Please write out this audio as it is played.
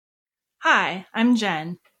Hi, I'm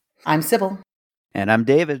Jen. I'm Sybil. And I'm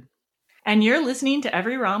David. And you're listening to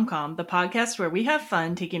Every Rom-Com, the podcast where we have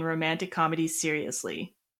fun taking romantic comedies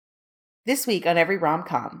seriously. This week on Every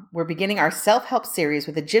Rom-Com, we're beginning our self-help series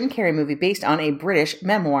with a Jim Carrey movie based on a British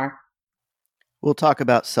memoir. We'll talk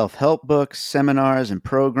about self-help books, seminars, and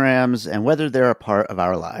programs, and whether they're a part of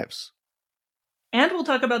our lives. And we'll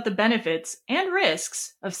talk about the benefits and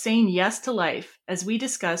risks of saying yes to life as we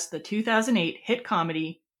discuss the 2008 hit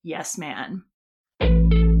comedy, Yes Man.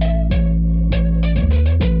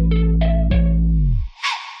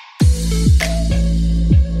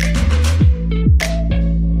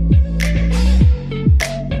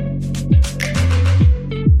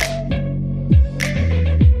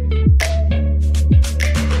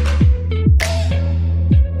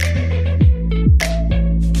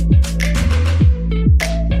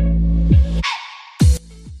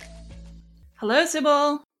 Hello,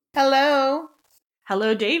 Sybil. Hello.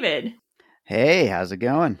 Hello, David. Hey, how's it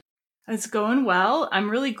going? It's going well. I'm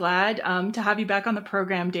really glad to have you back on the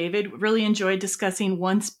program, David. Really enjoyed discussing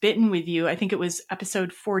Once Bitten with you. I think it was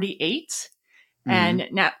episode 48. Mm-hmm.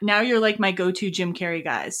 And now you're like my go-to Jim Carrey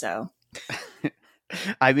guy. So,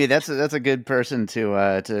 I mean, that's a good person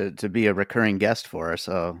to be a recurring guest for.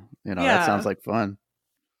 So, that sounds like fun.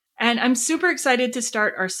 And I'm super excited to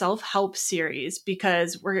start our self-help series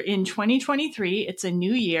because we're in 2023. It's a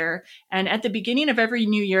new year. And at the beginning of every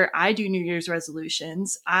new year, I do New Year's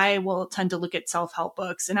resolutions. I will tend to look at self-help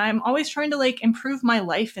books, and I'm always trying to improve my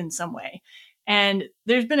life in some way. And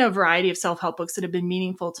there's been a variety of self-help books that have been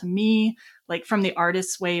meaningful to me, like From the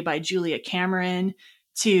Artist's Way by Julia Cameron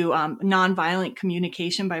to Nonviolent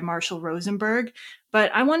Communication by Marshall Rosenberg.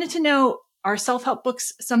 But I wanted to know, are self-help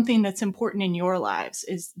books something that's important in your lives?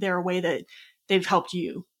 Is there a way that they've helped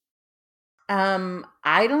you?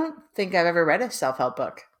 I don't think I've ever read a self-help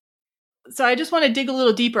book. So I just want to dig a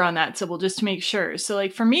little deeper on that, Sybil, just to make sure. So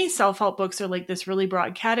for me, self-help books are this really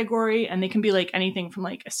broad category, and they can be anything from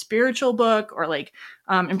a spiritual book or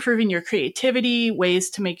improving your creativity,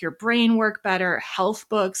 ways to make your brain work better, health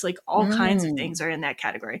books, all kinds of things are in that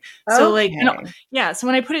category. So okay. So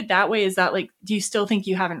when I put it that way, is that do you still think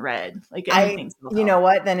you haven't read anything? You know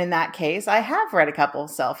what? Then in that case, I have read a couple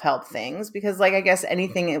self-help things because I guess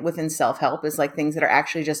anything within self-help is things that are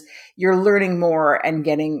actually just you're learning more and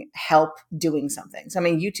getting help doing something. So I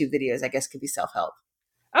mean, YouTube videos, I guess, could be self-help.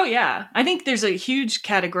 Oh yeah. I think there's a huge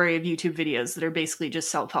category of YouTube videos that are basically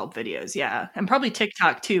just self-help videos. Yeah. And probably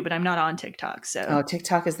TikTok too, but I'm not on TikTok. So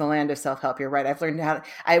TikTok is the land of self-help. You're right. I've learned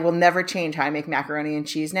I will never change how I make macaroni and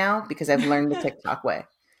cheese now because I've learned the TikTok way.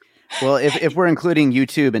 Well, if we're including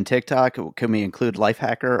YouTube and TikTok, can we include life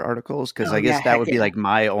hacker articles? Because I guess that would be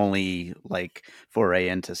my only foray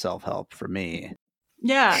into self-help for me.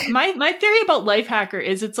 Yeah, my theory about life hacker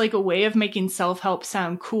is it's a way of making self-help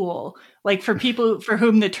sound cool. For people for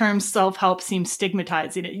whom the term self-help seems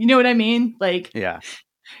stigmatizing. You know what I mean? Yeah,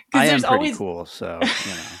 I am pretty cool, so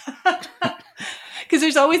because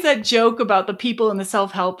there's always that joke about the people in the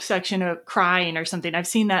self-help section of crying or something. I've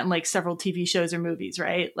seen that in several TV shows or movies,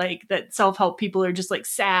 right? That self-help people are just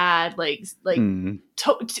sad,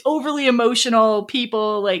 overly emotional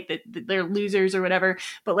people, that they're losers or whatever.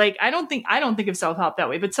 But I don't think of self-help that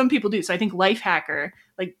way, but some people do. So I think life hacker,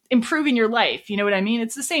 improving your life, you know what I mean?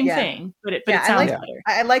 It's the same thing, but it sounds better.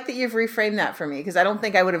 I like that you've reframed that for me because I don't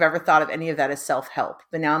think I would have ever thought of any of that as self-help.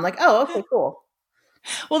 But now I'm oh, okay, cool.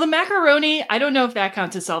 Well, the macaroni, I don't know if that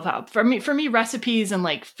counts as self-help. For me, recipes and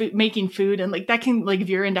making food and that can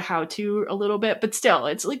veer into how-to a little bit, but still,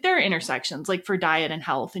 it's there are intersections for diet and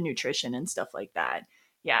health and nutrition and stuff like that.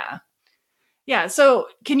 Yeah. Yeah. So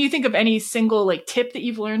can you think of any single tip that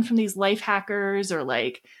you've learned from these life hackers or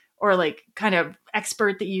kind of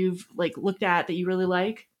expert that you've looked at that you really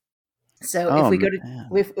like? So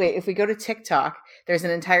if we go to TikTok, there's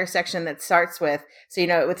an entire section that starts with,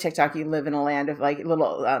 so with TikTok, you live in a land of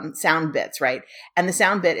little sound bits, right? And the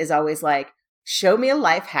sound bit is always show me a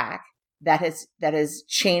life hack that has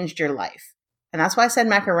changed your life. And that's why I said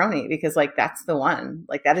macaroni, because that's the one,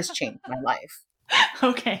 that has changed my life.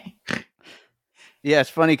 Okay. Yeah,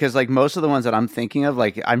 it's funny because most of the ones that I'm thinking of,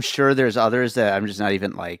 I'm sure there's others that I'm just not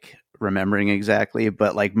even remembering exactly,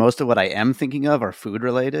 but most of what I am thinking of are food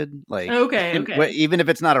related. Okay. Even if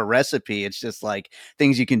it's not a recipe, it's just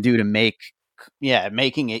things you can do to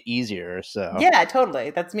making it easier. So yeah, totally.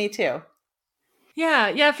 That's me too.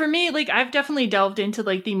 Yeah. For me, I've definitely delved into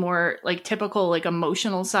the more typical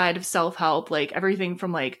emotional side of self-help, everything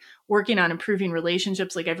from working on improving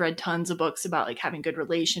relationships. I've read tons of books about having good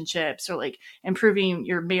relationships or improving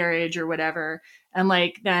your marriage or whatever. And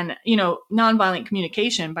then, Nonviolent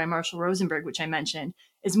Communication by Marshall Rosenberg, which I mentioned,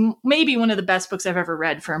 is maybe one of the best books I've ever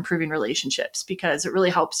read for improving relationships, because it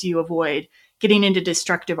really helps you avoid getting into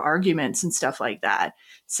destructive arguments and stuff like that.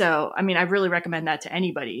 So, I mean, I really recommend that to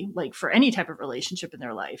anybody, like for any type of relationship in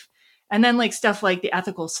their life. And then like stuff like The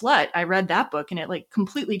Ethical Slut, I read that book and it like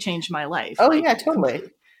completely changed my life. Oh like, yeah, totally.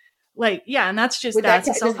 Like, yeah. And that's just, that's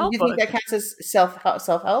a self-help book. Do you think that counts as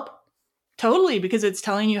self-help? Totally, because it's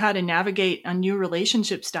telling you how to navigate a new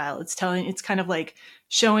relationship style. It's kind of like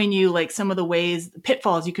showing you like some of the ways, the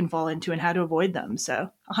pitfalls you can fall into and how to avoid them.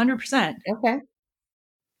 So 100%. Okay.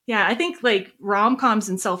 Yeah, I think like rom-coms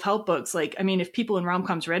and self-help books, like, I mean, if people in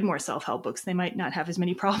rom-coms read more self-help books, they might not have as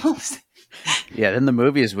many problems. Yeah, then the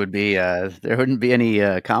movies would be, there wouldn't be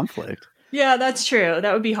any conflict. Yeah, that's true.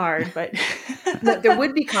 That would be hard, but no, there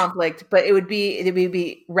would be conflict, but it would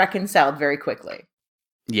be reconciled very quickly.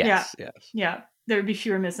 Yes. Yeah. There would be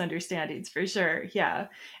fewer misunderstandings for sure. Yeah.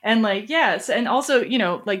 And like, yes. And also, you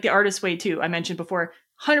know, like The Artist's Way too, I mentioned before,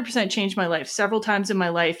 100% changed my life. Several times in my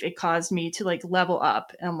life, it caused me to like level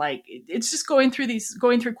up, and like, it's just going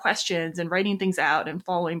through questions and writing things out and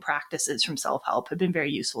following practices from self-help have been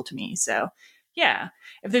very useful to me. So yeah,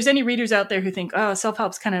 if there's any readers out there who think, oh,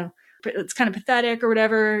 self-help's kind of pathetic or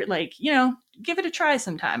whatever, like, you know, give it a try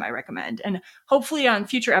sometime, I recommend. And hopefully on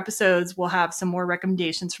future episodes, we'll have some more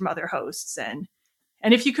recommendations from other hosts. And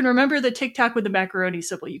if you can remember the TikTok with the macaroni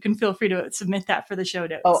symbol, you can feel free to submit that for the show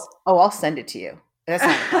notes. Oh, I'll send it to you. That's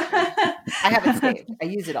not a problem. I have it saved. I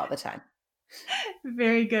use it all the time.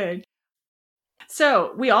 Very good.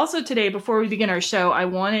 So we also today, before we begin our show, I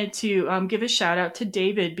wanted to give a shout out to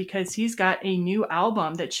David, because he's got a new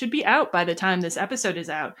album that should be out by the time this episode is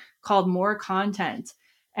out called More Content.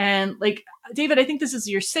 And like, David, I think this is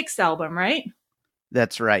your 6th album, right?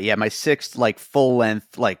 That's right. Yeah, my 6th like full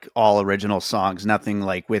length, like all original songs, nothing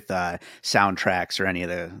like with soundtracks or any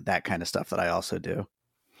of that kind of stuff that I also do.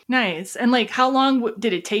 Nice. And like, how long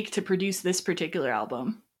did it take to produce this particular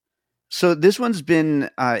album? So this one's been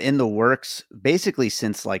in the works basically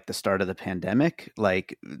since like the start of the pandemic.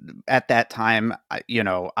 Like at that time,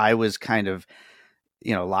 I was kind of,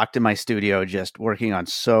 locked in my studio, just working on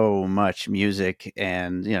so much music,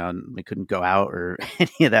 and, we couldn't go out or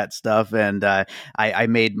any of that stuff. And I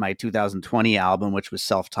made my 2020 album, which was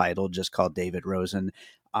self-titled, just called David Rosen.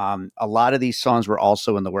 A lot of these songs were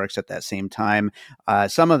also in the works at that same time.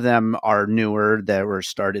 Some of them are newer that were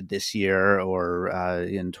started this year or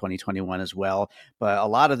in 2021 as well. But a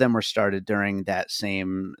lot of them were started during that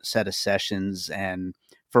same set of sessions. And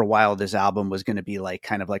for a while, this album was going to be like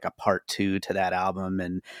kind of like a part 2 to that album.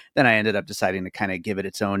 And then I ended up deciding to kind of give it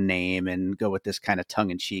its own name and go with this kind of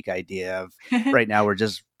tongue-in-cheek idea of right now we're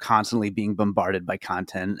just constantly being bombarded by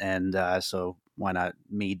content. And so why not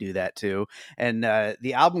me do that too? And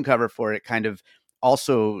the album cover for it kind of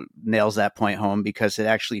also nails that point home, because it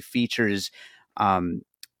actually features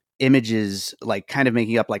images like kind of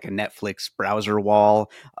making up like a Netflix browser wall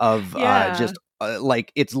of just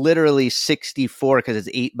like it's literally 64, because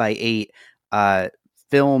it's 8x8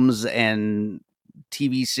 films and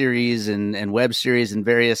TV series and web series and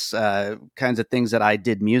various kinds of things that I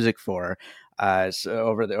did music for. So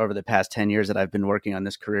over the past 10 years that I've been working on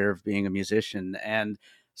this career of being a musician. And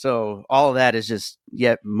so all of that is just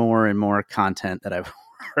yet more and more content that I've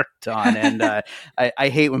worked on. And I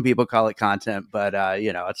hate when people call it content, but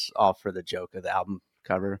it's all for the joke of the album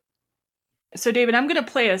cover. So David, I'm going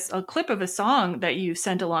to play a clip of a song that you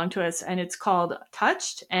sent along to us, and it's called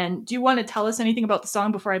Touched. And do you want to tell us anything about the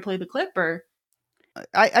song before I play the clip, or?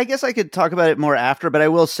 I guess I could talk about it more after, but I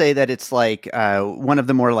will say that it's like one of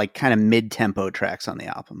the more like kind of mid-tempo tracks on the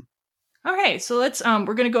album. All right, so let's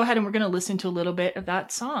we're going to go ahead and we're going to listen to a little bit of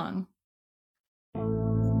that song.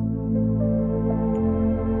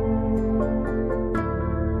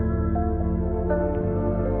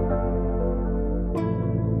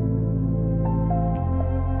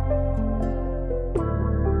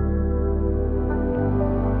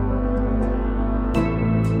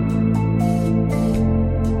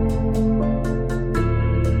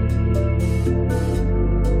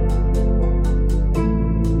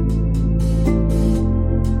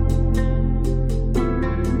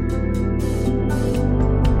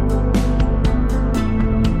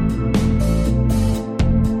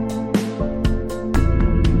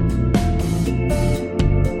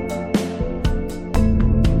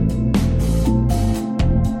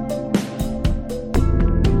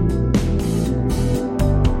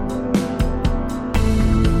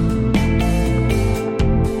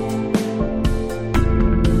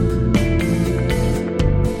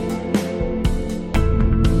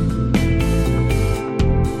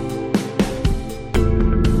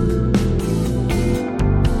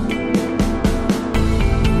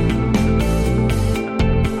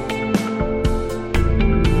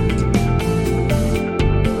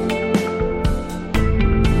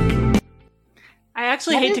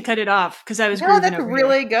 actually hate to cut it off because I was grooving that's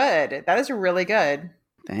really good. That is really good.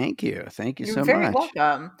 Thank you. Thank you so much. You're very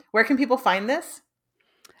welcome. Where can people find this?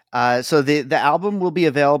 So the album will be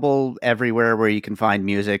available everywhere where you can find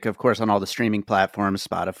music, of course, on all the streaming platforms,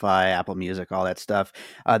 Spotify, Apple Music, all that stuff.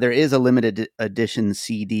 There is a limited edition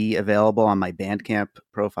CD available on my Bandcamp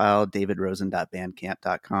profile,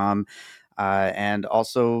 davidrosen.bandcamp.com, and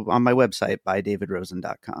also on my website,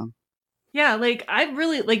 bydavidrosen.com. Yeah, like I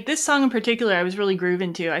really like this song in particular. I was really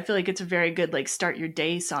grooving to. I feel like it's a very good like start your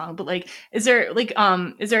day song. But like, is there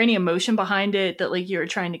any emotion behind it that like you were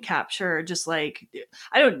trying to capture? Or just like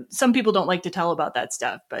some people don't like to tell about that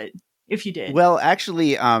stuff, but if you did. Well,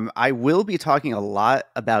 actually, I will be talking a lot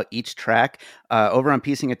about each track. Over on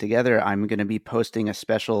Piecing It Together, I'm going to be posting a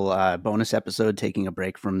special bonus episode, taking a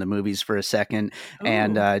break from the movies for a second,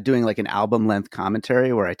 and doing like an album length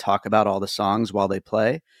commentary where I talk about all the songs while they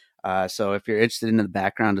play. So if you're interested in the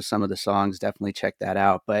background of some of the songs, definitely check that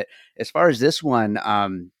out. But as far as this one,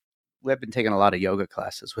 we've been taking a lot of yoga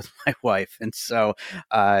classes with my wife. And so,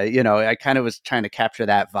 I kind of was trying to capture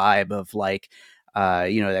that vibe of like,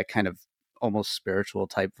 that kind of almost spiritual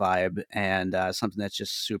type vibe and something that's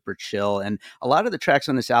just super chill. And a lot of the tracks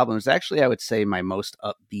on this album is actually, I would say, my most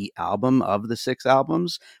upbeat album of the 6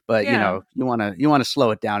 albums. But, you want to slow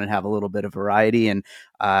it down and have a little bit of variety. And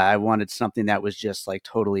I wanted something that was just like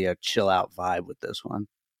totally a chill out vibe with this one.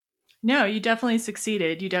 No, you definitely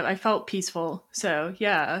succeeded. I felt peaceful. So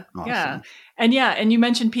yeah, awesome. Yeah. And you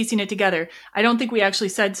mentioned Piecing It Together. I don't think we actually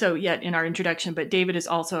said so yet in our introduction, but David is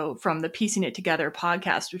also from the Piecing It Together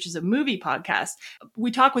podcast, which is a movie podcast. We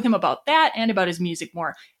talk with him about that and about his music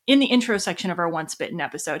more in the intro section of our Once Bitten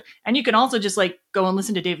episode. And you can also just like go and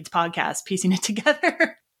listen to David's podcast, Piecing It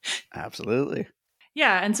Together. Absolutely.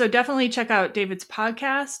 Yeah, and so definitely check out David's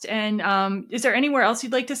podcast. And is there anywhere else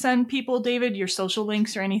you'd like to send people, David, your social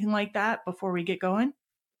links or anything like that before we get going?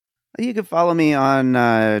 You can follow me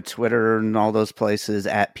on Twitter and all those places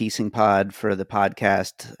at Piecing Pod for the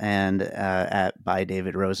podcast and at By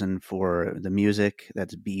David Rosen for the music.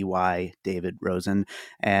 That's BY David Rosen.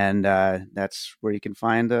 And that's where you can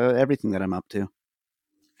find everything that I'm up to.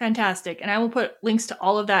 Fantastic. And I will put links to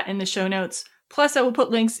all of that in the show notes. Plus, I will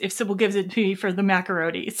put links if Sybil gives it to me for the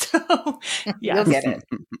macaroni. So, yeah. You'll get it.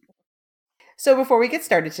 So before we get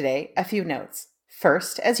started today, a few notes.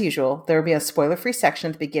 First, as usual, there will be a spoiler-free section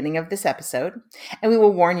at the beginning of this episode, and we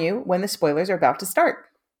will warn you when the spoilers are about to start.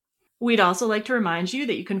 We'd also like to remind you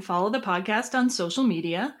that you can follow the podcast on social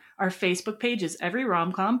media. Our Facebook page is Every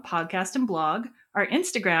Romcom Podcast and Blog. Our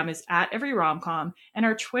Instagram is @EveryRomcom, and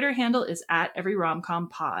our Twitter handle is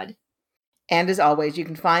 @EveryRomcomPod. And as always, you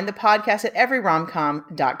can find the podcast at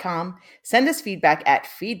everyromcom.com. Send us feedback at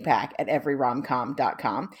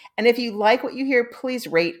feedback@everyromcom.com. And if you like what you hear, please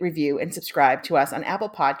rate, review, and subscribe to us on Apple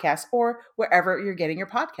Podcasts or wherever you're getting your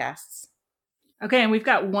podcasts. Okay, and we've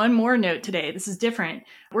got one more note today. This is different.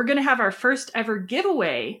 We're going to have our first ever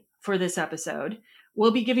giveaway for this episode.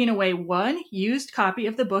 We'll be giving away one used copy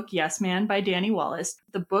of the book Yes Man by Danny Wallace,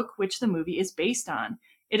 the book which the movie is based on.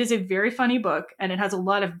 It is a very funny book, and it has a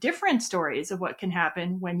lot of different stories of what can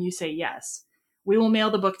happen when you say yes. We will mail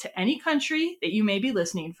the book to any country that you may be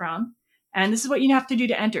listening from, and this is what you have to do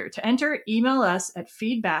to enter. To enter, email us at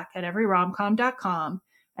feedback@everyromcom.com,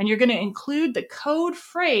 and you're going to include the code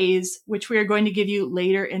phrase, which we are going to give you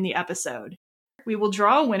later in the episode. We will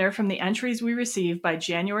draw a winner from the entries we receive by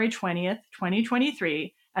January 20th,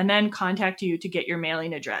 2023, and then contact you to get your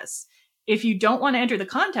mailing address. If you don't want to enter the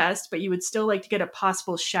contest, but you would still like to get a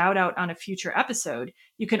possible shout out on a future episode,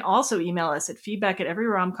 you can also email us at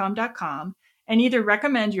feedback@everyromcom.com and either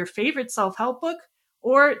recommend your favorite self-help book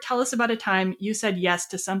or tell us about a time you said yes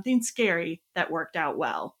to something scary that worked out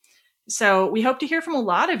well. So we hope to hear from a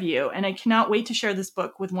lot of you, and I cannot wait to share this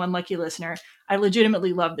book with one lucky listener. I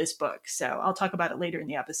legitimately love this book, so I'll talk about it later in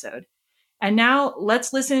the episode. And now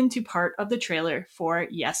let's listen to part of the trailer for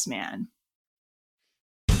Yes Man.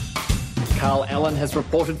 Carl Allen has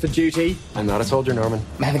reported for duty. I'm not a soldier, Norman.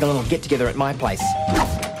 I'm having a little get-together at my place.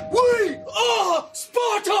 We are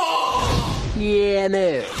Sparta! Yeah,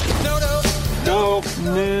 no. No.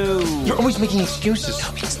 You're always making excuses.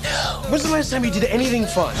 That means no. When's the last time you did anything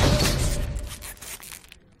fun?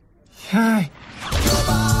 Hi.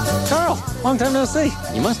 Carl, long time no see.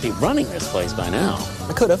 You must be running this place by now.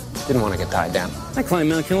 I could have. Didn't want to get tied down. I climbed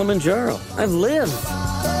Mount Kilimanjaro. I've lived.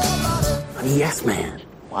 I'm a yes man.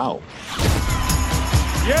 Wow.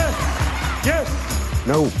 Yes! Yes!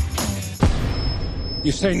 No.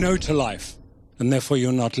 You say no to life, and therefore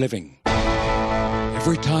you're not living.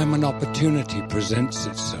 Every time an opportunity presents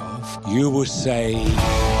itself, you will say...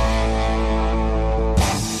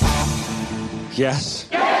 Yes.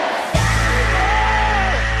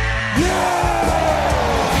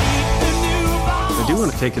 I do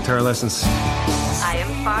want to take guitar lessons. I am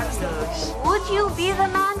Fardush. Would you be the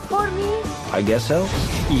man for me? I guess so.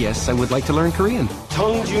 Yes, I would like to learn Korean.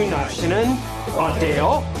 청준하시는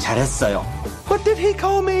어때요? 잘했어요. What did he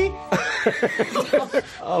call me?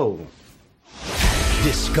 Oh.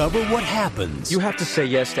 Discover what happens. You have to say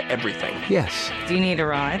yes to everything. Yes. Do you need a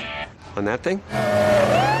ride? On that thing?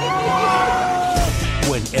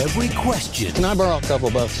 When every question Can I borrow a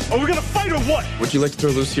couple bucks? Are we gonna fight or what? Would you like to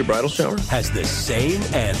throw loose your bridal shower? has the same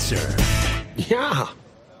answer. Yeah.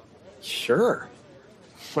 Sure.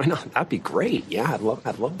 Why not? That'd be great. Yeah, I'd love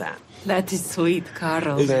that. That is sweet,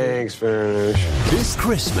 Carl. Thanks, Fernish. This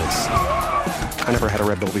Christmas, I never had a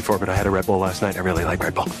Red Bull before, but I had a Red Bull last night. I really like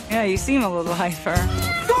Red Bull. Yeah, you seem a little hyper.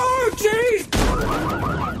 Oh, jeez!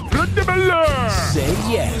 say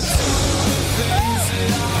yes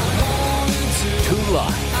to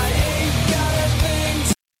life.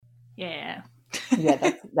 Yeah.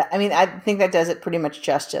 Yeah, I mean, I think that does it pretty much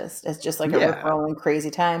justice. It's just like a rip-rolling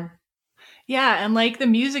crazy time. Yeah, and like the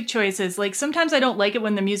music choices, like sometimes I don't like it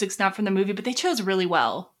when the music's not from the movie, but they chose really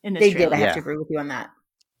well in this They trailer. did. I have to agree with you on that.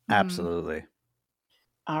 Absolutely.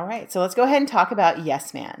 All right, so let's go ahead and talk about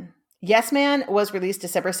Yes Man. Yes Man was released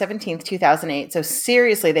December 17th, 2008. So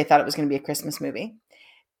seriously, they thought it was going to be a Christmas movie.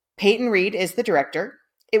 Peyton Reed is the director.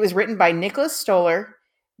 It was written by Nicholas Stoller,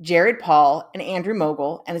 Jared Paul, and Andrew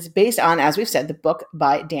Mogul, and it's based on, as we've said, the book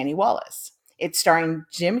by Danny Wallace. It's starring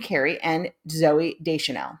Jim Carrey and Zooey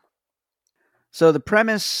Deschanel. So the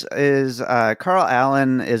premise is Carl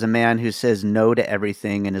Allen is a man who says no to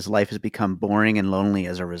everything, and his life has become boring and lonely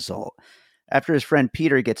as a result. After his friend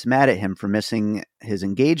Peter gets mad at him for missing his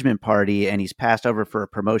engagement party and he's passed over for a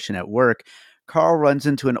promotion at work, Carl runs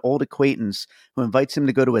into an old acquaintance who invites him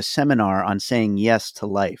to go to a seminar on saying yes to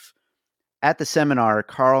life. At the seminar,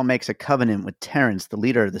 Carl makes a covenant with Terrence, the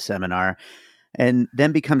leader of the seminar, and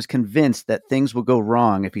then becomes convinced that things will go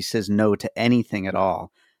wrong if he says no to anything at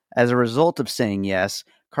all. As a result of saying yes,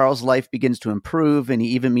 Carl's life begins to improve, and he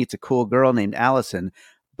even meets a cool girl named Allison.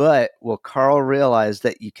 But will Carl realize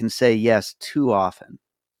that you can say yes too often?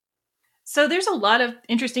 So there's a lot of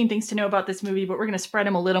interesting things to know about this movie, but we're going to spread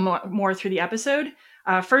them a little more through the episode.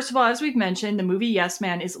 First of all, as we've mentioned, the movie Yes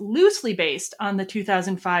Man is loosely based on the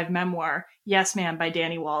 2005 memoir Yes Man by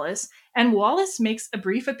Danny Wallace, and Wallace makes a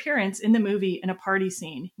brief appearance in the movie in a party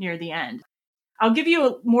scene near the end. I'll give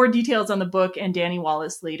you more details on the book and Danny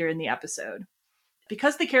Wallace later in the episode.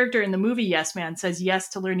 Because the character in the movie Yes Man says yes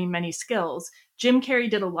to learning many skills, Jim Carrey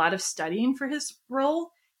did a lot of studying for his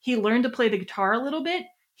role. He learned to play the guitar a little bit.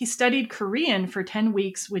 He studied Korean for 10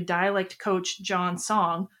 weeks with dialect coach John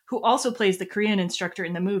Song, who also plays the Korean instructor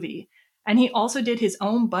in the movie. And he also did his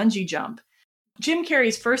own bungee jump. Jim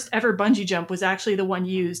Carrey's first ever bungee jump was actually the one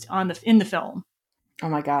used in the film. Oh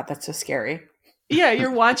my God, that's so scary. Yeah,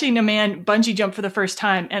 you're watching a man bungee jump for the first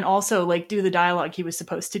time and also like do the dialogue he was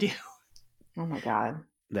supposed to do. Oh my God.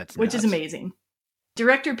 Which is amazing.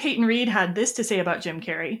 Director Peyton Reed had this to say about Jim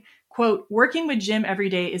Carrey. Quote, working with Jim every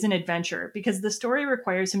day is an adventure because the story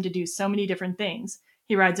requires him to do so many different things.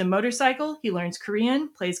 He rides a motorcycle, he learns Korean,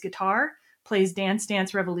 plays guitar, plays Dance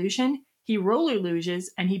Dance Revolution, he roller luges,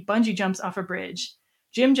 and he bungee jumps off a bridge.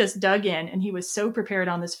 Jim just dug in and he was so prepared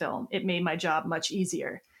on this film, it made my job much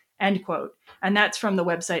easier. End quote. And that's from the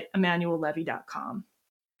website EmmanuelLevy.com.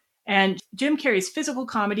 And Jim Carrey's physical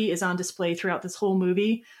comedy is on display throughout this whole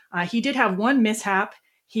movie. He did have one mishap.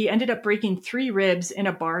 He ended up breaking 3 ribs in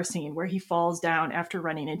a bar scene where he falls down after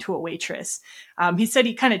running into a waitress. He said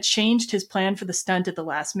he kind of changed his plan for the stunt at the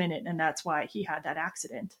last minute, and that's why he had that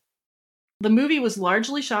accident. The movie was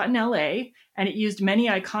largely shot in LA, and it used many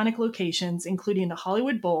iconic locations, including the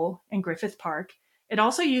Hollywood Bowl and Griffith Park. It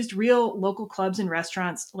also used real local clubs and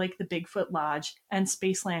restaurants like the Bigfoot Lodge and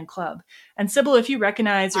Spaceland Club. And Sybil, if you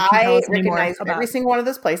recognize or can tell us any more about every single one of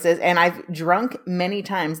those places, and I've drunk many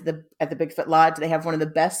times at the Bigfoot Lodge. They have one of the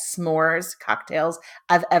best s'mores cocktails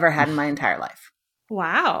I've ever had in my entire life.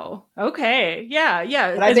 Wow. Okay. Yeah.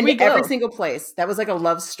 But I've been to every single place. That was like a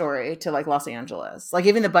love story to like Los Angeles. Like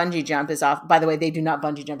even the bungee jump is off. By the way, they do not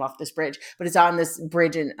bungee jump off this bridge, but it's on this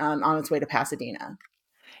bridge and on its way to Pasadena.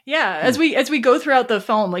 Yeah, as we go throughout the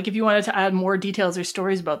film, like if you wanted to add more details or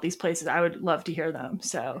stories about these places, I would love to hear them.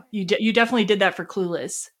 So you definitely did that for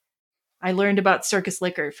Clueless. I learned about Circus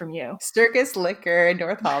Liquor from you. Circus Liquor in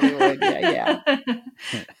North Hollywood. Yeah.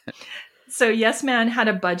 So Yes Man had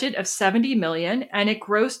a budget of $70 million and it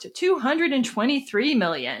grossed $223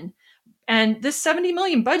 million. And this $70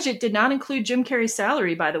 million budget did not include Jim Carrey's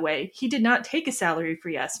salary, by the way. He did not take a salary for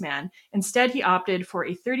Yes Man. Instead, he opted for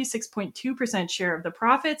a 36.2% share of the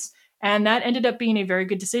profits, and that ended up being a very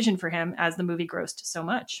good decision for him as the movie grossed so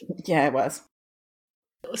much. Yeah, it was.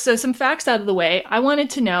 So some facts out of the way. I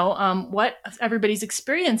wanted to know what everybody's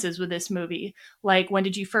experience is with this movie. Like, when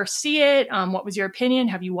did you first see it? What was your opinion?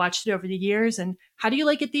 Have you watched it over the years? And how do you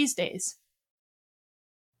like it these days?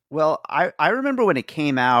 Well, I remember when it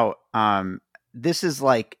came out, this is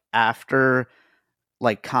like after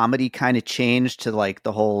like comedy kind of changed to like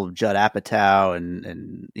the whole Judd Apatow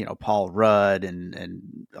and you know, Paul Rudd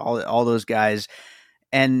and all those guys.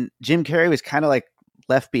 And Jim Carrey was kind of like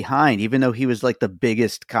left behind, even though he was like the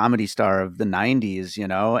biggest comedy star of the 90s, you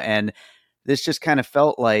know, and this just kind of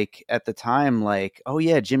felt like at the time, like, oh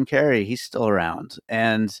yeah, Jim Carrey, he's still around.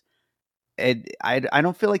 And I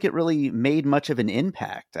don't feel like it really made much of an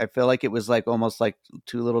impact. I feel like it was like almost like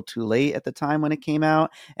too little too late at the time when it came out.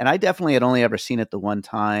 And I definitely had only ever seen it the one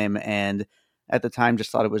time. And at the time just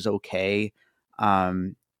thought it was okay.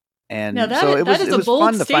 And so it was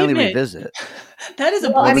fun to finally revisit. That is a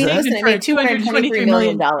bold statement. Listen, it made $223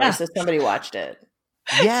 million, so somebody watched it.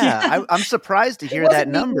 Yeah, I'm surprised to hear that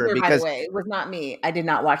number either, because by the way, it was not me. I did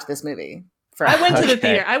not watch this movie. I went to the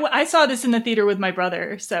theater. I saw this in the theater with my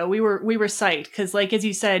brother, so we were psyched because, like as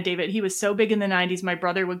you said, David, he was so big in the 90s. My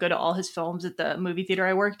brother would go to all his films at the movie theater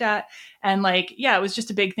I worked at, and like, yeah, it was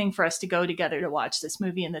just a big thing for us to go together to watch this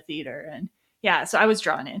movie in the theater. And yeah, so I was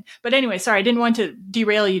drawn in. But anyway, sorry, I didn't want to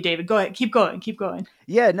derail you, David. Go ahead, keep going.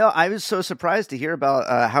 Yeah, no, I was so surprised to hear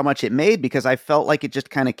about how much it made because I felt like it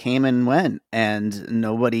just kind of came and went, and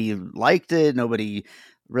nobody liked it. Nobody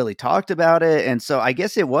really talked about it. And so I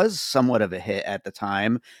guess it was somewhat of a hit at the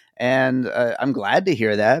time. And I'm glad to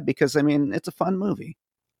hear that because, I mean, it's a fun movie.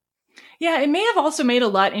 Yeah, it may have also made a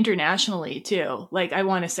lot internationally too, like I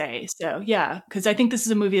want to say. So yeah, because I think this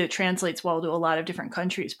is a movie that translates well to a lot of different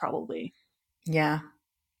countries probably. Yeah.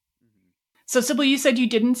 So Sybil, you said you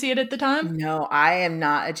didn't see it at the time? No, I am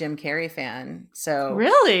not a Jim Carrey fan. So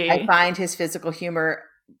really, I find his physical humor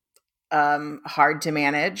hard to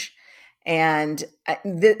manage. And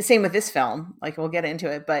same with this film, like we'll get into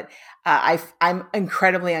it, but I'm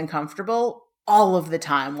incredibly uncomfortable all of the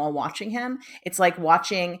time while watching him. It's like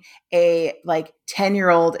watching a like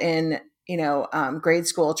 10-year-old in, grade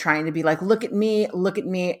school trying to be like, look at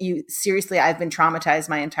me. You seriously, I've been traumatized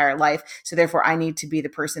my entire life. So therefore I need to be the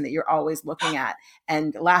person that you're always looking at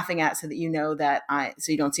and laughing at so that you know that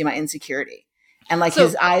so you don't see my insecurity. And like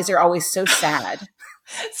his eyes are always so sad.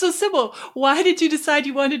 So Sybil, why did you decide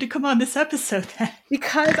you wanted to come on this episode then?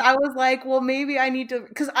 Because I was like, well, maybe I need to,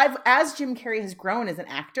 because as Jim Carrey has grown as an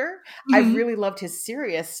actor, mm-hmm. I've really loved his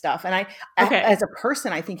serious stuff. And as a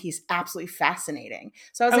person, I think he's absolutely fascinating.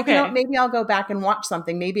 So I was like, maybe I'll go back and watch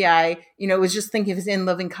something. Maybe I, was just thinking of his In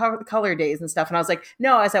Living Color days and stuff. And I was like,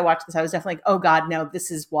 no, as I watched this, I was definitely like, oh God, no,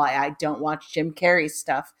 this is why I don't watch Jim Carrey's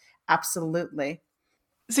stuff. Absolutely.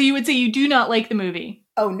 So you would say you do not like the movie?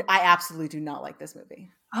 Oh, I absolutely do not like this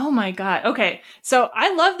movie. Oh my God. Okay. So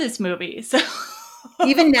I love this movie. So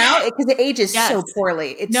even now, because it ages so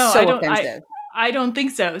poorly. It's so offensive. I don't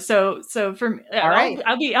think so. So for all right.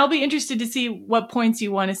 I'll be interested to see what points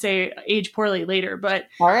you want to say age poorly later. But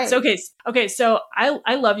all right. So okay. So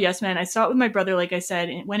I love Yes Man. I saw it with my brother, like I said,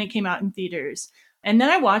 when it came out in theaters. And then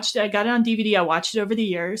I watched it. I got it on DVD. I watched it over the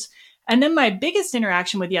years. And then my biggest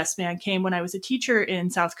interaction with Yes Man came when I was a teacher in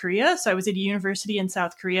South Korea. So I was at a university in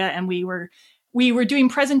South Korea, and we were doing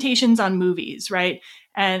presentations on movies, right?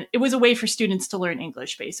 And it was a way for students to learn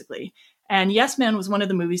English, basically. And Yes Man was one of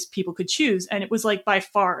the movies people could choose. And it was like by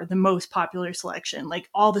far the most popular selection. Like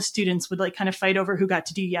all the students would like kind of fight over who got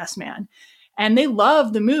to do Yes Man. And they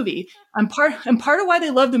loved the movie. And part of why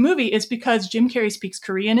they loved the movie is because Jim Carrey speaks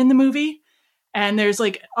Korean in the movie. And there's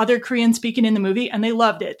like other Koreans speaking in the movie, and they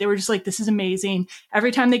loved it. They were just like, this is amazing. Every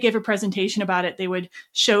time they gave a presentation about it, they would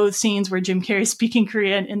show scenes where Jim Carrey is speaking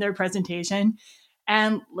Korean in their presentation.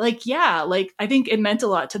 And like, yeah, like I think it meant a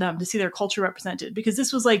lot to them to see their culture represented, because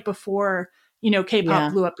this was like before,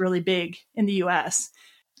 K-pop blew up really big in the US.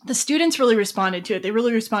 The students really responded to it. They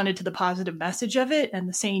really responded to the positive message of it and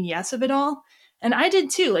the saying yes of it all. And I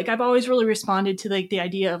did too. Like I've always really responded to like the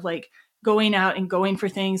idea of like going out and going for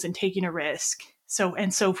things and taking a risk.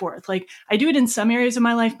 So forth. Like I do it in some areas of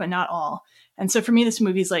my life, but not all. And so for me, this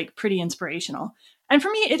movie is like pretty inspirational. And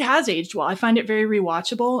for me, it has aged well. I find it very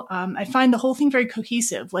rewatchable. I find the whole thing very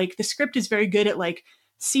cohesive. Like the script is very good at like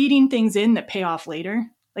seeding things in that pay off later.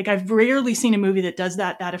 Like I've rarely seen a movie that does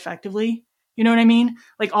that effectively. You know what I mean?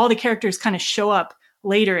 Like all the characters kind of show up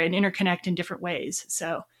later and interconnect in different ways.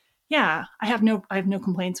 So yeah, I have no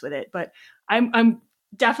complaints with it, but I'm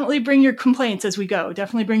definitely bring your complaints as we go.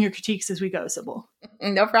 Definitely bring your critiques as we go, Sybil.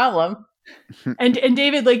 No problem. And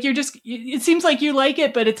David, like it seems like you like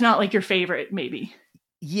it, but it's not like your favorite, maybe.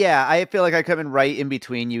 Yeah, I feel like I come in right in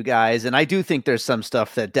between you guys, and I do think there's some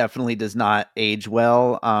stuff that definitely does not age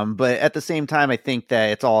well. But at the same time, I think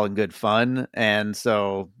that it's all in good fun, and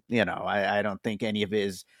so I don't think any of it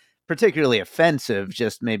is particularly offensive.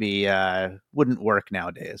 Just maybe wouldn't work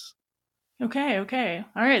nowadays. Okay.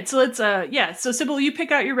 All right. So let's So Sybil, you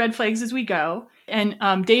pick out your red flags as we go, and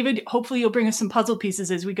David, hopefully you'll bring us some puzzle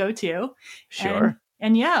pieces as we go too. Sure.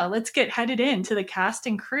 And yeah, let's get headed into the cast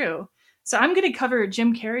and crew. So I'm going to cover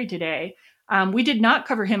Jim Carrey today. We did not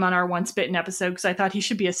cover him on our Once Bitten episode because I thought he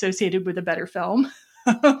should be associated with a better film.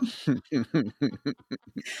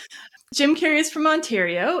 Jim Carrey is from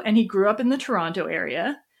Ontario, and he grew up in the Toronto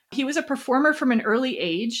area. He was a performer from an early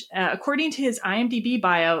age. According to his IMDb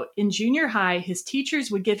bio, in junior high, his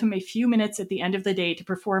teachers would give him a few minutes at the end of the day to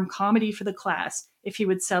perform comedy for the class if he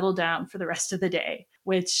would settle down for the rest of the day,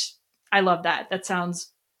 which I love that. That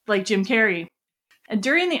sounds like Jim Carrey. And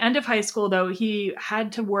during the end of high school, though, he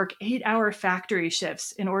had to work 8-hour factory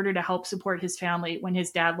shifts in order to help support his family when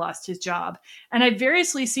his dad lost his job. And I've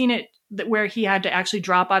variously seen it where he had to actually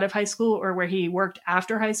drop out of high school or where he worked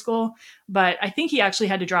after high school. But I think he actually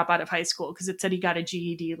had to drop out of high school because it said he got a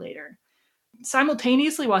GED later.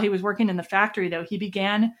 Simultaneously, while he was working in the factory, though, he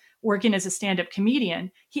began working as a stand-up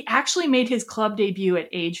comedian. He actually made his club debut at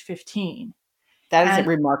age 15. That is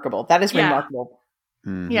remarkable. That is remarkable.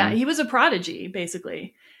 Mm-hmm. Yeah, he was a prodigy,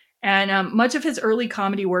 basically. And much of his early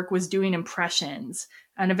comedy work was doing impressions.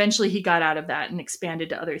 And eventually he got out of that and expanded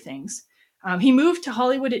to other things. He moved to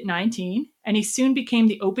Hollywood at 19, and he soon became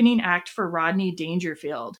the opening act for Rodney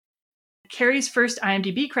Dangerfield. Carrey's first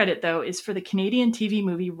IMDb credit, though, is for the Canadian TV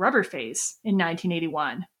movie Rubberface in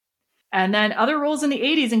 1981. And then other roles in the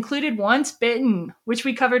 80s included Once Bitten, which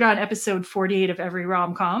we covered on episode 48 of Every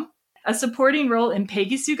Rom-Com, a supporting role in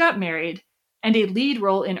Peggy Sue Got Married, and a lead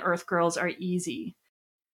role in Earth Girls Are Easy.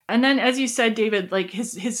 And then, as you said, David, like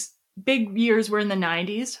his big years were in the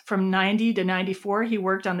 90s. From 90 to 94, he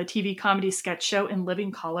worked on the TV comedy sketch show In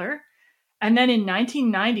Living Color. And then in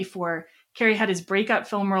 1994, Carrey had his breakout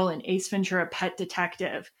film role in Ace Ventura: Pet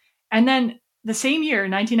Detective. And then the same year,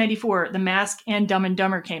 1994, The Mask and Dumb and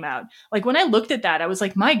Dumber came out. Like, when I looked at that, I was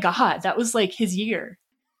like, my God, that was like his year.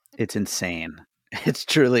 It's insane. It's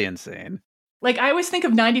truly insane. Like, I always think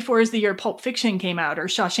of 94 as the year Pulp Fiction came out, or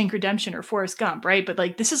Shawshank Redemption, or Forrest Gump, right? But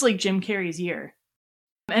like, this is like Jim Carrey's year.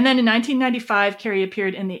 And then in 1995, Carrey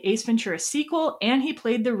appeared in the Ace Ventura sequel, and he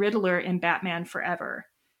played the Riddler in Batman Forever.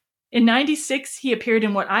 In 96, he appeared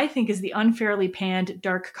in what I think is the unfairly panned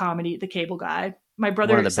dark comedy, The Cable Guy. My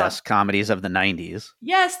brother one of the best comedies of the 90s.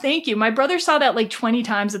 Yes, thank you. My brother saw that like 20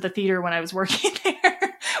 times at the theater when I was working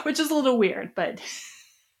there, which is a little weird, but...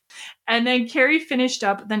 And then Carrey finished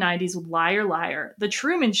up the 90s with Liar Liar, The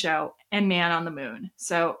Truman Show, and Man on the Moon.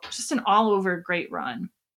 So just an all-over great run.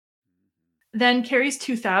 Then Carrey's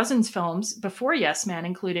 2000s films before Yes Man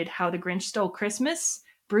included How the Grinch Stole Christmas,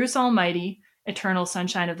 Bruce Almighty, Eternal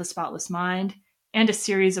Sunshine of the Spotless Mind, and a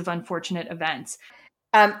series of unfortunate events.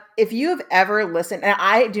 If you have ever listened, and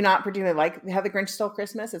I do not particularly like How the Grinch Stole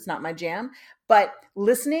Christmas, it's not my jam, but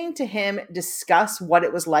listening to him discuss what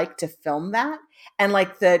it was like to film that and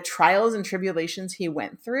like the trials and tribulations he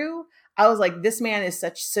went through, I was like, this man is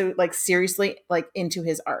so seriously like into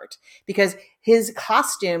his art, because his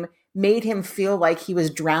costume made him feel like he was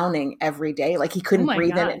drowning every day. Like he couldn't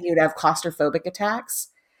breathe in and he would have claustrophobic attacks.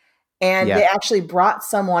 And they actually brought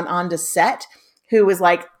someone onto set who was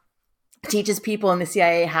like, teaches people in the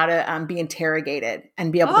CIA how to be interrogated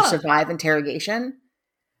and be able to survive interrogation,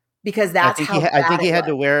 because that's I think he had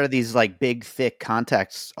to wear these like big thick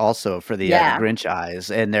contacts also for the Grinch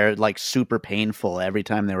eyes, and they're like super painful every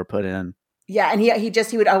time they were put in. Yeah, and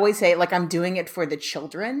he would always say like, I'm doing it for the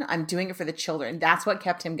children. I'm doing it for the children. That's what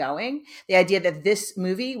kept him going. The idea that this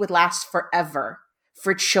movie would last forever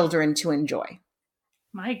for children to enjoy.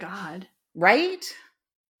 My God. Right?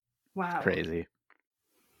 Wow. Crazy.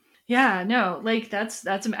 Yeah, no, like that's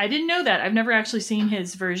I didn't know that. I've never actually seen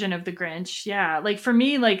his version of The Grinch. Yeah, like for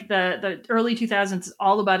me, like the early 2000s is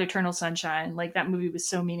all about Eternal Sunshine. Like that movie was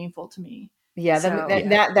so meaningful to me. Yeah,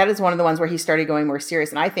 that is one of the ones where he started going more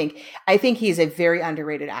serious. And I think he's a very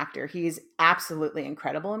underrated actor. He's absolutely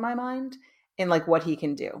incredible in my mind in like what he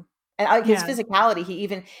can do. And his physicality,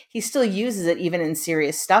 he still uses it even in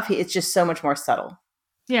serious stuff. It's just so much more subtle.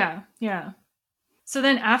 Yeah, yeah. So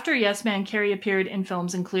then after Yes Man, Carrey appeared in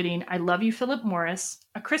films including I Love You, Philip Morris,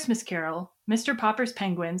 A Christmas Carol, Mr. Popper's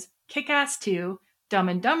Penguins, Kick-Ass 2, Dumb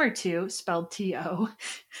and Dumber 2, spelled T-O,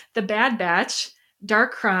 The Bad Batch,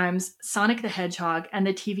 Dark Crimes, Sonic the Hedgehog, and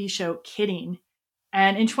the TV show Kidding.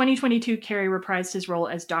 And in 2022, Carrey reprised his role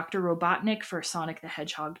as Dr. Robotnik for Sonic the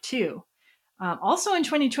Hedgehog 2. Also in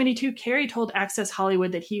 2022, Carrey told Access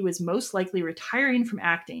Hollywood that he was most likely retiring from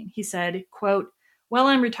acting. He said, quote, "Well,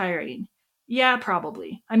 I'm retiring. Yeah,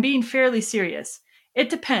 probably. I'm being fairly serious.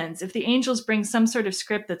 It depends. If the Angels bring some sort of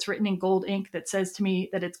script that's written in gold ink that says to me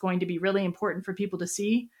that it's going to be really important for people to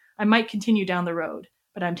see, I might continue down the road,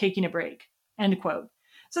 but I'm taking a break." End quote.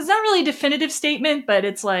 So it's not really a definitive statement, but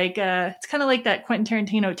it's like, it's kind of like that Quentin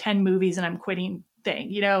Tarantino 10 movies and I'm quitting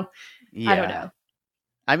thing, you know? Yeah. I don't know.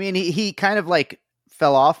 I mean, he kind of like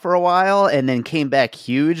fell off for a while and then came back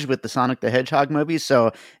huge with the Sonic the Hedgehog movies.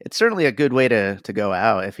 So it's certainly a good way to go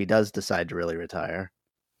out if he does decide to really retire.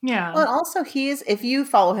 Yeah. Well, and also if you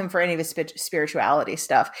follow him for any of his spirituality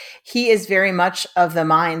stuff, he is very much of the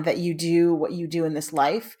mind that you do what you do in this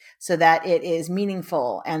life so that it is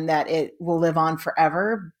meaningful and that it will live on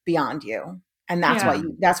forever beyond you. And that's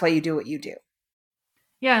why you do what you do.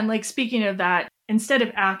 Yeah. And like, speaking of that, instead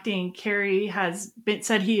of acting, Carrey has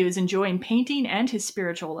said he is enjoying painting and his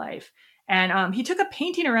spiritual life. And he took up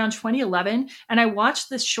painting around 2011. And I watched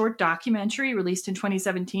this short documentary released in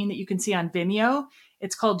 2017 that you can see on Vimeo.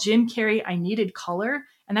 It's called Jim Carrey, I Needed Color.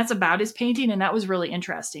 And that's about his painting. And that was really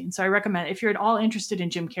interesting. So I recommend, if you're at all interested in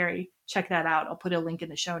Jim Carrey, check that out. I'll put a link in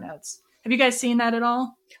the show notes. Have you guys seen that at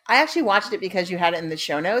all? I actually watched it because you had it in the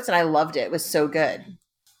show notes and I loved it. It was so good.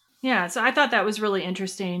 Yeah, so I thought that was really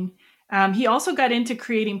interesting. He also got into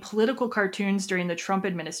creating political cartoons during the Trump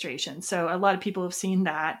administration. So a lot of people have seen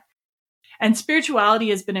that. And spirituality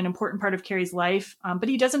has been an important part of Carrey's life, but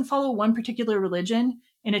he doesn't follow one particular religion.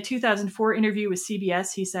 In a 2004 interview with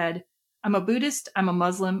CBS, he said, "I'm a Buddhist, I'm a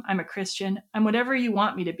Muslim, I'm a Christian, I'm whatever you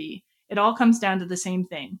want me to be. It all comes down to the same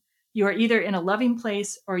thing. You are either in a loving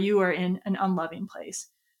place or you are in an unloving place."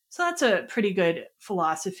 So that's a pretty good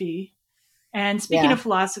philosophy. And speaking of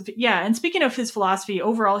philosophy, and speaking of his philosophy,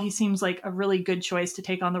 overall, he seems like a really good choice to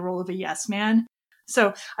take on the role of a yes man.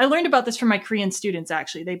 So I learned about this from my Korean students,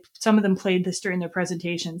 actually. Some of them played this during their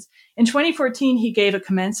presentations. In 2014, he gave a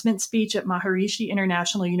commencement speech at Maharishi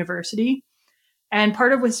International University. And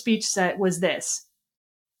part of his speech was this: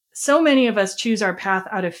 "So many of us choose our path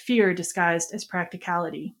out of fear disguised as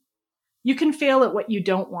practicality. You can fail at what you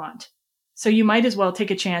don't want, so you might as well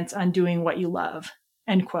take a chance on doing what you love."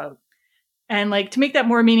 End quote. And like, to make that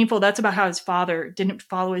more meaningful, that's about how his father didn't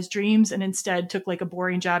follow his dreams and instead took like a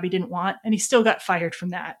boring job he didn't want. And he still got fired from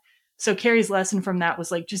that. So Carrey's lesson from that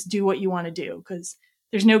was like, just do what you want to do, because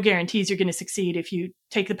there's no guarantees you're going to succeed if you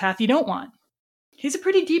take the path you don't want. He's a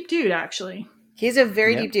pretty deep dude, actually. He's a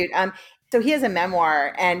very deep dude. So he has a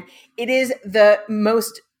memoir, and it is the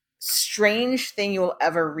most strange thing you will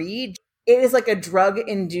ever read. It is like a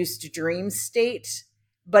drug-induced dream state,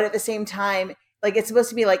 but at the same time, like, it's supposed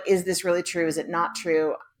to be like, is this really true? Is it not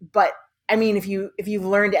true? But I mean, if you've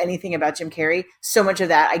learned anything about Jim Carrey, so much of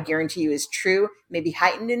that I guarantee you is true, maybe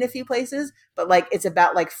heightened in a few places, but like, it's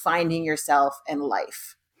about like finding yourself in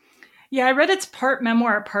life. Yeah, I read it's part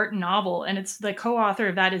memoir, part novel, and it's the co-author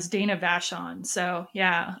of that is Dana Vachon. So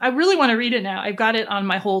yeah, I really want to read it now. I've got it on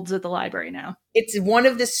my holds at the library now. It's one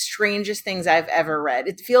of the strangest things I've ever read.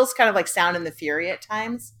 It feels kind of like Sound and the Fury at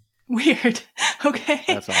times. Weird. Okay.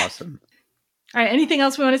 That's awesome. All right. Anything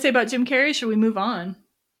else we want to say about Jim Carrey? Should we move on?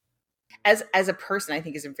 As a person, I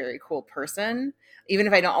think he's a very cool person. Even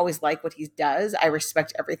if I don't always like what he does, I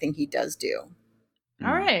respect everything he does do.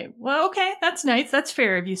 All right. Well, okay. That's nice. That's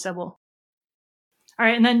fair of you, Sybil. All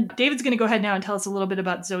right. And then David's going to go ahead now and tell us a little bit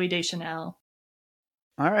about Zooey Deschanel.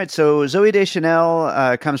 All right. So Zooey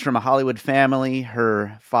Deschanel comes from a Hollywood family.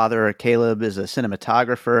 Her father, Caleb, is a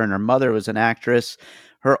cinematographer, and her mother was an actress.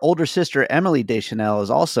 Her older sister, Emily Deschanel,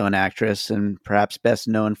 is also an actress and perhaps best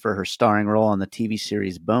known for her starring role on the TV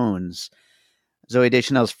series Bones. Zooey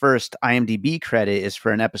Deschanel's first IMDb credit is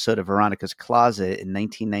for an episode of Veronica's Closet in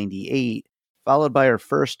 1998, followed by her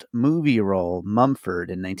first movie role,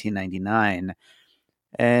 Mumford, in 1999.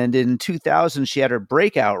 And in 2000, she had her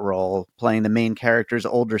breakout role playing the main character's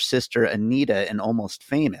older sister, Anita, in Almost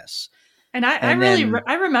Famous. And I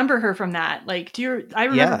remember her from that. Like, I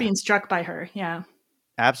remember being struck by her. Yeah.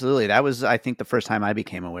 Absolutely. That was, I think, the first time I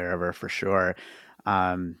became aware of her, for sure.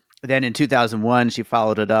 Then in 2001, she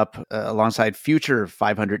followed it up alongside future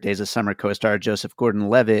 500 Days of Summer co-star Joseph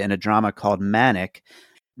Gordon-Levitt in a drama called Manic.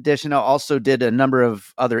 Deschanel also did a number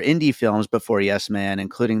of other indie films before Yes Man,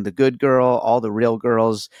 including The Good Girl, All the Real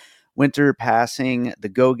Girls, Winter Passing, The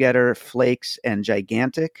Go-Getter, Flakes, and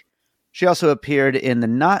Gigantic. She also appeared in the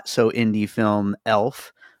not-so-indie film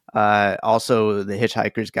Elf, Also, The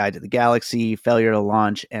Hitchhiker's Guide to the Galaxy, Failure to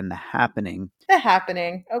Launch, and The Happening. The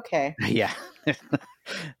Happening. Okay. Yeah.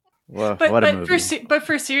 Well, but what a movie. But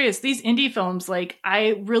for serious, these indie films, like,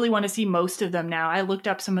 I really want to see most of them now. I looked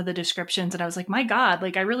up some of the descriptions and I was like, my God,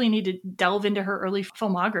 like, I really need to delve into her early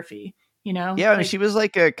filmography, you know? Yeah, like, she was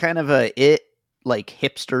like a kind of like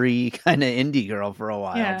hipstery kind of indie girl for a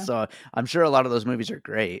while. Yeah. So I'm sure a lot of those movies are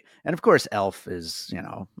great. And of course, Elf is, you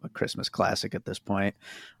know, a Christmas classic at this point.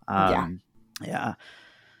 Yeah.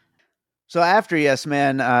 So after Yes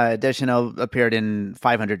Man, Deschanel appeared in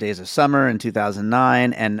 500 Days of Summer in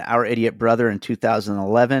 2009 and Our Idiot Brother in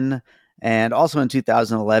 2011. And also in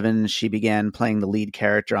 2011, she began playing the lead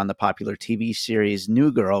character on the popular TV series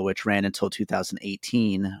New Girl, which ran until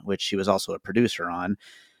 2018, which she was also a producer on.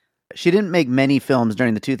 She didn't make many films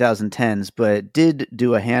during the 2010s, but did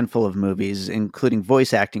do a handful of movies, including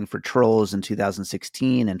voice acting for Trolls in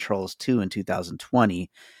 2016 and Trolls 2 in 2020.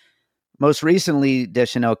 Most recently,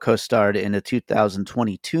 Deschanel co-starred in a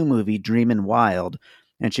 2022 movie, Dreamin' Wild,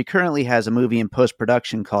 and she currently has a movie in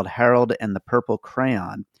post-production called Harold and the Purple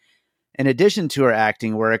Crayon. In addition to her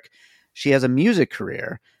acting work, she has a music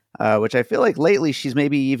career, which I feel like lately she's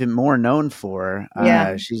maybe even more known for.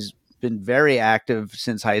 She's been very active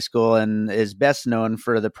since high school and is best known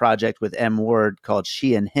for the project with M. Ward called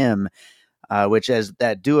She and Him, which as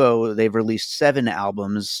that duo, they've released 7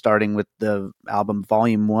 albums, starting with the album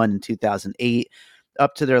Volume 1 in 2008,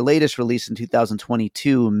 up to their latest release in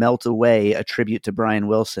 2022, Melt Away, a tribute to Brian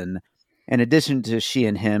Wilson. In addition to She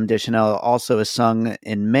and Him, Deschanel also has sung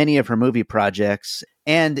in many of her movie projects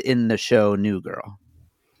and in the show New Girl.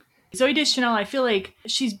 Zooey Deschanel, I feel like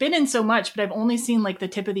she's been in so much, but I've only seen like the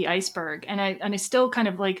tip of the iceberg. And I still kind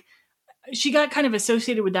of like, she got kind of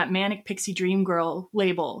associated with that Manic Pixie Dream Girl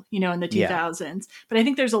label, you know, in the 2000s. Yeah. But I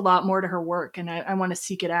think there's a lot more to her work and I want to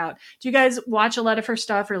seek it out. Do you guys watch a lot of her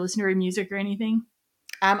stuff or listen to her music or anything?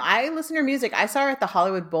 I listen to her music. I saw her at the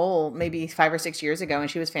Hollywood Bowl maybe 5 or 6 years ago and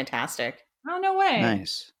she was fantastic. Oh, no way.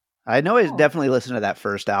 Nice. I know I definitely listened to that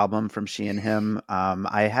first album from She and Him.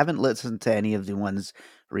 I haven't listened to any of the ones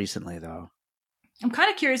recently, though. I'm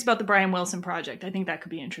kind of curious about the Brian Wilson project. I think that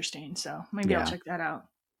could be interesting. So maybe I'll check that out.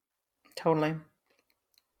 Totally.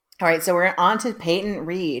 All right, so we're on to Peyton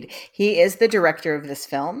Reed. He is the director of this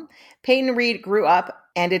film. Peyton Reed grew up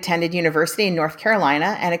and attended university in North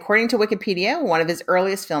Carolina, and according to Wikipedia, one of his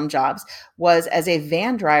earliest film jobs was as a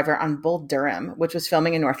van driver on Bull Durham, which was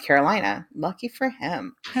filming in North Carolina. Lucky for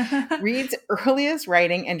him. Reed's earliest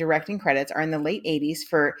writing and directing credits are in the late 80s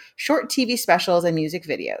for short TV specials and music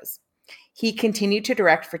videos. He continued to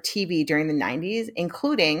direct for TV during the 90s,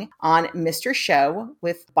 including on Mr. Show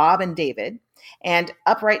with Bob and David and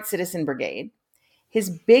Upright Citizen Brigade. His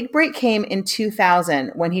big break came in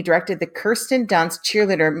 2000 when he directed the Kirsten Dunst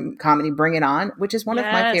cheerleader comedy Bring It On, which is one of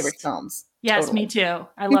my favorite films. Yes, totally. Me too.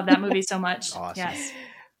 I love that movie so much. Awesome. Yes.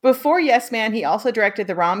 Before Yes Man, he also directed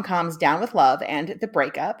the rom-coms Down with Love and The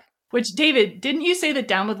Breakup. Which, David, didn't you say that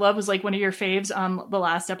Down with Love was like one of your faves on the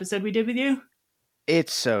last episode we did with you?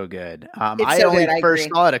 It's so good. I only first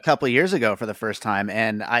saw it a couple of years ago for the first time,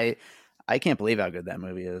 and I can't believe how good that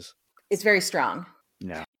movie is. It's very strong.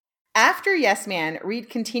 Yeah. After Yes Man, Reed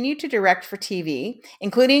continued to direct for TV,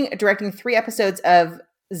 including directing 3 episodes of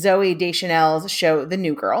Zooey Deschanel's show The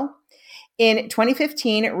New Girl. In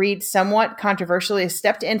 2015, Reed somewhat controversially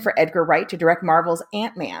stepped in for Edgar Wright to direct Marvel's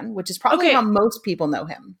Ant-Man, which is probably how most people know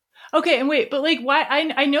him. Okay, and wait, but like, why?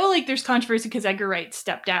 I know like there's controversy because Edgar Wright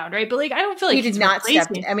stepped down, right? But like, I don't feel like he did not step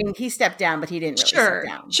down. I mean, he stepped down, but he didn't really step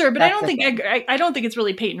down. Sure, but I don't think I don't think it's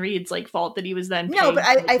really Peyton Reed's like fault that he was then. No, but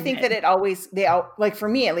I think that it always like for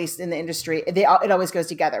me at least in the industry, it always goes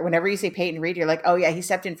together. Whenever you say Peyton Reed, you're like, oh yeah, he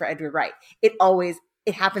stepped in for Edgar Wright. It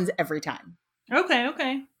happens every time.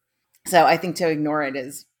 Okay. So I think to ignore it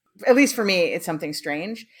is, at least for me, it's something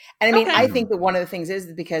strange. And I mean, I think that one of the things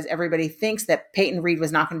is because everybody thinks that Peyton Reed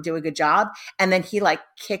was not going to do a good job. And then he like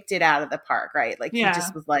kicked it out of the park, right? Like he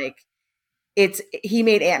just was like, he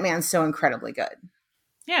made Ant-Man so incredibly good.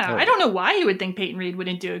 Yeah. I don't know why you would think Peyton Reed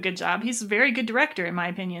wouldn't do a good job. He's a very good director in my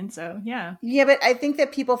opinion. So yeah. Yeah. But I think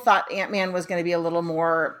that people thought Ant-Man was going to be a little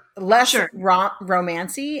more, less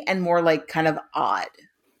romancy and more like kind of odd.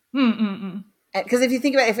 Because if you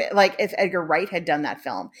think about if Edgar Wright had done that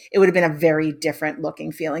film, it would have been a very different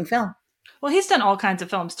looking feeling film. Well, he's done all kinds of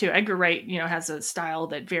films too. Edgar Wright, has a style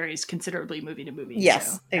that varies considerably movie to movie.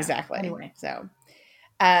 Yes, exactly. Anyway, so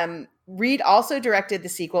Reed also directed the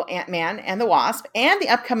sequel Ant-Man and the Wasp and the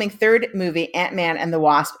upcoming 3rd movie Ant-Man and the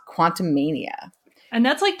Wasp: Quantumania. And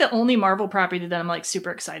that's like the only Marvel property that I'm like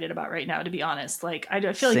super excited about right now, to be honest. Like I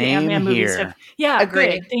feel like the Ant-Man movies have. Yeah,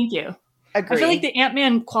 agreed. Good. Thank you. Agree. I feel like the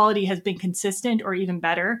Ant-Man quality has been consistent or even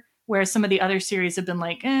better, whereas some of the other series have been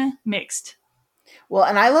like, mixed. Well,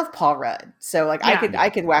 and I love Paul Rudd. So like I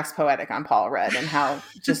could wax poetic on Paul Rudd and how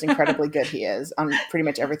just incredibly good he is on pretty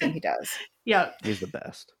much everything he does. Yeah. He's the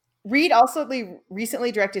best. Reed also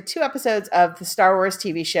recently directed 2 episodes of the Star Wars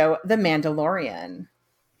TV show, The Mandalorian.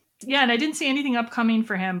 Yeah, and I didn't see anything upcoming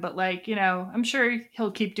for him, but like, I'm sure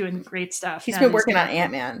he'll keep doing great stuff. He's been working on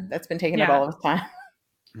Ant-Man. That's been taking up all of his time.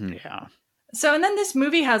 Yeah. So, and then this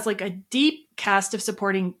movie has like a deep cast of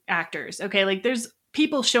supporting actors. Okay, like there's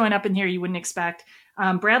people showing up in here you wouldn't expect.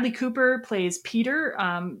 Bradley Cooper plays Peter,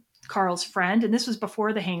 Carl's friend, and this was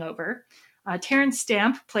before The Hangover. Terrence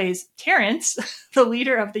Stamp plays Terrence, the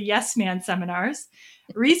leader of the Yes Man seminars.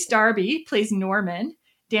 Rhys Darby plays Norman.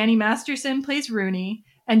 Danny Masterson plays Rooney.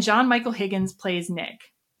 And John Michael Higgins plays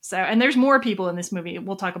Nick. So, and there's more people in this movie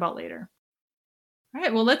we'll talk about later. All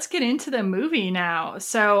right, well, let's get into the movie now.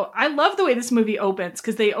 So I love the way this movie opens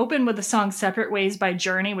because they open with the song Separate Ways by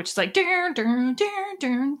Journey, which is like, dun, dun, dun,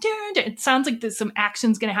 dun, dun. It sounds like there's some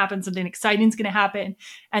action's going to happen, something exciting's going to happen.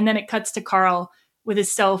 And then it cuts to Carl with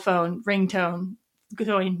his cell phone ringtone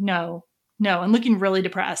going, no, and looking really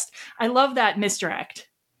depressed. I love that misdirect.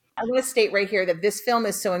 I want to state right here that this film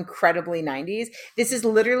is so incredibly 90s. This is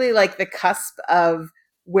literally like the cusp of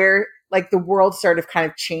where like the world started kind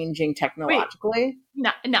of changing technologically.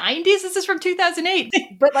 Wait, 90s? This is from 2008.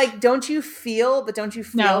 But don't you feel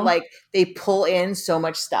like they pull in so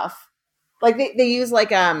much stuff? Like they use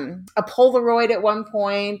like a Polaroid at one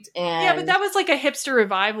point, and yeah, but that was like a hipster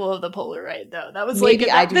revival of the Polaroid, though. That was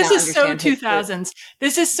this is so 2000s.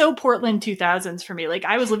 This is so Portland 2000s for me. Like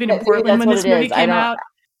I was living in Portland when this movie came out.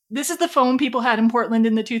 This is the phone people had in Portland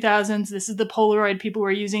in the 2000s. This is the Polaroid people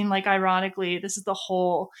were using, like, ironically. This is the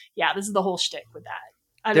whole shtick with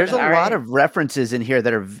that. There's a lot of references in here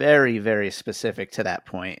that are very, very specific to that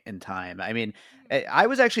point in time. I mean, I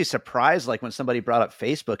was actually surprised, like, when somebody brought up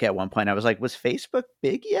Facebook at one point. I was like, was Facebook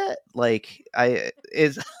big yet? Like,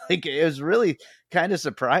 it was really kind of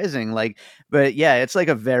surprising. Like, but yeah, it's like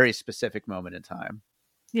a very specific moment in time.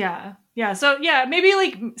 Yeah. Yeah. So yeah, maybe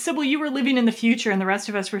like Sybil, you were living in the future and the rest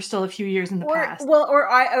of us were still a few years in the past. Well, or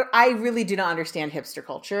I really do not understand hipster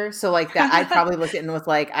culture. So like that, I probably looked at it and was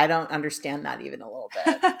like, I don't understand that even a little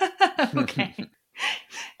bit. Okay.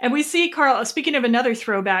 And we see Carl, speaking of another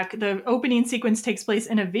throwback, the opening sequence takes place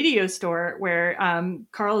in a video store where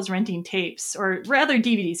Carl is renting tapes, or rather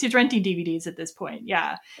DVDs. He's renting DVDs at this point.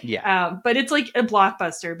 Yeah. Yeah. But it's like a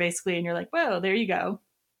Blockbuster basically. And you're like, whoa, there you go.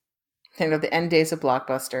 Think of the end days of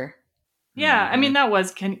Blockbuster. Yeah, I mean, that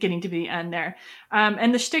was getting to be the end there.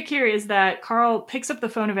 And the shtick here is that Carl picks up the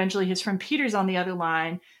phone eventually. His friend Peter's on the other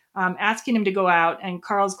line, asking him to go out. And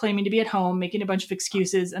Carl's claiming to be at home, making a bunch of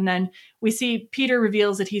excuses. And then we see Peter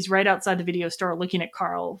reveals that he's right outside the video store looking at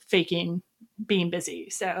Carl, faking being busy.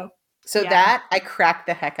 So yeah. That I cracked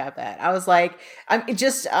the heck up at. I was like,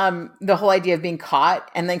 the whole idea of being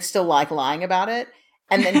caught and then still like lying about it.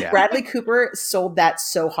 And then Bradley Cooper sold that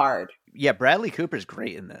so hard. Yeah, Bradley Cooper's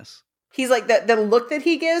great in this. He's like the look that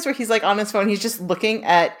he gives where he's like on his phone, he's just looking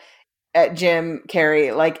at Jim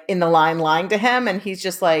Carrey like in the line lying to him, and he's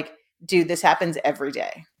just like, dude, this happens every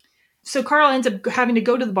day. So Carl ends up having to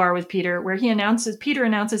go to the bar with Peter, where Peter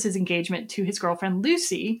announces his engagement to his girlfriend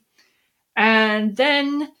Lucy. And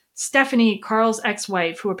then Stephanie, Carl's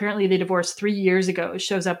ex-wife, who apparently they divorced 3 years ago,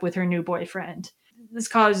 shows up with her new boyfriend. This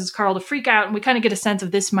causes Carl to freak out, and we kind of get a sense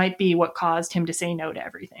of this might be what caused him to say no to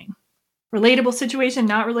everything. Relatable situation,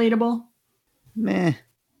 not relatable? Meh.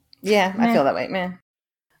 Yeah, I feel that way, man.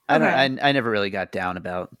 I never really got down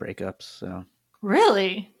about breakups, so.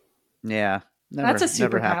 Really? Yeah. That's a superpower.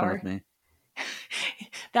 Never happened with me.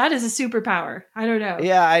 That is a superpower. I don't know.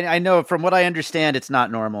 Yeah, I know. From what I understand, it's not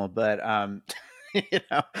normal, but I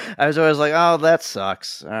was always like, oh, that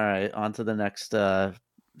sucks. All right, on to the next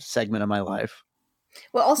segment of my life.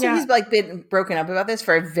 Well, also he's like been broken up about this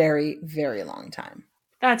for a very, very long time.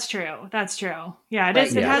 That's true. Yeah, it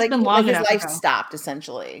is. It has been long enough. His life stopped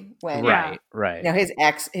essentially when right. His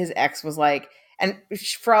ex was like, and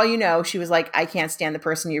for all you know, she was like, I can't stand the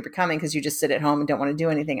person you're becoming because you just sit at home and don't want to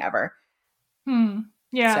do anything ever.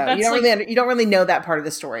 Yeah, so you don't really know that part of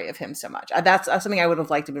the story of him so much. That's something I would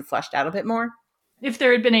have liked to be fleshed out a bit more. If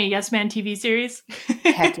there had been a Yes Man TV series.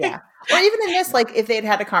 Heck yeah. Or even in this, like if they'd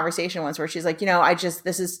had a conversation once where she's like,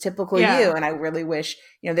 this is typical you. And I really wish,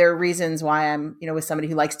 there are reasons why I'm, with somebody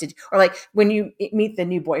who likes to, or like when you meet the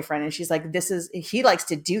new boyfriend and she's like, he likes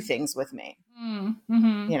to do things with me.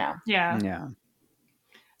 Yeah.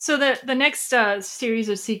 So the next series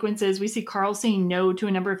of sequences, we see Carl saying no to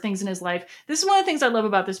a number of things in his life. This is one of the things I love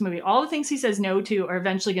about this movie. All the things he says no to are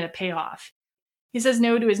eventually going to pay off. He says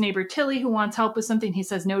no to his neighbor Tilly, who wants help with something. He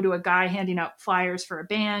says no to a guy handing out flyers for a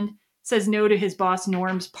band. Says no to his boss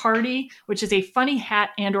Norm's party, which is a funny hat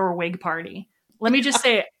and or wig party. Let me just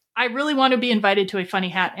say, I really want to be invited to a funny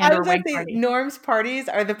hat and or wig party. Norm's parties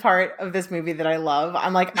are the part of this movie that I love.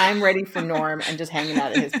 I'm like, I'm ready for Norm and just hanging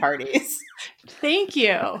out at his parties. Thank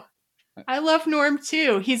you. I love Norm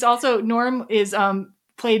too. Norm is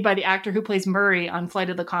played by the actor who plays Murray on Flight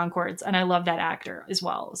of the Conchords, and I love that actor as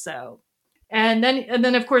well. So, and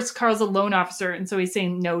then of course Carl's a loan officer, and so he's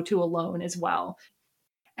saying no to a loan as well.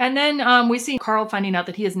 And then we see Carl finding out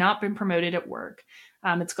that he has not been promoted at work.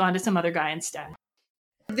 It's gone to some other guy instead.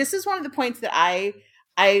 This is one of the points that I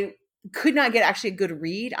could not get actually a good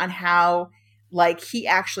read on how like he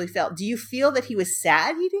actually felt. Do you feel that he was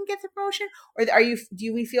sad he didn't get the promotion, or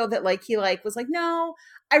do we feel that like he like was like, no,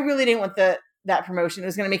 I really didn't want that promotion. It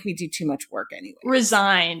was going to make me do too much work anyway.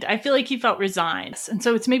 Resigned. I feel like he felt resigned, and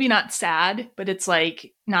so it's maybe not sad, but it's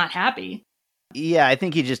like not happy. Yeah, I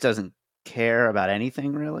think he just doesn't care about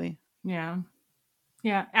anything really. Yeah.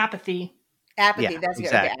 Apathy. Yeah, that's exactly.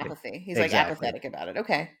 good. Okay, apathy. He's like apathetic about it.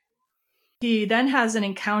 Okay. He then has an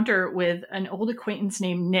encounter with an old acquaintance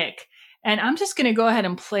named Nick. And I'm just going to go ahead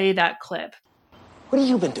and play that clip. What have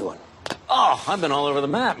you been doing? Oh, I've been all over the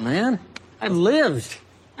map, man. I've lived.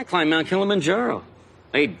 I climbed Mount Kilimanjaro.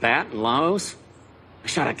 I ate bat in Laos. I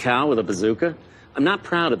shot a cow with a bazooka. I'm not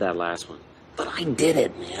proud of that last one, but I did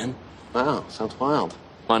it, man. Wow, sounds wild.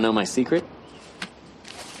 Want to know my secret?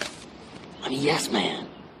 I'm a yes man.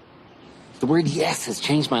 The word yes has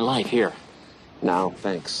changed my life here. No,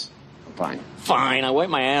 thanks. I'm fine. Fine, I wipe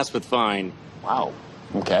my ass with fine. Wow.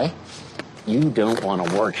 Okay. You don't want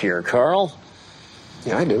to work here, Carl.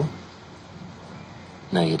 Yeah, I do.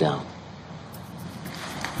 No, you don't.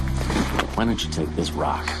 Why don't you take this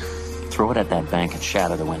rock, throw it at that bank and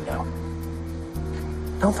shatter the window?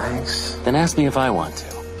 No, thanks. Then ask me if I want to.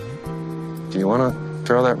 Do you want to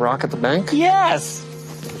throw that rock at the bank? Yes!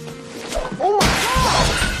 Oh my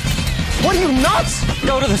God! What are you, nuts?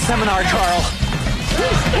 Go to the seminar, Carl.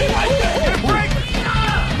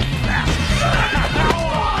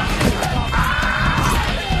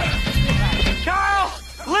 Carl,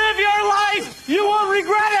 live your life! You won't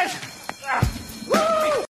regret it!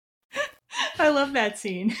 I love that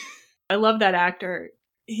scene. I love that actor.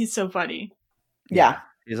 He's so funny. Yeah.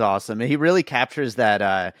 He's awesome. He really captures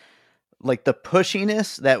that, like the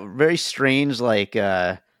pushiness, that very strange, like,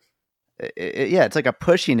 it's like a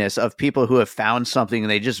pushiness of people who have found something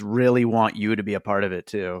and they just really want you to be a part of it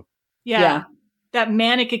too. Yeah. That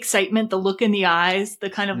manic excitement, the look in the eyes,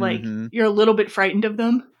 the kind of like, you're a little bit frightened of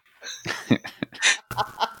them.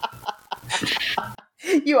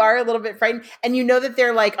 You are a little bit frightened, and you know that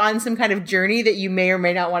they're like on some kind of journey that you may or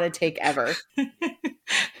may not want to take ever.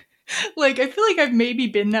 Like, I feel like I've maybe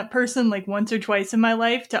been that person like once or twice in my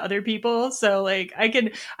life to other people. So like I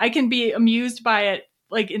can be amused by it,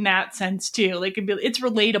 like in that sense too. Like it's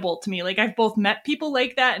relatable to me. Like I've both met people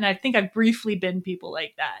like that, and I think I've briefly been people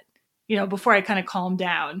like that, you know, before I kind of calm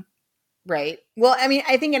down. Right. Well, I mean,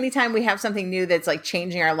 I think anytime we have something new that's like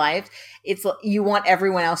changing our life, it's you want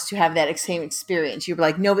everyone else to have that same experience. You're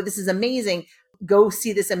like, no, but this is amazing. Go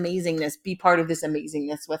see this amazingness. Be part of this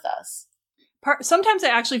amazingness with us. Sometimes I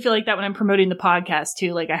actually feel like that when I'm promoting the podcast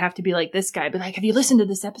too. Like I have to be like this guy, but like, have you listened to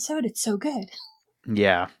this episode? It's so good.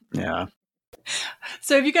 Yeah.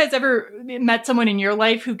 So have you guys ever met someone in your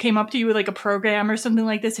life who came up to you with like a program or something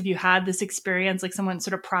like this? Have you had this experience, like someone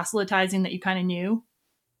sort of proselytizing that you kind of knew?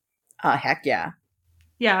 Heck yeah.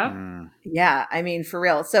 Yeah. Yeah. I mean, for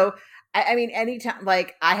real. So, I mean, anytime,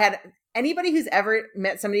 like I had anybody who's ever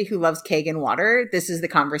met somebody who loves Kangen water, this is the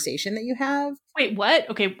conversation that you have. Wait, what?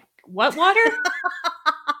 Okay. What water?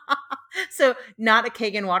 So not a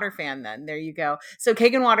Kangen water fan then. There you go. So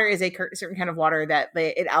Kangen water is a certain kind of water that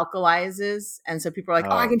it alkalizes. And so people are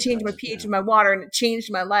like, I can change my pH of my water, and it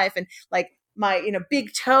changed my life. And like my,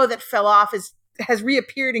 big toe that fell off has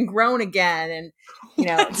reappeared and grown again. And,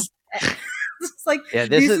 it's like,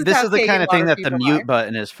 this is the kind of thing that the mute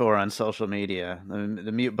button is for on social media.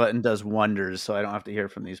 The mute button does wonders, so I don't have to hear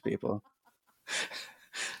from these people.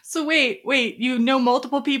 So wait, you know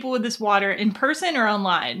multiple people with this water in person or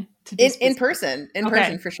online? In person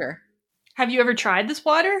for sure. Have you ever tried this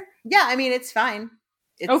water? Yeah, I mean it's fine.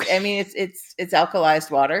 I mean it's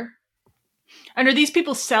alkalized water. And are these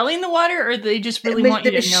people selling the water, or they just really want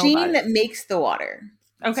you to know about it? The machine that makes the water.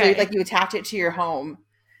 Okay. So like you attach it to your home.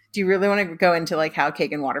 Do you really want to go into like how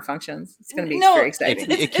cake and water functions? It's going to be very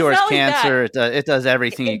exciting. It cures cancer. It does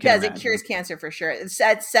everything you can imagine. It cures cancer for sure. It's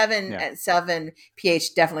at 7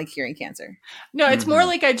 pH, definitely curing cancer. No, it's more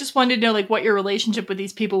like I just wanted to know like what your relationship with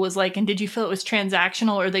these people was like, and did you feel it was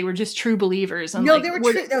transactional or they were just true believers? And no, they were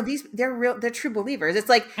true. No, they're true believers. It's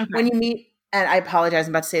like when you meet. And I apologize,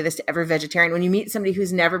 I'm about to say this to every vegetarian. When you meet somebody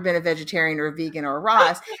who's never been a vegetarian or a vegan or a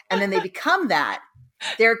Ross, and then they become that,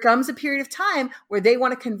 there comes a period of time where they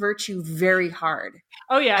want to convert you very hard.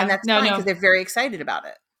 Oh, yeah. And that's fine because they're very excited about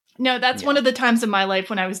it. No, that's one of the times in my life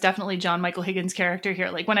when I was definitely John Michael Higgins' character here.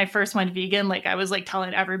 Like when I first went vegan, like I was like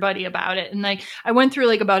telling everybody about it. And like I went through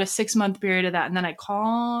like about a 6-month period of that. And then I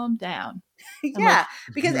calmed down. Yeah,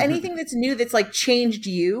 because anything that's new, that's like changed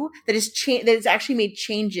you, that has actually made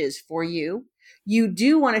changes for you, you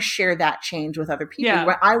do want to share that change with other people.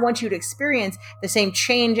 Yeah. I want you to experience the same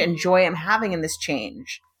change and joy I'm having in this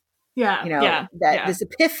change. Yeah. This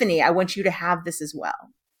epiphany, I want you to have this as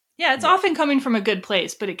well. Yeah, it's often coming from a good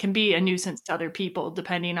place, but it can be a nuisance to other people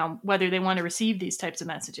depending on whether they want to receive these types of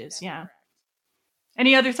messages. Yeah.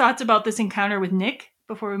 Any other thoughts about this encounter with Nick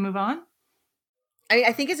before we move on? I mean,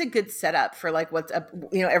 I think it's a good setup for like what's up,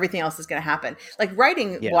 everything else is going to happen. Like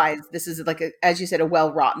writing wise, this is like as you said, a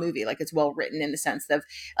well wrought movie. Like it's well written in the sense of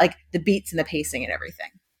like the beats and the pacing and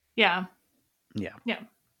everything. Yeah.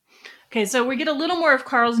 Okay, so we get a little more of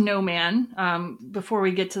Carl's no man before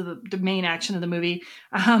we get to the main action of the movie.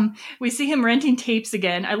 We see him renting tapes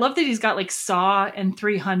again. I love that he's got like Saw and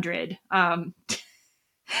 300. I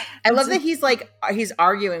love that he's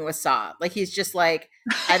arguing with Saw. Like he's just like,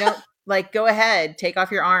 I don't. Like, go ahead, take off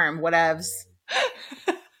your arm, whatevs.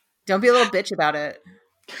 Don't be a little bitch about it.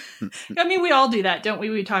 I mean, we all do that, don't we?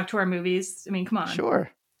 We talk to our movies. I mean, come on. Sure.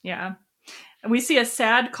 Yeah. And we see a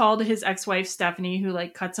sad call to his ex-wife, Stephanie, who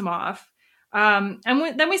like cuts him off.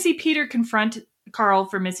 Then we see Peter confront Carl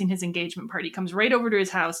for missing his engagement party. Comes right over to his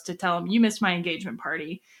house to tell him, you missed my engagement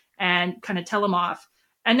party, and kind of tell him off.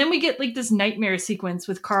 And then we get like this nightmare sequence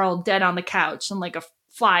with Carl dead on the couch and like a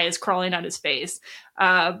fly is crawling out his face.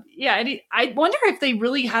 And I wonder if they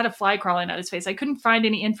really had a fly crawling out his face. I couldn't find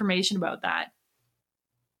any information about that.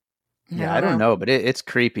 Yeah, I don't know, but it's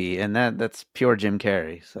creepy, and that's pure Jim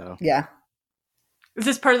Carrey. So yeah, is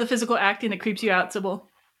this part of the physical acting that creeps you out, Sybil?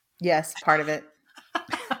 Yes, part of it.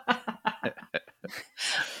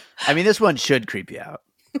 I mean, this one should creep you out.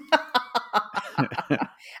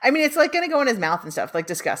 I mean, it's like going to go in his mouth and stuff, like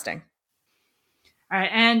disgusting. All right,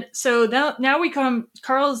 and so now we come,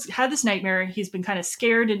 Carl's had this nightmare. He's been kind of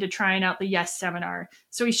scared into trying out the Yes seminar.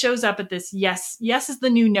 So he shows up at this Yes is the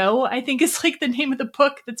New No, I think is like the name of the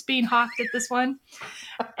book that's being hawked at this one.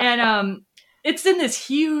 And it's in this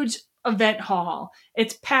huge event hall.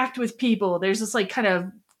 It's packed with people. There's this like kind of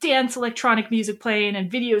dance electronic music playing and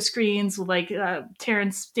video screens with like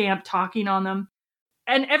Terrence Stamp talking on them.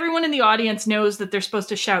 And everyone in the audience knows that they're supposed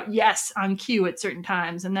to shout yes on cue at certain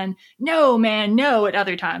times and then no, man, no at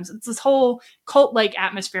other times. It's this whole cult-like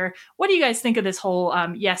atmosphere. What do you guys think of this whole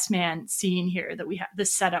yes man scene here that we have,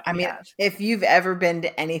 this setup we have? If you've ever been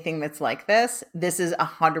to anything that's like this is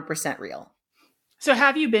 100% real. So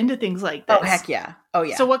have you been to things like this? Oh, heck yeah. Oh,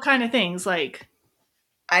 yeah. So what kind of things? Like,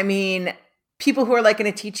 I mean, people who are like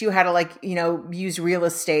going to teach you how to like, use real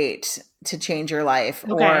estate to change your life,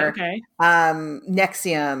 or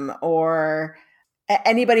Nexium, or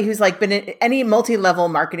anybody who's like been in any multi-level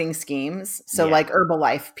marketing schemes. So like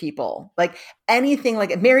Herbalife people, like anything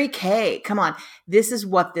like Mary Kay. Come on. This is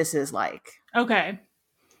what this is like. Okay.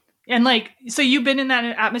 And like, so you've been in that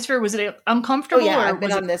atmosphere. Was it uncomfortable? Oh yeah, I've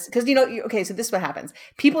been on this because okay. So this is what happens.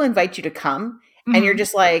 People invite you to come, and you're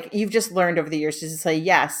just like, you've just learned over the years to just say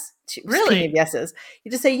yes. Really? Yeses.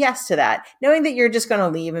 You just say yes to that, knowing that you're just going to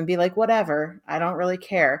leave and be like, whatever, I don't really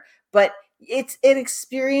care. But it's an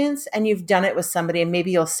experience, and you've done it with somebody, and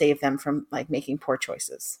maybe you'll save them from like making poor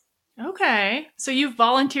choices. Okay. So you've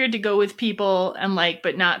volunteered to go with people and like,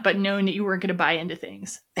 but knowing that you weren't going to buy into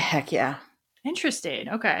things. Heck yeah. Interesting.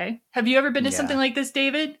 Okay. Have you ever been to something like this,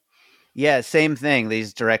 David? Yeah, same thing.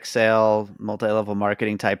 These direct sale, multi-level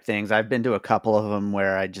marketing type things. I've been to a couple of them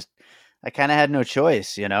where I kind of had no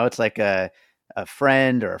choice. It's like a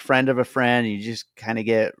friend or a friend of a friend. You just kind of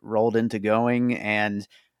get rolled into going, and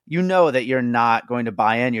that you're not going to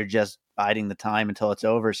buy in. You're just biding the time until it's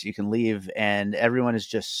over so you can leave. And everyone is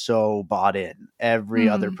just so bought in, every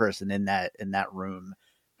other person in that room.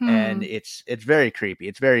 And it's very creepy.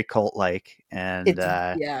 It's very cult-like. And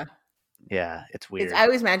yeah, it's weird. I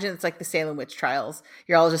always imagine it's like the Salem witch trials.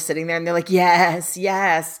 You're all just sitting there and they're like,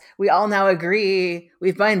 yes, we all now agree.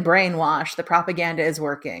 We've been brainwashed. The propaganda is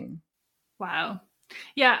working. Wow.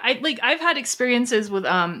 Yeah, I've had experiences with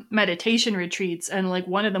meditation retreats, and like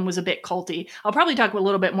one of them was a bit culty. I'll probably talk a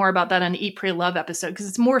little bit more about that on the Eat, Pray, Love episode, because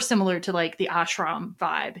it's more similar to like the ashram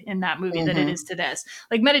vibe in that movie than it is to this.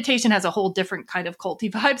 Like meditation has a whole different kind of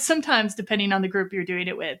culty vibe sometimes, depending on the group you're doing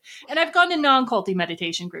it with. And I've gone to non-culty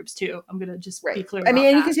meditation groups too. I'm gonna just be clear. I mean,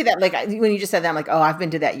 and you can see that like when you just said that, I'm like, oh, I've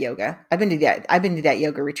been to that yoga. I've been to that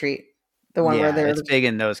yoga retreat. The one where it's big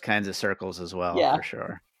in those kinds of circles as well, for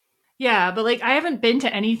sure. Yeah, but like I haven't been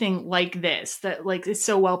to anything like this that like is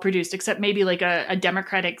so well produced, except maybe like a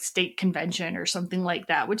Democratic state convention or something like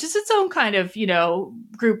that, which is its own kind of,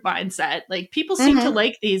 group mindset. Like people seem to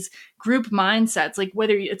like these group mindsets, like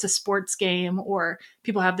whether it's a sports game or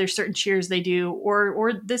people have their certain cheers they do,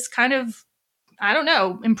 or this kind of, I don't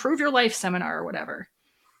know, improve your life seminar or whatever.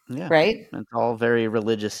 Yeah. Right. It's all very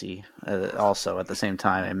religious-y also at the same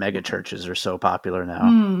time. And mega churches are so popular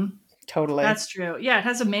now. Totally. That's true. Yeah, it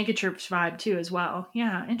has a megachurch vibe too as well.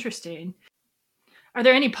 Yeah, interesting. Are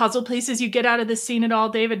there any puzzle pieces you get out of this scene at all,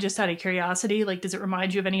 David, just out of curiosity? Like, does it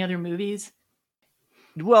remind you of any other movies?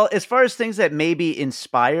 Well, as far as things that maybe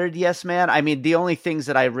inspired Yes Man, I mean, the only things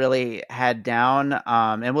that I really had down,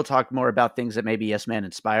 and we'll talk more about things that maybe Yes Man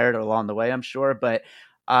inspired along the way, I'm sure, but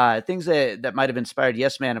things that might have inspired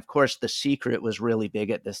Yes Man, of course, The Secret was really big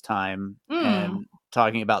at this time, and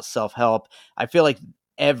talking about self-help. I feel like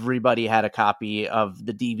everybody had a copy of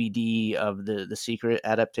the DVD of the Secret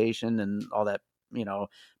adaptation and all that,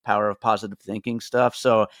 power of positive thinking stuff.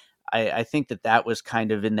 So I think that was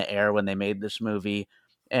kind of in the air when they made this movie.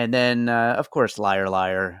 And then, of course, Liar,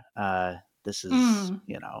 Liar. This is,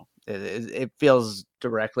 it feels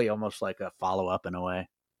directly almost like a follow-up in a way.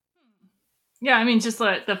 Yeah, I mean, just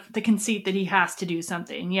the conceit that he has to do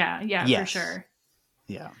something. Yeah, yes. For sure.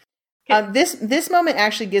 Yeah. This moment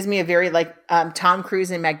actually gives me a very like Tom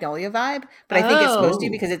Cruise and Magnolia vibe, but I think it's supposed to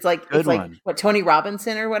because it's like what Tony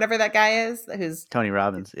Robinson or whatever that guy is, who's Tony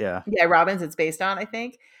Robbins, yeah, Robbins. It's based on, I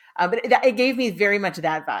think, but it gave me very much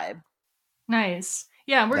that vibe. Nice,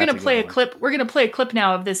 yeah. We're gonna play a clip. We're gonna play a clip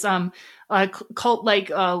now of this cult like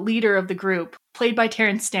leader of the group, played by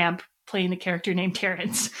Terrence Stamp, playing the character named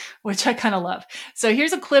Terrence, which I kind of love. So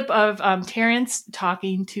here's a clip of Terrence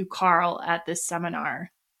talking to Carl at this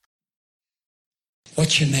seminar.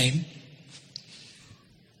 What's your name?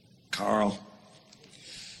 Carl.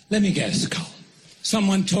 Let me guess, Carl.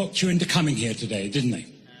 Someone talked you into coming here today, didn't they?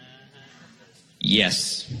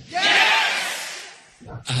 Yes. Yes!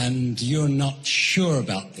 And you're not sure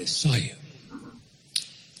about this, are you?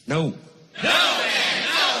 No. No, man!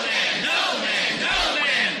 No, man! No, man! No,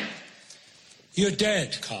 man! You're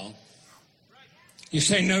dead, Carl. You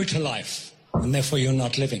say no to life, and therefore you're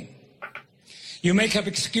not living. You make up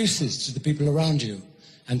excuses to the people around you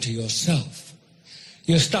and to yourself.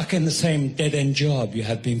 You're stuck in the same dead-end job you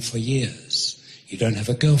have been for years. You don't have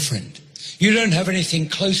a girlfriend. You don't have anything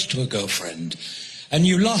close to a girlfriend. And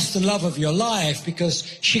you lost the love of your life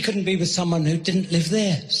because she couldn't be with someone who didn't live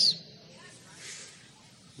theirs.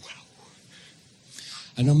 Wow.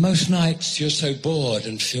 And on most nights you're so bored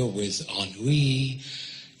and filled with ennui,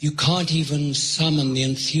 you can't even summon the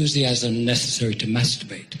enthusiasm necessary to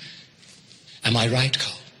masturbate. Am I right,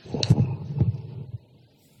 Carl?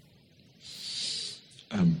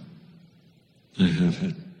 I have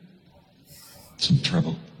had some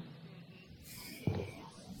trouble.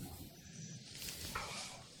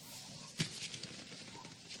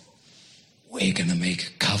 We're gonna make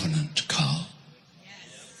a covenant, Carl.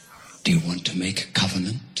 Yes. Do you want to make a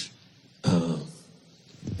covenant? The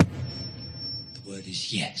word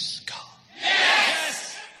is yes, Carl.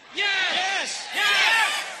 Yes! Yes!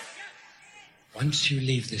 Yes! Once you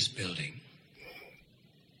leave this building,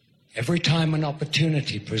 every time an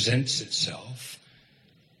opportunity presents itself,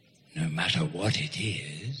 no matter what it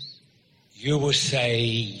is, you will say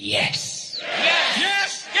yes. Yes!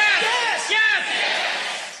 Yes! Yes!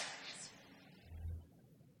 Yes!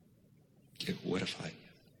 Yeah, what if I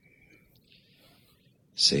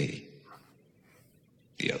say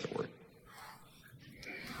the other word?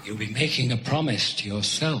 You'll be making a promise to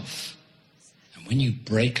yourself. And when you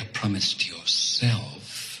break a promise to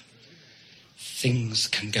yourself, things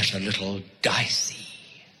can get a little dicey.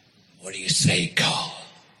 What do you say, Carl?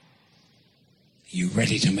 Are you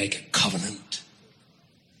ready to make a covenant?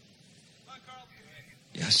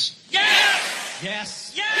 Yes. Yes!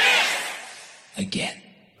 Yes. Yes! Again.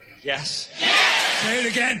 Yes. Yes! Say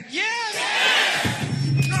it again. Yes!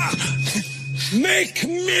 Make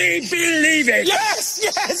me believe it. Yes!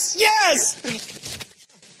 Yes! Yes!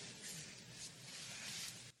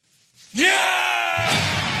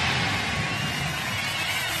 Yeah!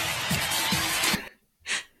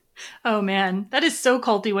 Oh man, that is so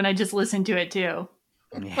culty when I just listen to it too.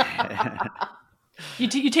 You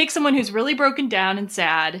take someone who's really broken down and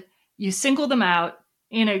sad, you single them out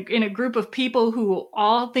in a group of people who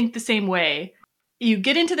all think the same way. You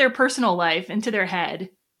get into their personal life, into their head,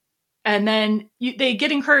 and then they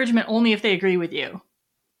get encouragement only if they agree with you.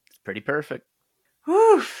 It's pretty perfect.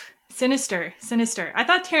 Whew. Sinister. I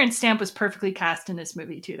thought Terrence Stamp was perfectly cast in this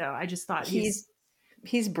movie too, though. I just thought he's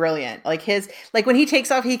brilliant. Like when he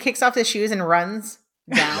kicks off his shoes and runs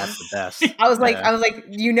down. That's the best. I was like,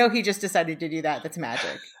 he just decided to do that. That's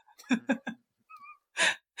magic.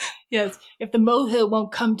 Yes. If the molehill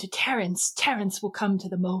won't come to Terrence, Terrence will come to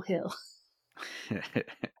the molehill.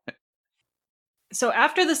 So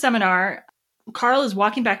after the seminar, Carl is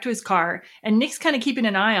walking back to his car, and Nick's kind of keeping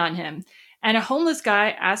an eye on him. And a homeless guy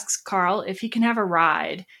asks Carl if he can have a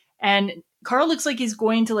ride. And Carl looks like he's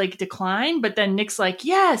going to decline, but then Nick's like,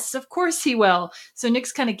 yes, of course he will. So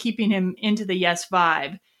Nick's kind of keeping him into the yes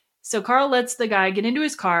vibe. So Carl lets the guy get into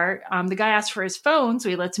his car. The guy asks for his phone, so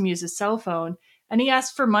he lets him use his cell phone. And he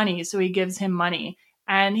asks for money, so he gives him money.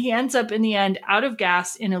 And he ends up in the end out of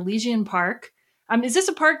gas in Elysian Park. Is this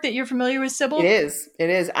a park that you're familiar with, Sybil? It is.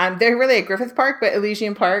 They're really at Griffith Park, but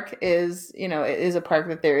Elysian Park is, it is a park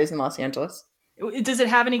that there is in Los Angeles. Does it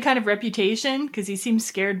have any kind of reputation? Because he seems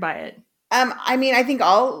scared by it. I think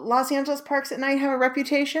all Los Angeles parks at night have a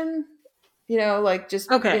reputation.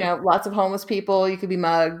 Lots of homeless people. You could be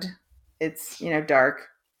mugged. It's, dark.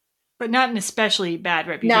 But not an especially bad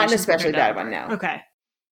reputation. Not an especially bad one, no. Okay.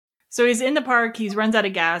 So he's in the park, he runs out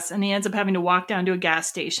of gas, and he ends up having to walk down to a gas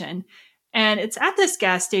station. And it's at this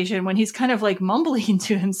gas station when he's kind of mumbling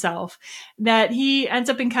to himself that he ends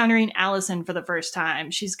up encountering Allison for the first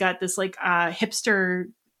time. She's got this hipster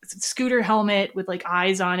scooter helmet with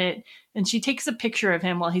eyes on it. And she takes a picture of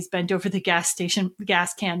him while he's bent over the gas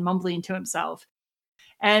can, mumbling to himself.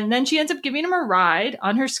 And then she ends up giving him a ride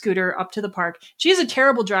on her scooter up to the park. She is a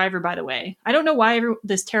terrible driver, by the way. I don't know why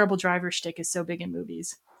this terrible driver shtick is so big in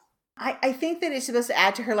movies. I think that it's supposed to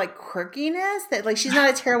add to her quirkiness, that she's not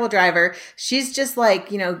a terrible driver. She's just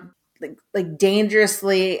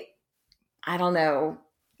dangerously, I don't know.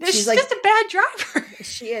 She's just a bad driver.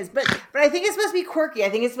 She is, but I think it's supposed to be quirky. I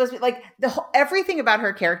think it's supposed to be everything about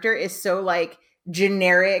her character is so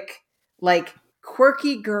generic,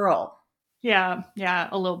 quirky girl. Yeah,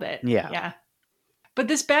 a little bit. Yeah. But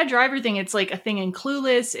this bad driver thing, it's a thing in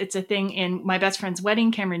Clueless. It's a thing in My Best Friend's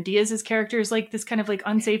Wedding. Cameron Diaz's character is this kind of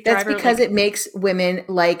unsafe driver. That's because it makes women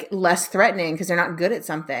less threatening because they're not good at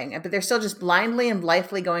something, but they're still just blindly and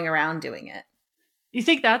blithely going around doing it. You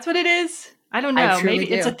think that's what it is? I don't know. Maybe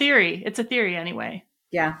it's a theory. It's a theory anyway.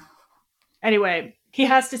 Yeah. Anyway, he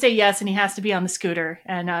has to say yes, and he has to be on the scooter.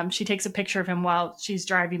 And she takes a picture of him while she's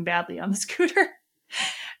driving badly on the scooter.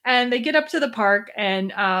 And they get up to the park,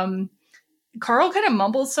 and Carl kind of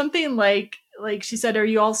mumbles something like she said, "Are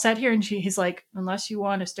you all set here?" And he's like, "Unless you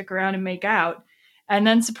want to stick around and make out." And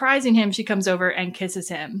then surprising him, she comes over and kisses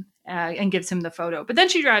him and gives him the photo. But then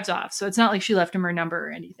she drives off. So it's not like she left him her number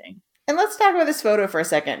or anything. And let's talk about this photo for a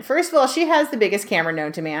second. First of all, she has the biggest camera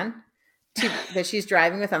known to man that she's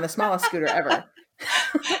driving with on the smallest scooter ever.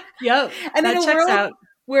 Yep. And then checks out.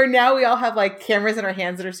 Where now we all have cameras in our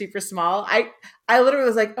hands that are super small. I literally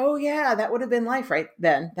was like, oh yeah, that would have been life right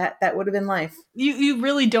then. That would have been life. You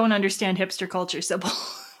really don't understand hipster culture, Sybil.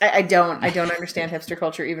 I don't understand hipster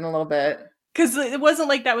culture even a little bit. Because it wasn't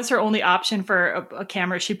like that was her only option for a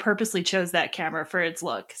camera. She purposely chose that camera for its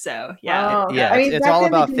look. So yeah. Oh, yeah. It's all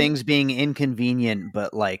about things being inconvenient,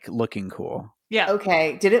 but looking cool. Yeah.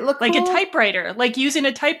 Okay. Did it look like cool? a typewriter, using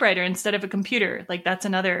a typewriter instead of a computer? That's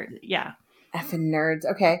another, yeah. Effing nerds.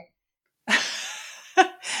 Okay.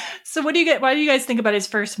 So why do you guys think about his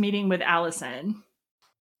first meeting with Allison?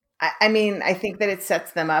 I I think that it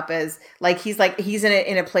sets them up as he's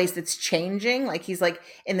in a place that's changing. He's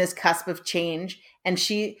in this cusp of change. And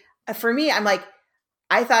for me,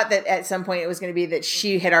 I thought that at some point it was going to be that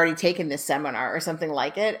she had already taken this seminar or something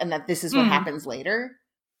like it. And that this is what happens later.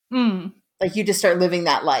 You just start living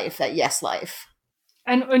that life, that yes life.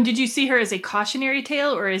 And did you see her as a cautionary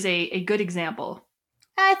tale or as a good example?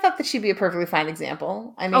 I thought that she'd be a perfectly fine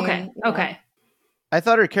example. Okay. I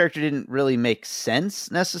thought her character didn't really make sense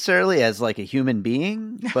necessarily as a human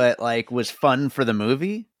being, but was fun for the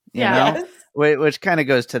movie, you know? Which kind of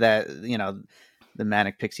goes to that, the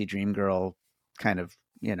manic pixie dream girl kind of,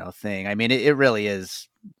 thing. It really is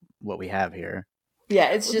what we have here. Yeah.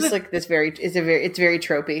 It's just it's very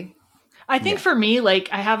tropey. I think for me,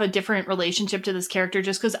 I have a different relationship to this character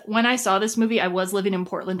just because when I saw this movie, I was living in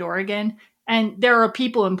Portland, Oregon, and there are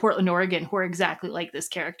people in Portland, Oregon who are exactly like this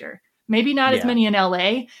character. Maybe not as many in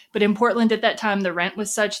LA, but in Portland at that time, the rent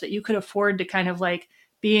was such that you could afford to kind of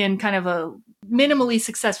be in kind of a minimally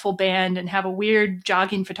successful band and have a weird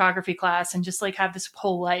jogging photography class and just like have this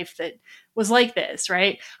whole life that was like this,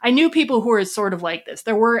 right? I knew people who were sort of like this.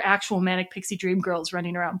 There were actual Manic Pixie Dream Girls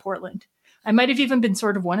running around Portland. I might have even been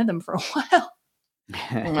sort of one of them for a while.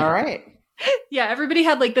 All right. Yeah, everybody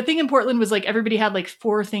had like, the thing in Portland was like everybody had like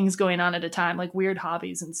 4 things going on at a time, like weird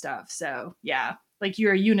hobbies and stuff. So yeah, like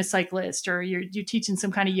you're a unicyclist or you're teaching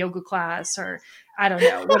some kind of yoga class or I don't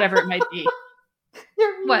know, whatever it might be.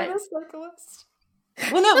 You're a what? Unicyclist.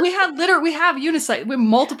 Well, no, we have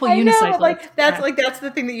multiple unicyclists. Like that's the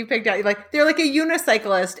thing that you picked out. Like they're like a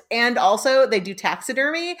unicyclist, and also they do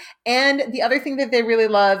taxidermy. And the other thing that they really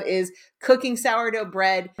love is cooking sourdough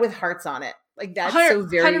bread with hearts on it. Like that's so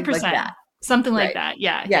very 100%. Like that. Something like that.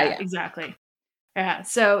 Yeah, exactly. Yeah.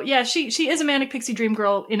 So yeah, she is a Manic Pixie Dream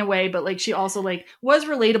Girl in a way, but like she also like was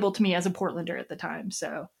relatable to me as a Portlander at the time.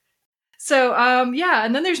 So yeah,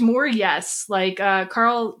 and then there's more yes. Like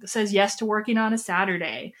Carl says yes to working on a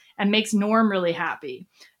Saturday and makes Norm really happy.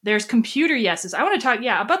 There's computer yeses. I want to talk,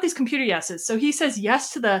 about these computer yeses. So he says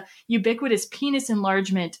yes to the ubiquitous penis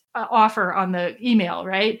enlargement offer on the email,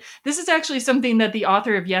 right? This is actually something that the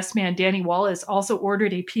author of Yes Man, Danny Wallace, also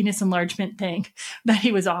ordered a penis enlargement thing that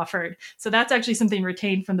he was offered. So that's actually something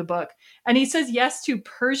retained from the book. And he says yes to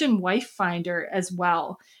Persian Wife Finder as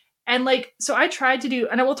well. And like, so I tried to do,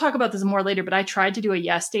 and I will talk about this more later, but I tried to do a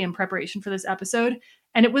yes day in preparation for this episode.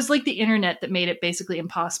 And it was like the internet that made it basically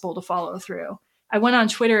impossible to follow through. I went on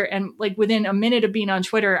Twitter and like within a minute of being on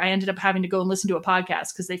Twitter, I ended up having to go and listen to a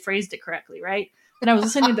podcast because they phrased it correctly, right? And I was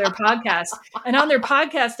listening to their podcast, and on their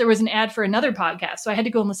podcast, there was an ad for another podcast. So I had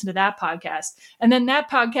to go and listen to that podcast. And then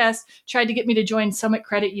that podcast tried to get me to join Summit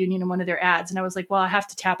Credit Union in one of their ads. And I was like, well, I have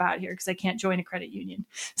to tap out here because I can't join a credit union.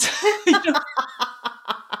 So,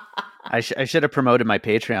 I should have promoted my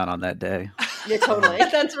Patreon on that day. Yeah, totally.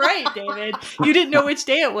 That's right, David. You didn't know which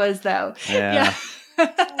day it was, though. Yeah.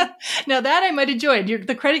 Now that I might have joined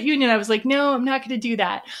the credit union, I was like, no, I'm not going to do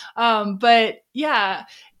that. But yeah,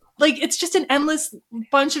 like it's just an endless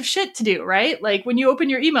bunch of shit to do, right? Like when you open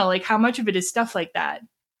your email, like how much of it is stuff like that?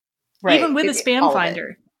 Right. Even with a spam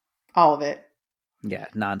finder. All of it. Yeah,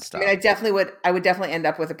 nonstop. I mean, I would definitely end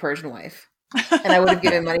up with a Persian wife. And I would have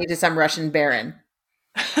given money to some Russian baron.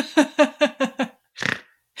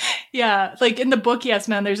 Yeah, like in the book, Yes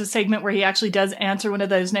Man, there's a segment where he actually does answer one of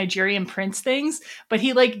those Nigerian prince things, but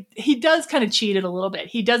he does kind of cheat it a little bit.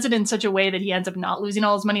 He does it in such a way that he ends up not losing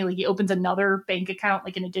all his money. Like he opens another bank account,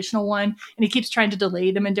 like an additional one, and he keeps trying to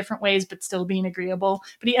delay them in different ways, but still being agreeable.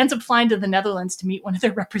 But he ends up flying to the Netherlands to meet one of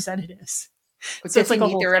their representatives. So it's like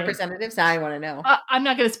meet their representatives? Now I want to know. I'm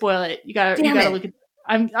not going to spoil it. You gotta look at.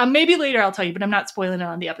 I'm maybe later I'll tell you, but I'm not spoiling it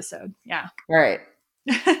on the episode. Yeah. All right.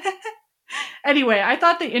 Anyway, I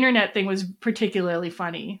thought the internet thing was particularly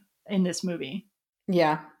funny in this movie.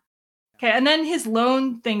 Yeah. Okay, and then his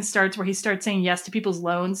loan thing starts where he starts saying yes to people's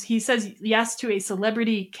loans. He says yes to a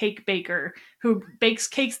celebrity cake baker who bakes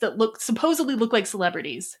cakes that supposedly look like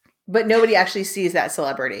celebrities. But nobody actually sees that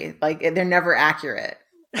celebrity. Like they're never accurate,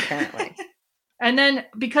 apparently. And then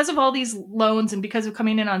because of all these loans and because of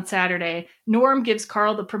coming in on Saturday, Norm gives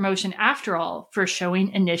Carl the promotion after all for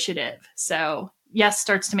showing initiative. So yes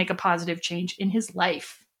starts to make a positive change in his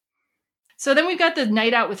life. So then we've got the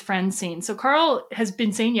night out with friends scene. So Carl has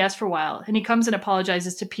been saying yes for a while, and he comes and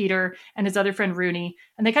apologizes to Peter and his other friend Rooney,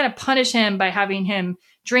 and they kind of punish him by having him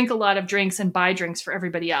drink a lot of drinks and buy drinks for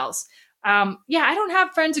everybody else. I don't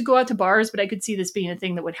have friends who go out to bars, but I could see this being a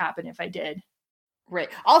thing that would happen if I did. Right.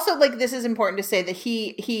 Also, like, this is important to say that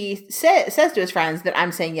he says to his friends that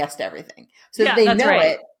I'm saying yes to everything. So that they know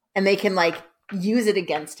it, and they can, like, use it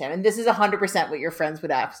against him. And this is 100% what your friends would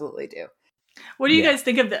absolutely do. What do you guys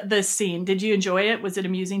think of this scene? Did you enjoy it? Was it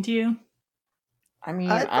amusing to you? I mean,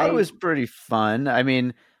 I thought it was pretty fun. I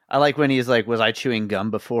mean, I like when he's like, was I chewing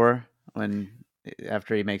gum before?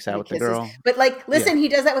 After he makes out with the girl. But like, listen, he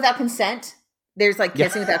does that without consent. There's like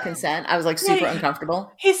kissing without consent. I was like super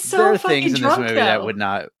uncomfortable. He's so there are fucking things in drunk, this movie that would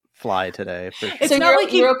not fly today. For sure. It's so not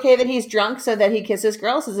like you're okay that he's drunk so that he kisses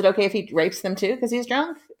girls? Is it okay if he rapes them too because he's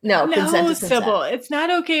drunk? No, consent is consent. Sybil, it's not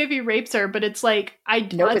okay if he rapes her, but it's like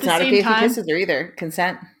Nope, it's not okay if he kisses her either.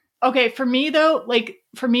 Consent. Okay, for me though,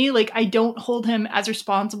 I don't hold him as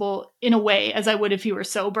responsible in a way as I would if he were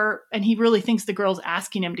sober and he really thinks the girl's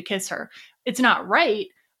asking him to kiss her. It's not right,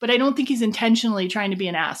 but I don't think he's intentionally trying to be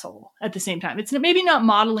an asshole at the same time. It's maybe not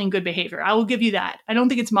modeling good behavior. I will give you that. I don't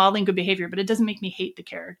think it's modeling good behavior, but it doesn't make me hate the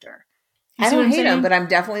character. I don't hate him, but I'm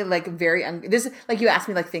definitely like very this is like you asked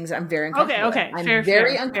me like things that I'm very uncomfortable. Okay. I'm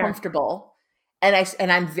very uncomfortable, and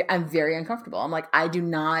I'm very uncomfortable. I'm like, I do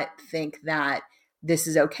not think that this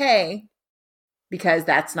is okay. because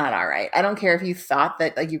that's not all right. I don't care if you thought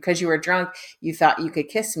that, like, because you were drunk, you thought you could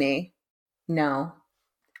kiss me. No.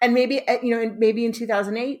 And maybe, maybe in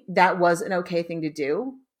 2008, that was an okay thing to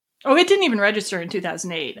do. Oh, it didn't even register in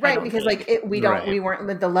 2008. Right. Because we weren't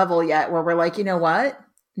at the level yet where we're like, you know what?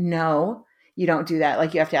 No, you don't do that.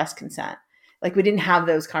 Like, you have to ask consent. Like, we didn't have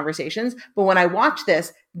those conversations. But when I watched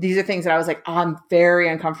this, these are things that I was like, oh, I'm very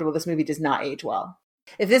uncomfortable. This movie does not age well.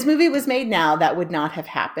 If this movie was made now, that would not have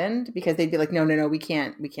happened, because they'd be like, no, we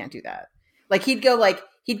can't do that. Like, he'd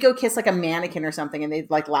go kiss like a mannequin or something, and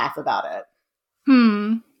they'd like laugh about it.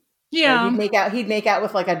 Yeah. Like, he'd make out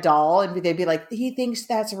with like a doll, and they'd be like, he thinks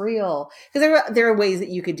that's real. Because there are ways that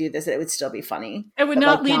you could do this and it would still be funny. It would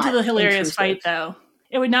not lead to the hilarious fight, though.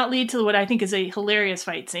 It would not lead to what I think is a hilarious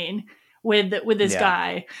fight scene with this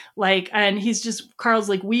guy. Like, and Carl's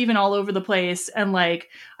like weaving all over the place. And like,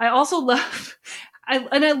 I also love,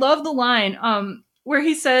 I love the line where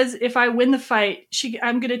he says, if I win the fight,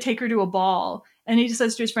 I'm going to take her to a ball. And he just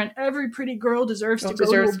says to his friend, every pretty girl deserves to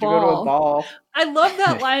go to a ball. I love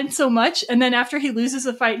that line so much. And then after he loses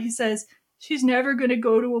the fight, he says, she's never going to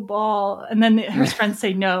go to a ball. And then her friends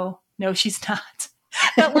say, no, she's not.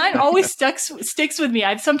 That line always sticks with me.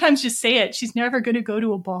 I sometimes just say it. She's never going to go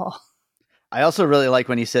to a ball. I also really like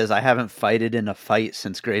when he says, I haven't fighted in a fight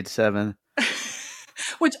since grade 7.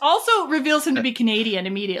 Which also reveals him to be Canadian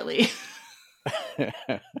immediately.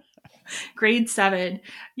 Grade 7.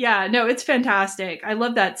 Yeah, no, it's fantastic. I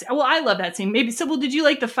love that. Well, I love that scene. Maybe, Sybil, did you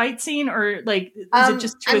like the fight scene, or like, is it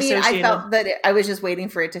just too associated? I felt that I was just waiting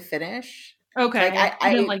for it to finish. Okay.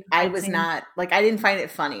 Like, I was not like, I didn't find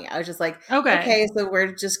it funny. I was just like, okay, so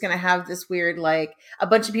we're just going to have this weird, like, a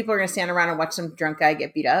bunch of people are going to stand around and watch some drunk guy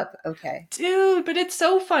get beat up. Okay. Dude, but it's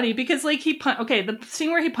so funny because like the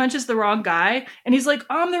scene where he punches the wrong guy and he's like,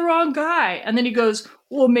 I'm the wrong guy. And then he goes,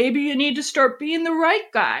 well, maybe you need to start being the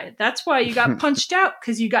right guy. That's why you got punched out,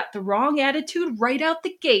 because you got the wrong attitude right out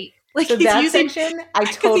the gate. Like, so that section I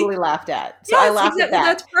totally laughed at. So I laughed at that.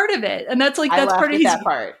 That's part of it. And that's like, that's part of that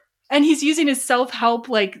part. And he's using his self-help,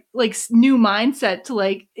 like new mindset to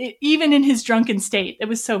like, even in his drunken state. It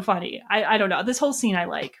was so funny. I don't know. This whole scene I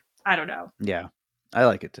like. I don't know. Yeah, I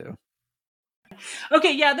like it too.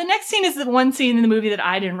 Okay, yeah. The next scene is the one scene in the movie that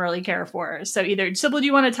I didn't really care for. So either, Sybil, do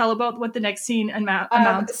you want to tell about what the next scene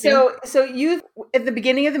amounts to? So you, at the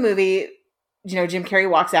beginning of the movie, Jim Carrey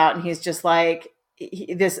walks out and he's just like,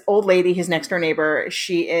 this old lady, his next door neighbor,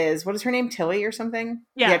 she is, what is her name? Tilly or something?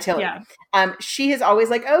 Yeah, Tilly. Yeah. She is always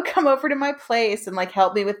like, oh, come over to my place and like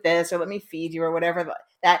help me with this, or let me feed you, or whatever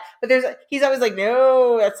that. But he's always like,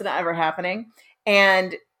 no, that's not ever happening.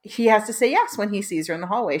 And he has to say yes when he sees her in the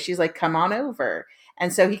hallway. She's like, come on over.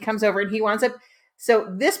 And so he comes over and he winds up,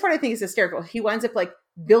 so this part I think is hysterical. He winds up like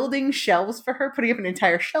building shelves for her, putting up an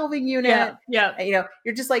entire shelving unit. Yeah. And,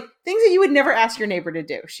 you're just like, things that you would never ask your neighbor to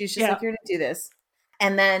do. She's just like, you're going to do this.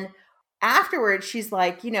 And then afterwards, she's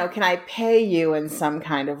like, can I pay you in some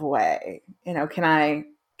kind of way? Can I,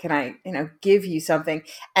 give you something?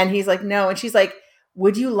 And he's like, no. And she's like,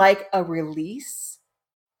 would you like a release?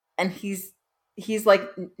 And he's like,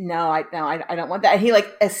 no, I don't want that. And he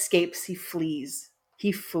like escapes. He flees.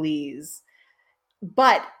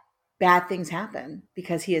 But bad things happen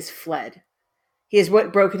because he has fled. He has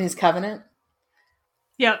broken his covenant.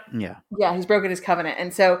 Yep. Yeah, he's broken his covenant.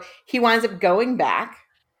 And so he winds up going back,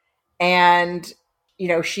 and,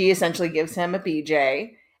 she essentially gives him a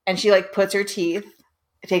BJ, and she like takes her teeth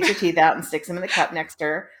out and sticks them in the cup next to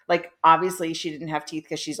her. Like, obviously she didn't have teeth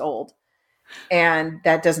because she's old. And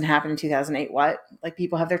that doesn't happen in 2008. What? Like,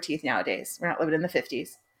 people have their teeth nowadays. We're not living in the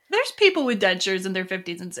 50s. There's people with dentures in their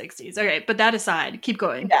 50s and 60s. Okay, but that aside, keep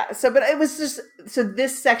going. Yeah, but it was just, so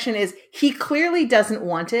this section is, he clearly doesn't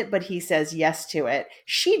want it, but he says yes to it.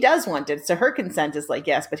 She does want it, so her consent is like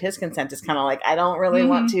yes, but his consent is kind of like, I don't really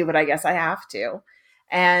want to, but I guess I have to.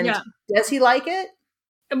 And does he like it?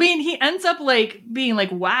 I mean, he ends up like being like,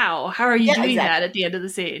 wow, how are you doing that at the end of the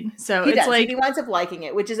scene? So it's like, he winds up liking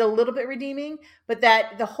it, which is a little bit redeeming, but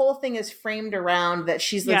that the whole thing is framed around that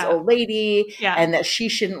she's this old lady and that she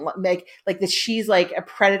shouldn't make, like, that she's like a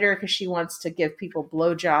predator because she wants to give people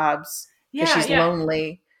blowjobs because she's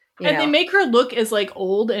lonely. And they make her look as like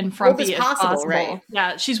old and frumpy as possible. Right?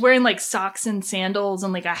 Yeah, she's wearing like socks and sandals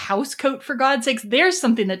and like a house coat, for God's sakes. There's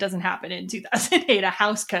something that doesn't happen in 2008, a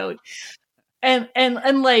house coat.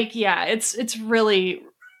 And like, yeah, it's really,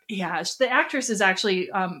 Yeah, the actress is actually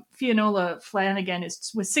Fiona Flanagan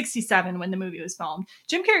was 67 when the movie was filmed.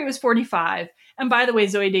 Jim Carrey was 45, and by the way,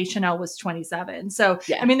 Zooey Deschanel was 27. So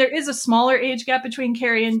I mean, there is a smaller age gap between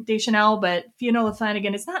Carrey and Deschanel, but Fiona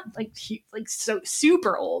Flanagan is not like so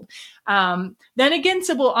super old. Then again,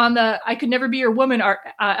 Sybil, on the "I Could Never Be Your Woman"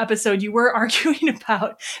 episode, you were arguing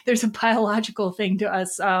about there's a biological thing to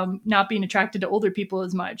us not being attracted to older people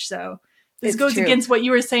as much. So. This goes against what you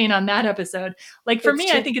were saying on that episode. Like for me,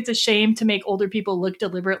 I think it's a shame to make older people look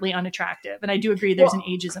deliberately unattractive. And I do agree there's an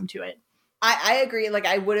ageism to it. I agree. Like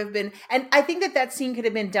I would have been, and I think that scene could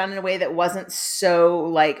have been done in a way that wasn't so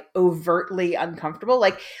like overtly uncomfortable.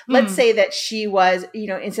 Like let's say that she was,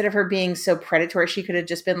 instead of her being so predatory, she could have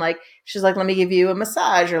just been like, she's like, let me give you a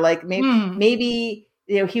massage, or like maybe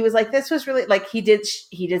he was like, this was really like, he did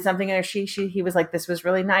something, or he was like, this was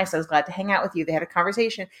really nice. I was glad to hang out with you. They had a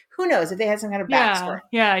conversation. Who knows if they had some kind of backstory.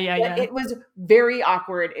 Yeah. It was very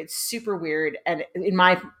awkward. It's super weird. And in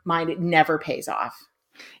my mind, it never pays off.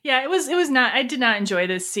 Yeah, it was not, I did not enjoy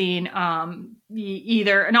this scene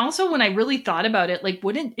either. And also when I really thought about it, like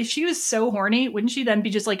if she was so horny, wouldn't she then be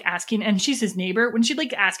just like asking, and she's his neighbor, wouldn't she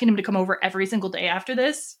like asking him to come over every single day after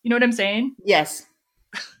this? You know what I'm saying? Yes.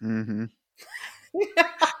 Mm-hmm.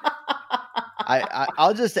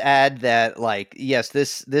 I'll just add that, like, yes,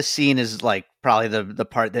 this scene is like probably the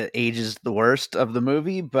part that ages the worst of the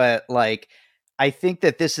movie, but like I think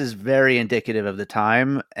that this is very indicative of the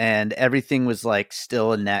time, and everything was like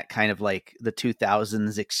still in that kind of like the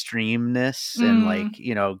 2000s extremeness and like,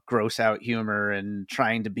 gross out humor and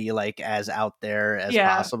trying to be like as out there as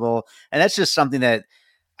possible. And that's just something that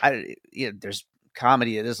there's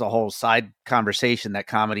comedy. There's a whole side conversation that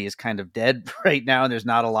comedy is kind of dead right now, and there's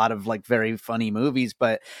not a lot of like very funny movies,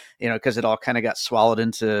 but because it all kind of got swallowed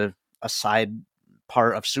into a side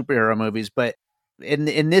part of superhero movies. But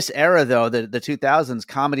in this era though, the 2000s,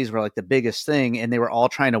 comedies were like the biggest thing, and they were all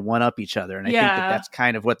trying to one up each other, and I think that's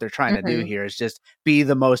kind of what they're trying to do here, is just be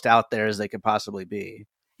the most out there as they could possibly be.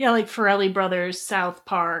 Yeah, like Farrelly Brothers, South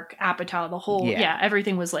Park, Apatow, the whole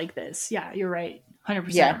everything was like this. Yeah, you're right,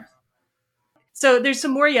 100%. Yeah. So there's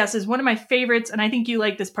some more yeses. One of my favorites, and I think you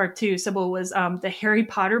like this part too, Sybil, was the Harry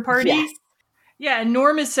Potter party. Yes. Yeah, and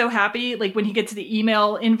Norm is so happy, like when he gets the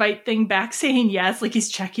email invite thing back saying yes, like he's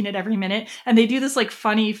checking it every minute. And they do this like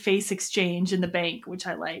funny face exchange in the bank, which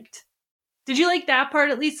I liked. Did you like that part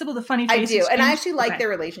at least, Sybil, the funny face exchange? And I actually like their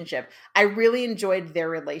relationship. I really enjoyed their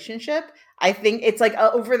relationship. I think it's like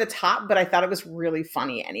over the top, but I thought it was really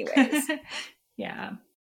funny anyways. Yeah.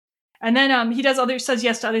 And then he says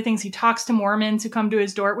yes to other things. He talks to Mormons who come to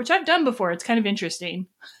his door, which I've done before. It's kind of interesting.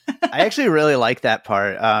 I actually really like that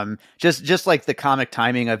part. Just like the comic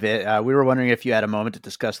timing of it. We were wondering if you had a moment to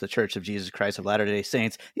discuss the Church of Jesus Christ of Latter-day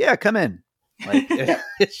Saints. Yeah, come in. Like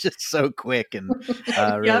it's just so quick and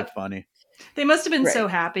really funny. They must have been so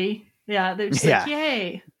happy. Yeah, they're just like,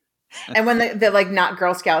 yay. And when the like not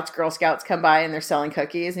Girl Scouts come by and they're selling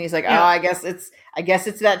cookies, and he's like, oh, I guess it's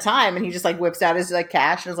that time, and he just like whips out his like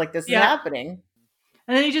cash and is like, this is happening.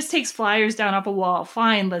 And then he just takes flyers down off a wall,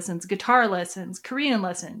 flying lessons, guitar lessons, Korean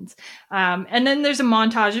lessons. And then there's a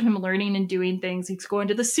montage of him learning and doing things. He's going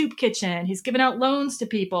to the soup kitchen. He's giving out loans to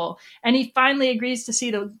people. And he finally agrees to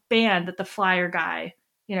see the band that the flyer guy,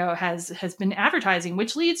 has been advertising,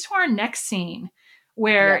 which leads to our next scene.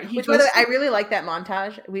 Where which, by the way, I really like that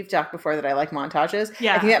montage. We've talked before that I like montages.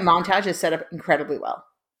 Yeah. I think that montage is set up incredibly well.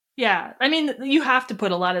 Yeah. I mean, you have to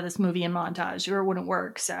put a lot of this movie in montage or it wouldn't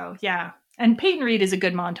work. So, yeah. And Peyton Reed is a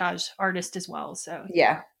good montage artist as well. So,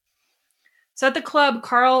 yeah. So at the club,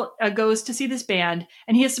 Carl goes to see this band,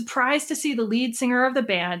 and he is surprised to see the lead singer of the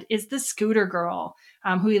band is the Scooter Girl,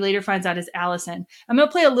 who he later finds out is Allison. I'm going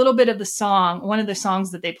to play a little bit of the song, one of the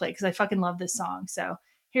songs that they play, because I fucking love this song. So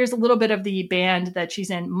here's a little bit of the band that she's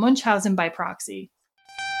in, Munchausen by proxy.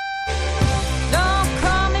 Don't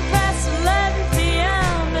call me past 11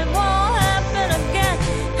 p.m. It won't happen again.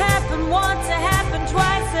 Happened once, it happened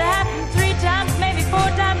twice, it happened 3 times, maybe 4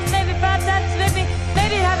 times, maybe 5 times,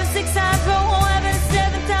 maybe happened 6 times, but won't happen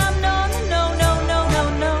 7 times. No, no, no, no, no,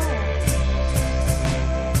 no.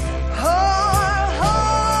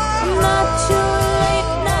 Not your late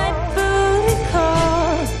night booty call.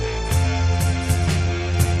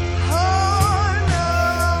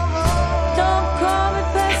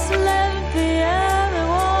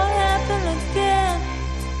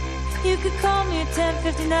 Call me at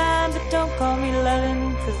 10:59, but don't call me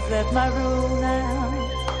 11, because that's my rule now.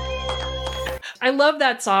 I love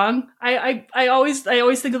that song. I always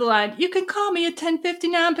think of the line, you can call me at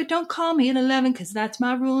 10:59, but don't call me at 11, because that's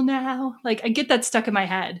my rule now. Like, I get that stuck in my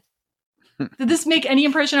head. Did this make any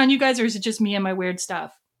impression on you guys, or is it just me and my weird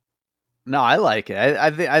stuff? No, I like it.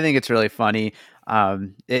 I think it's really funny.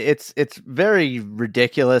 It's very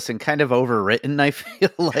ridiculous and kind of overwritten, I feel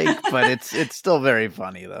like, but it's still very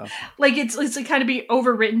funny though. Like it's like kind of be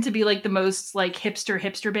overwritten to be like the most like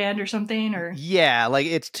hipster band or something, or yeah, like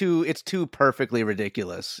it's too perfectly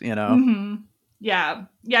ridiculous, you know. Mm-hmm. Yeah.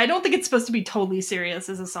 I don't think it's supposed to be totally serious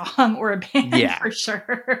as a song or a band for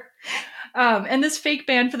sure. And this fake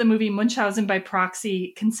band for the movie Munchausen by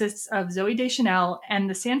Proxy consists of Zooey Deschanel and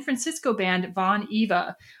the San Francisco band Von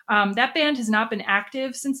Eva. That band has not been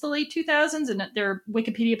active since the late 2000s, and their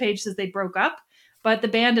Wikipedia page says they broke up. But the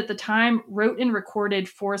band at the time wrote and recorded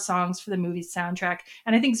 4 songs for the movie's soundtrack.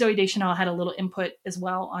 And I think Zooey Deschanel had a little input as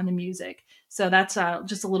well on the music. So that's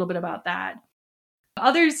just a little bit about that.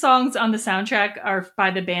 Other songs on the soundtrack are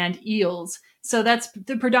by the band Eels. So that's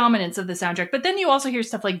the predominance of the soundtrack. But then you also hear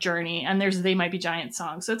stuff like Journey, and there's They Might Be Giant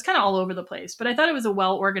songs. So it's kind of all over the place. But I thought it was a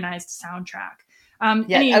well-organized soundtrack. I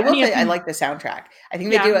will say I like the soundtrack. I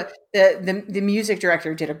think the music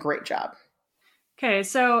director did a great job. Okay,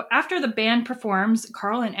 so after the band performs,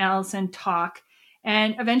 Carl and Allison talk.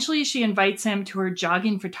 And eventually she invites him to her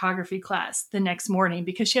jogging photography class the next morning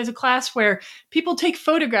because she has a class where people take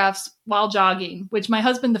photographs while jogging, which my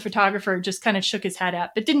husband, the photographer, just kind of shook his head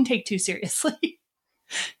at, but didn't take too seriously.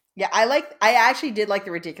 Yeah, I actually did like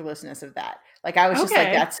the ridiculousness of that. Like I was just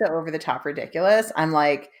like, that's so over the top ridiculous. I'm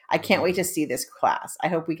like, I can't wait to see this class. I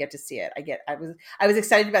hope we get to see it. I was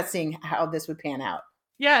excited about seeing how this would pan out.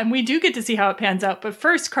 Yeah, and we do get to see how it pans out. But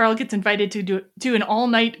first, Carl gets invited to do an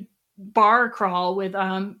all-night bar crawl with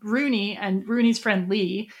Rooney and Rooney's friend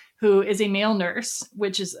Lee, who is a male nurse,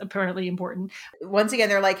 which is apparently important. Once again,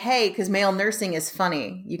 they're like, hey, because male nursing is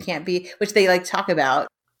funny. You can't be, which they like talk about.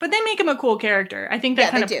 But they make him a cool character. I think that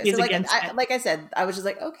kind of plays against it. Like I said, I was just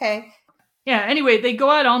like, okay. Yeah, anyway, they go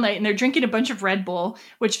out all night and they're drinking a bunch of Red Bull,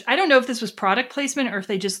 which I don't know if this was product placement or if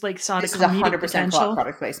they just like saw the comedic potential. 100%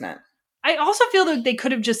 product placement. I also feel that they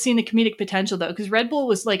could have just seen the comedic potential though, because Red Bull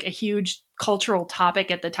was like a huge cultural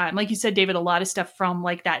topic at the time. Like you said, David, a lot of stuff from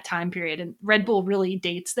like that time period, and Red Bull really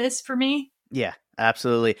dates this for me. Yeah,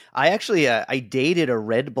 absolutely. I actually, I dated a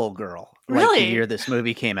Red Bull girl like the year this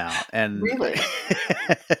movie came out. And really?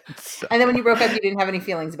 And then when you broke up, you didn't have any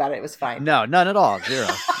feelings about it. It was fine. No, none at all. Zero.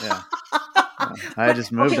 Yeah. I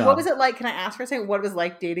just moved on. What was it like? Can I ask for a second? What it was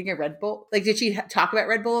like dating a Red Bull? Like, did she talk about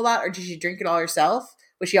Red Bull a lot, or did she drink it all herself?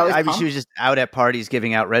 Was she always? She was just out at parties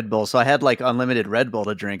giving out Red Bull, so I had like unlimited Red Bull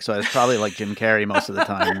to drink. So I was probably like Jim Carrey most of the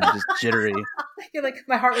time, just jittery. You're like,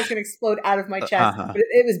 my heart was going to explode out of my chest, but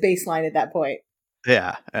it was baseline at that point.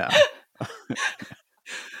 Yeah.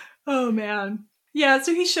 Oh man. Yeah,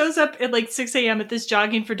 so he shows up at like 6 a.m. at this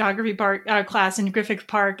jogging photography class in Griffith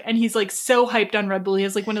Park, and he's like so hyped on Red Bull. He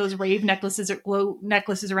has like one of those rave necklaces or glow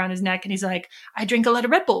necklaces around his neck, and he's like, I drink a lot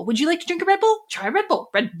of Red Bull. Would you like to drink a Red Bull? Try Red Bull.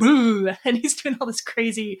 Red Bull. And he's doing all this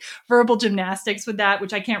crazy verbal gymnastics with that,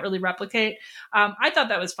 which I can't really replicate. I thought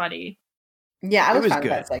that was funny. Yeah, I was fine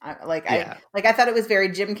with that. I thought it was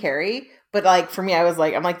very Jim Carrey, but like for me,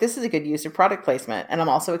 I'm like, this is a good use of product placement, and I'm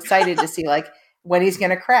also excited to see like when he's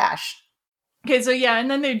going to crash. Okay, so yeah,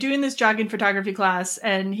 and then they're doing this jogging photography class,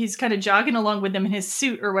 and he's kind of jogging along with them in his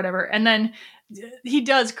suit or whatever, and then he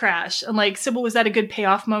does crash. And like, Sybil, was that a good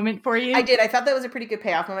payoff moment for you? I did. I thought that was a pretty good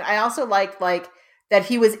payoff moment. I also liked like that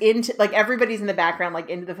he was into, like, everybody's in the background,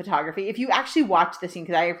 like into the photography. If you actually watch the scene,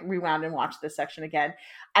 because I rewound and watched this section again,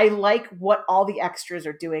 I like what all the extras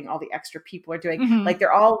are doing, all the extra people are doing. Mm-hmm. Like,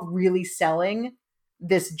 they're all really selling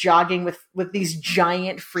this jogging with these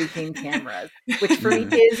giant freaking cameras, which for me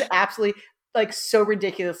is absolutely like so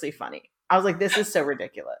ridiculously funny. I was like, this is so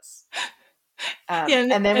ridiculous.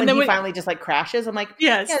 And then when he finally just like crashes, I'm like,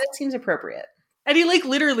 yes. Yeah, that seems appropriate. And he like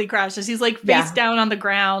literally crashes. He's like face down on the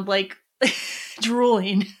ground, like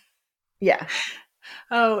drooling. Yeah.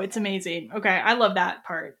 Oh, it's amazing. Okay. I love that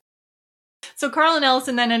part. So Carl and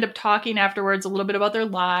Allison then end up talking afterwards a little bit about their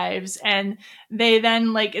lives, and they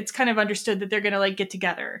then like, it's kind of understood that they're going to like get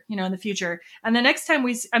together, you know, in the future. And the next time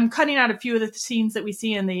I'm cutting out a few of the scenes that we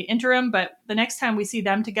see in the interim, but the next time we see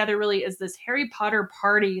them together really is this Harry Potter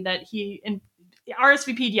party that he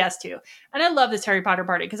RSVP'd yes to. And I love this Harry Potter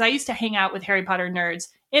party because I used to hang out with Harry Potter nerds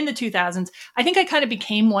in the 2000s. I think I kind of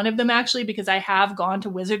became one of them actually, because I have gone to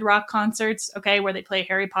Wizard Rock concerts, okay, where they play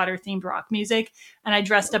Harry Potter themed rock music. And I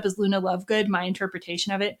dressed up as Luna Lovegood, my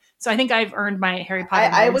interpretation of it. So I think I've earned my Harry Potter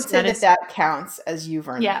nerd I would status. say that counts as you've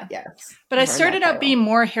earned it, yes. But I started out being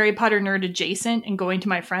more Harry Potter nerd adjacent and going to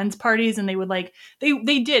my friends' parties, and they would like, they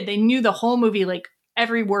knew the whole movie, like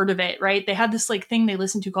every word of it, right? They had this like thing they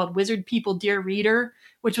listened to called Wizard People Dear Reader,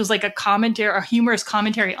 which was like a humorous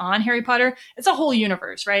commentary on Harry Potter. It's a whole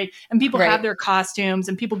universe, right? And people have their costumes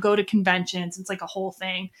and people go to conventions. It's like a whole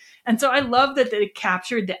thing. And so I love that they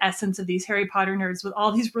captured the essence of these Harry Potter nerds with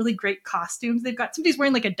all these really great costumes. They've got somebody's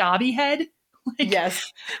wearing like a Dobby head. Like,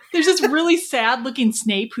 yes. There's this really sad looking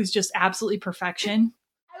Snape who's just absolutely perfection.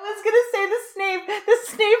 I was going to say the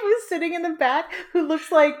Snape who's sitting in the back who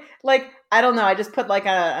looks like I don't know, I just put like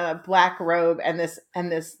a black robe and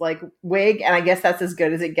this like wig, and I guess that's as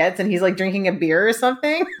good as it gets, and he's like drinking a beer or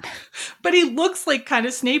something. But he looks like kind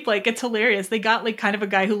of Snape, like it's hilarious. They got like kind of a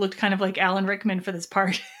guy who looked kind of like Alan Rickman for this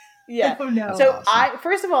part. Yeah. Oh no. So awesome.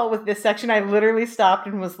 First of all, with this section, I literally stopped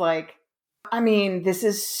and was like, I mean, this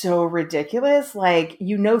is so ridiculous. Like,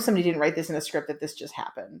 somebody didn't write this in a script that this just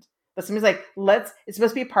happened. But somebody's like, it's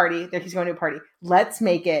supposed to be a party. That he's going to a party. Let's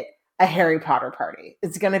make it a Harry Potter party.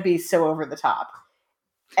 It's going to be so over the top.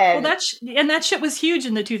 And that shit was huge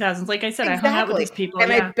in the 2000s. Like I said, exactly. I hung out with these people.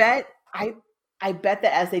 And I bet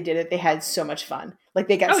that as they did it, they had so much fun. Like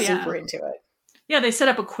they got super into it. Yeah, they set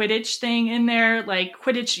up a Quidditch thing in there. Like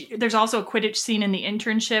Quidditch, there's also a Quidditch scene in The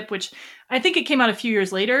Internship, which I think it came out a few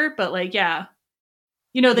years later. But like, yeah.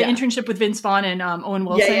 The Internship with Vince Vaughn and Owen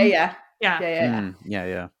Wilson. Yeah.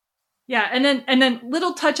 Yeah, and then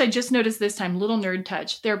little touch I just noticed this time, little nerd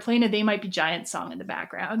touch. They're playing a They Might Be Giants song in the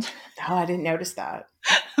background. Oh, I didn't notice that.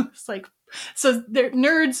 It's like, so they're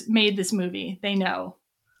nerds made this movie. They know.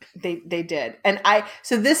 They did. And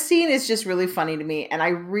so this scene is just really funny to me. And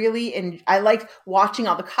I like watching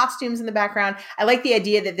all the costumes in the background. I like the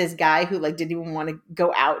idea that this guy who like didn't even want to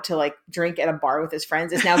go out to like drink at a bar with his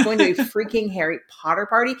friends is now going to a freaking Harry Potter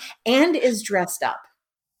party and is dressed up.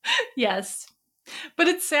 Yes. But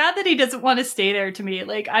it's sad that he doesn't want to stay there to me.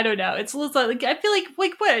 Like, I don't know. It's like, I feel like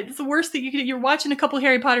what? It's the worst thing you're watching a couple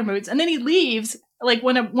Harry Potter movies and then he leaves like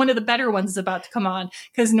when one of the better ones is about to come on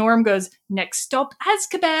because Norm goes, next stop,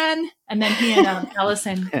 Azkaban. And then he and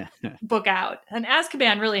Allison book out. And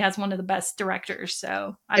Azkaban really has one of the best directors.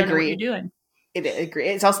 So I don't know what you're doing. Agree.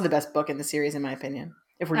 It's also the best book in the series, in my opinion.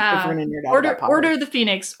 If we're going to nerd out about Potter. Order of the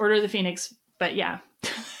Phoenix. But yeah.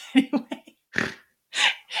 Anyway.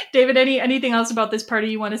 David, anything else about this party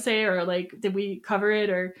you want to say, or like, did we cover it?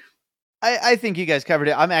 Or I think you guys covered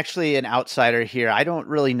it. I'm actually an outsider here. I don't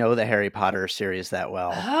really know the Harry Potter series that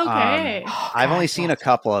well. Okay, I've only seen a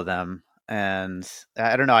couple of them, and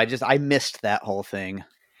I don't know. I missed that whole thing.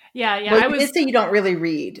 Yeah. Well, I was say you don't really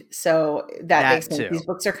read, so that makes sense. Too. These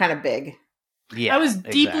books are kind of big. Yeah, I was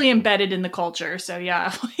deeply embedded in the culture, so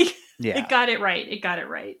yeah, it got it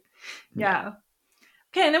right. Yeah.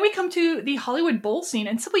 Okay, and then we come to the Hollywood Bowl scene.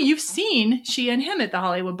 And Sybil, you've seen She and Him at the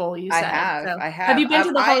Hollywood Bowl, you said. I have. Have you been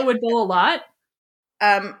to the Hollywood Bowl a lot?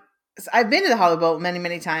 I've been to the Hollywood Bowl many,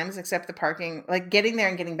 many times, except the parking. Like, getting there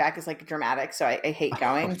and getting back is, like, dramatic, so I hate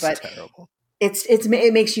going. But terrible.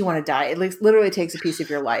 It makes you want to die. It literally takes a piece of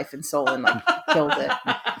your life and soul and, like, kills it.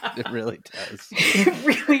 It really does. It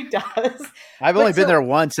really does. I've only been there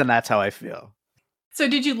once, and that's how I feel. So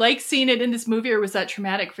did you like seeing it in this movie, or was that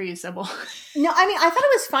traumatic for you, Sybil? No, I mean, I thought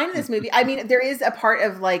it was fine in this movie. I mean, there is a part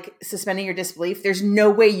of like suspending your disbelief. There's no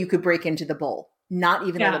way you could break into the bowl, not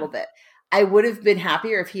even a little bit. I would have been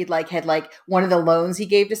happier if he'd like had like one of the loans he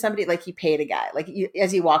gave to somebody, like he paid a guy, like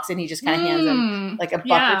as he walks in, he just kind of hands him like a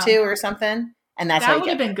buck or two or something. And that's that would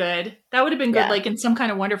have been good. That would have been good. Like in some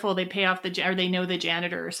kind of wonderful, they pay off or they know the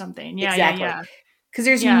janitor or something. Yeah, exactly. Yeah. Because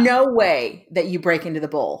there's no way that you break into the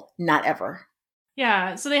bowl. Not ever.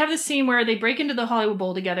 Yeah, so they have this scene where they break into the Hollywood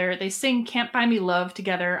Bowl together. They sing Can't Buy Me Love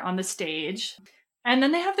together on the stage. And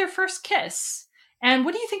then they have their first kiss. And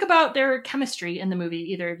what do you think about their chemistry in the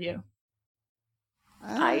movie, either of you?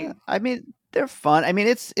 I mean, they're fun. I mean,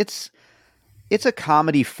 it's a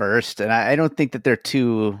comedy first, and I don't think that they're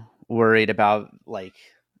too worried about, like,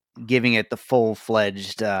 giving it the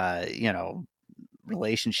full-fledged,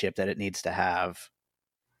 relationship that it needs to have.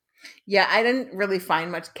 Yeah, I didn't really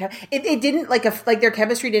find much. It didn't like their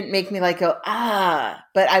chemistry didn't make me like go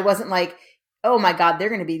but I wasn't like, oh my god, they're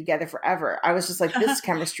going to be together forever. I was just like, this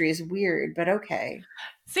chemistry is weird, but okay.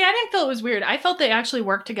 See, I didn't feel it was weird. I felt they actually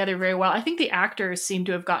worked together very well. I think the actors seem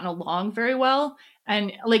to have gotten along very well,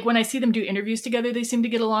 and like when I see them do interviews together, they seem to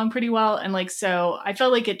get along pretty well. And like, so I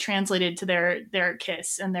felt like it translated to their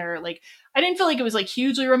kiss and their like. I didn't feel like it was like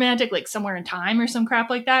hugely romantic, like Somewhere in Time or some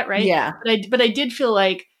crap like that, right? Yeah. But I did feel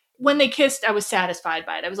like, when they kissed, I was satisfied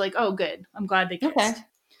by it. I was like, oh, good. I'm glad they kissed. Okay.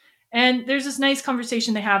 And there's this nice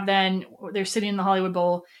conversation they have then. They're sitting in the Hollywood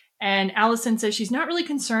Bowl, and Allison says she's not really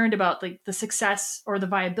concerned about like the success or the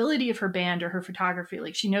viability of her band or her photography.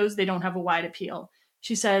 Like, she knows they don't have a wide appeal.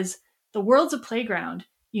 She says, the world's a playground.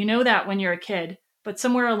 You know that when you're a kid, but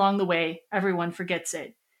somewhere along the way, everyone forgets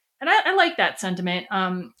it. And I like that sentiment.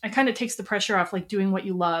 It kind of takes the pressure off, like doing what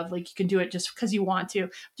you love. Like you can do it just because you want to.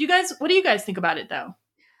 What do you guys think about it though?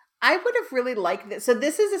 I would have really liked this. So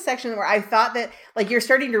this is a section where I thought that like you're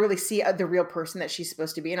starting to really see the real person that she's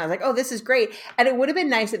supposed to be. And I was like, oh, this is great. And it would have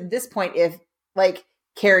been nice at this point if like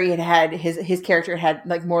Carrie had his character had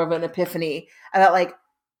like more of an epiphany about like,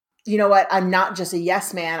 you know what? I'm not just a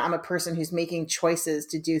yes man. I'm a person who's making choices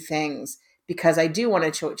to do things because I do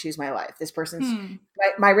want to choose my life. This person's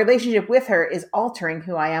my relationship with her is altering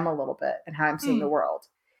who I am a little bit and how I'm seeing the world.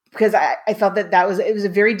 Because I felt it was a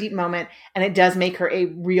very deep moment, and it does make her a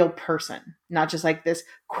real person, not just like this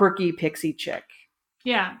quirky pixie chick.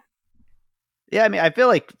 Yeah. Yeah. I mean, I feel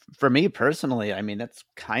like for me personally, I mean, that's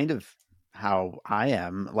kind of how I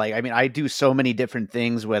am. Like, I mean, I do so many different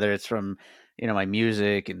things, whether it's from, you know, my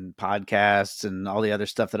music and podcasts and all the other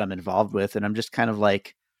stuff that I'm involved with. And I'm just kind of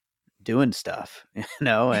like doing stuff, you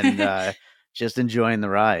know, and just enjoying the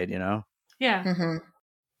ride, you know? Yeah. Mm-hmm.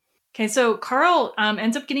 Okay, so Carl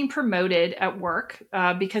ends up getting promoted at work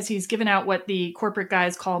because he's given out what the corporate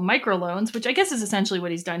guys call microloans, which I guess is essentially what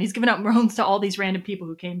he's done. He's given out loans to all these random people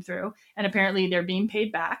who came through, and apparently they're being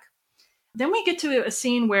paid back. Then we get to a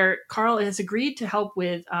scene where Carl has agreed to help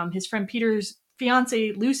with his friend Peter's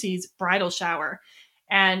fiance Lucy's bridal shower.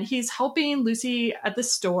 And he's helping Lucy at the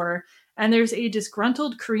store, and there's a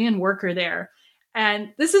disgruntled Korean worker there. And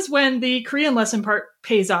this is when the Korean lesson part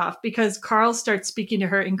pays off because Carl starts speaking to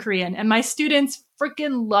her in Korean. And my students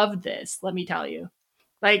freaking loved this, let me tell you.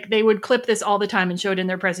 Like, they would clip this all the time and show it in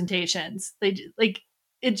their presentations. They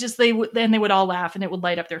would all laugh and it would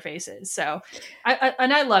light up their faces. So,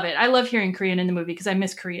 I love it. I love hearing Korean in the movie because I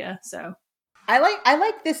miss Korea. So, I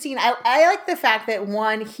like this scene. I like the fact that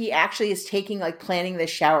one, he actually is taking like planning the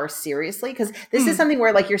shower seriously, because this is something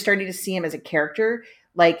where like you're starting to see him as a character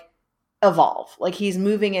like evolve. Like he's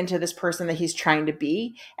moving into this person that he's trying to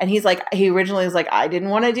be. And he's like, he originally was like, I didn't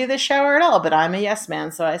want to do this shower at all, but I'm a yes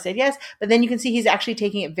man. So I said yes. But then you can see he's actually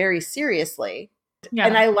taking it very seriously. Yeah.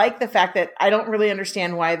 And I like the fact that I don't really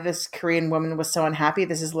understand why this Korean woman was so unhappy.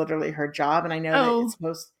 This is literally her job. And I know that it's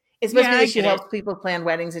supposed to be that she helps people plan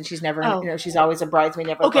weddings and she's never, you know, she's always a bridesmaid,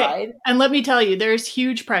 never a bride. And let me tell you, there's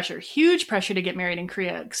huge pressure to get married in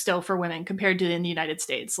Korea still for women compared to in the United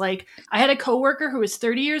States. Like, I had a coworker who was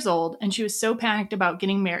 30 years old and she was so panicked about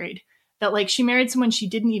getting married that like she married someone she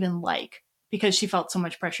didn't even like because she felt so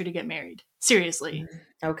much pressure to get married. Seriously.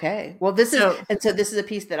 Okay. Well, this is a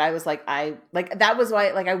piece that I was like, that was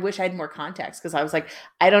why, like, I wish I had more context, because I was like,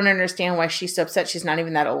 I don't understand why she's so upset. She's not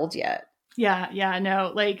even that old yet. Yeah,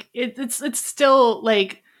 no, like it's still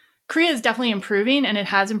like Korea is definitely improving, and it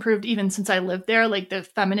has improved even since I lived there. Like the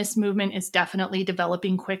feminist movement is definitely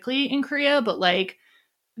developing quickly in Korea, but like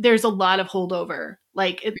there's a lot of holdover.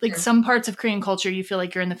 Like like some parts of Korean culture, you feel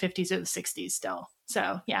like you're in the 50s or the 60s still.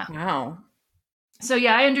 So yeah. Wow. So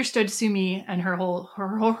yeah, I understood Sumi and her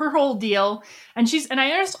whole deal, and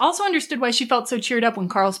I also understood why she felt so cheered up when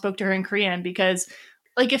Carl spoke to her in Korean, because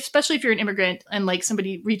like, especially if you're an immigrant and like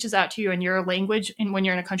somebody reaches out to you in your language, and when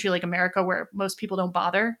you're in a country like America where most people don't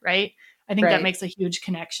bother, right? I think that makes a huge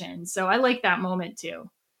connection. So I like that moment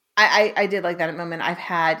too. I did like that moment.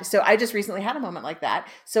 I just recently had a moment like that.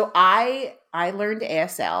 So I learned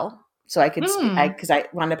ASL so I could speak, because I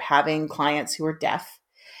wound up having clients who were deaf.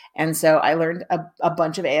 And so I learned a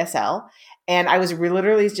bunch of ASL, and I was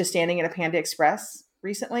literally just standing at a Panda Express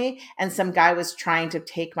recently, and some guy was trying to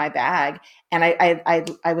take my bag, and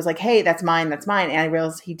I was like, hey, that's mine, and I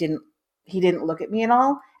realized he didn't look at me at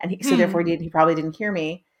all, and so therefore he probably didn't hear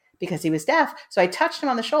me because he was deaf. So I touched him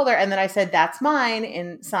on the shoulder, and then I said, that's mine,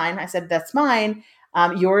 in sign. I said, that's mine,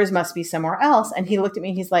 yours must be somewhere else. And he looked at me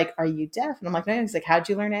and he's like, are you deaf? And I'm like, no. He's like, how'd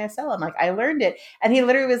you learn ASL? I'm like, I learned it. And he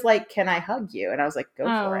literally was like, can I hug you? And I was like, go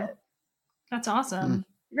for it. That's awesome.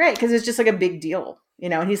 Right, because it's just like a big deal. You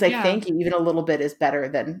know, and he's like, thank you. Even a little bit is better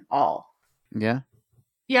than all. Yeah.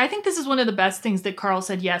 Yeah, I think this is one of the best things that Carl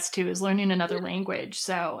said yes to, is learning another language.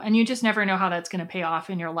 So, and you just never know how that's going to pay off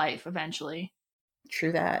in your life eventually.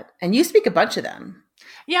 True that. And you speak a bunch of them.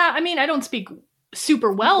 Yeah, I mean, I don't speak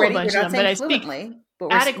super well a bunch of them, but I speak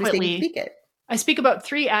adequately. Speak it. I speak about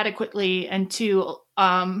 3 adequately and 2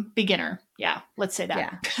 beginner. Yeah, let's say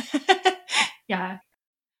that. Yeah.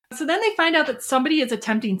 So then they find out that somebody is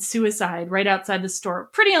attempting suicide right outside the store.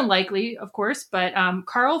 Pretty unlikely, of course, but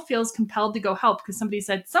Carl feels compelled to go help because somebody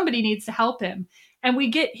said somebody needs to help him. And we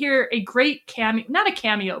get here a great cameo, not a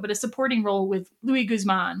cameo, but a supporting role with Luis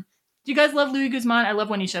Guzman. Do you guys love Luis Guzman? I love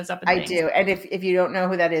when he shows up in things. I do. And if you don't know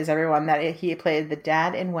who that is, everyone, that he played the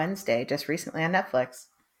dad in Wednesday just recently on Netflix.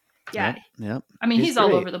 Yeah. Yep. I mean, he's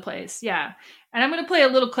all over the place. Yeah. And I'm going to play a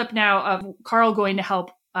little clip now of Carl going to help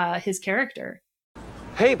his character.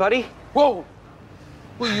 Hey, buddy. Whoa.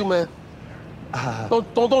 Who are you, man?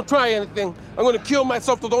 Don't try anything. I'm gonna kill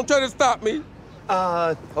myself, so don't try to stop me.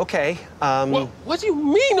 Okay. What do you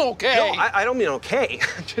mean, okay? No, I don't mean okay.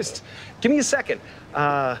 Just give me a second.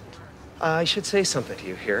 I should say something to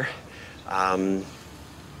you here. Don't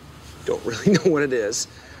really know what it is.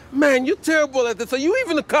 Man, you're terrible at this. Are you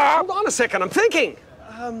even a cop? Hold on a second, I'm thinking.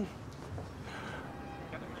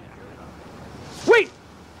 Wait!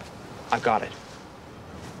 I've got it.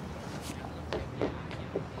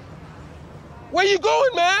 Where you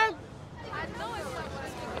going, man?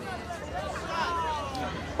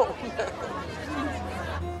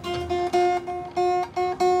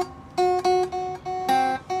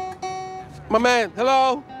 My man,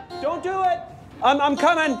 hello? Don't do it! I'm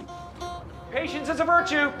coming! Patience is a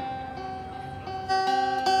virtue.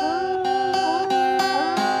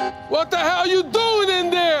 What the hell you doing in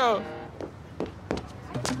there?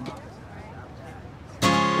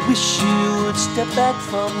 Wish you would step back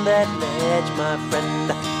from that ledge, my friend.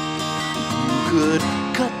 You could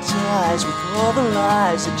cut ties with all the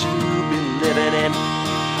lies that you've been living in.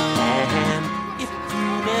 And if you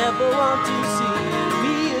never want to see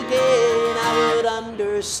me again, I would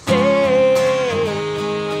understand.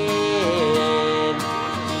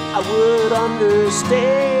 I would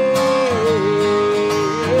understand.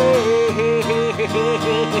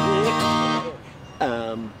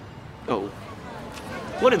 Oh.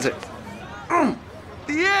 What is it?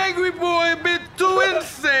 The angry boy a bit too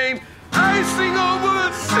insane. Icing over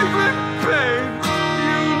a secret pain.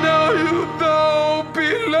 You know you don't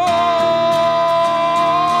belong.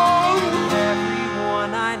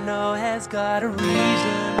 Everyone I know has got a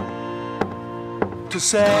reason to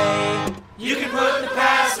say You can put the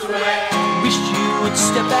past away. Wish you would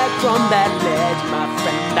step back from that ledge, my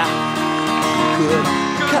friend. Could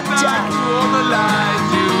cut ties to all the lies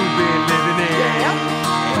you've been living in.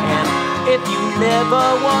 And if you never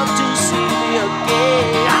want to see me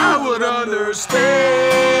again, I would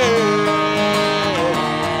understand.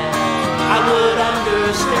 I would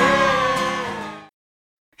understand.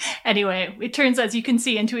 Anyway, it turns, as you can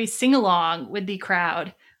see, into a sing-along with the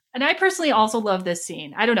crowd. And I personally also love this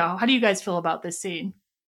scene. I don't know. How do you guys feel about this scene?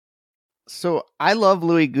 So I love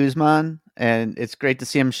Luis Guzman, and it's great to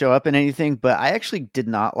see him show up in anything, but I actually did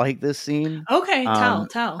not like this scene. Okay,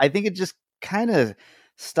 tell. I think it just kind of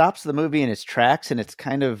stops the movie in its tracks, and it's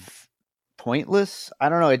kind of pointless. I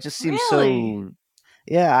don't know. It just seems so...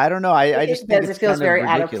 Yeah, I don't know. I just think it feels very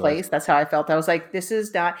out of place. That's how I felt. I was like, this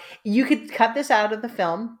is not... You could cut this out of the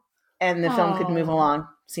film, and the film could move along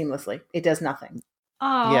seamlessly. It does nothing.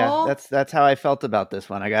 Oh, yeah, that's how I felt about this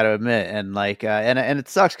one. I got to admit, and like, and it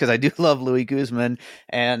sucks because I do love Luis Guzman,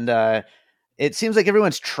 and it seems like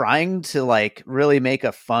everyone's trying to like really make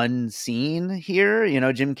a fun scene here. You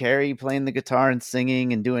know, Jim Carrey playing the guitar and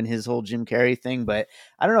singing and doing his whole Jim Carrey thing, but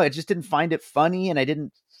I don't know. I just didn't find it funny, and I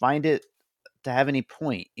didn't find it to have any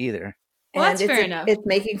point either. Well, that's fair enough. It's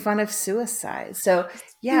making fun of suicide, so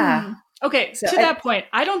yeah. Okay, so to that point,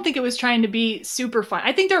 I don't think it was trying to be super fun.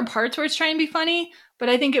 I think there are parts where it's trying to be funny, but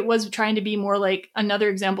I think it was trying to be more like another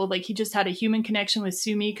example of like he just had a human connection with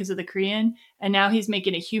Sumi because of the Korean, and now he's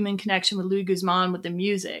making a human connection with Luis Guzman with the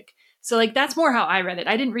music. So like that's more how I read it.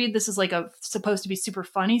 I didn't read this as like a supposed to be super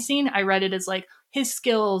funny scene. I read it as like his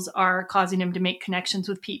skills are causing him to make connections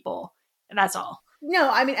with people. And that's all.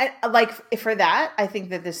 No, I mean, like for that, I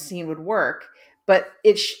think that this scene would work. But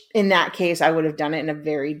in that case, I would have done it in a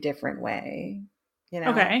very different way. You know,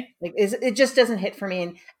 okay, like it just doesn't hit for me.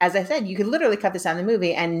 And as I said, you could literally cut this out of the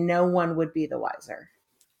movie, and no one would be the wiser.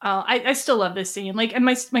 I still love this scene. Like, and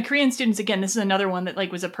my Korean students, again, this is another one that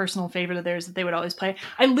like was a personal favorite of theirs that they would always play.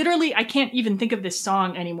 I can't even think of this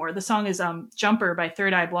song anymore. The song is "Jumper" by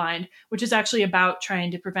Third Eye Blind, which is actually about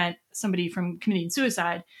trying to prevent somebody from committing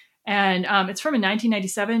suicide. And it's from their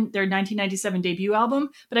 1997 debut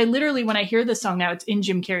album. But I literally, when I hear this song now, it's in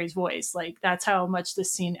Jim Carrey's voice. Like, that's how much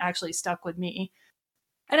this scene actually stuck with me.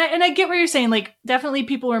 And I get what you're saying. Like, definitely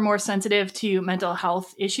people are more sensitive to mental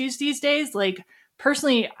health issues these days. Like,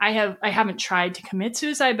 personally, I haven't tried to commit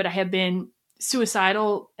suicide, but I have been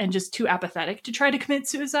suicidal and just too apathetic to try to commit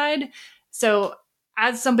suicide. So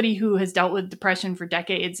as somebody who has dealt with depression for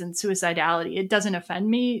decades and suicidality, it doesn't offend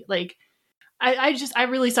me. Like, I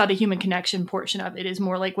really saw the human connection portion of it is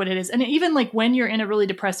more like what it is. And even like when you're in a really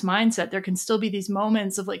depressed mindset, there can still be these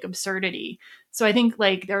moments of like absurdity. So I think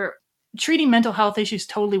like they're treating mental health issues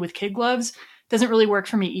totally with kid gloves doesn't really work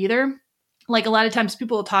for me either. Like a lot of times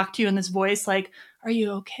people will talk to you in this voice, like, are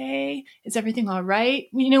you okay? Is everything all right?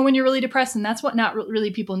 You know, when you're really depressed, and that's what not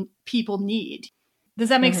really people need. Does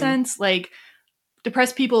that make sense? Like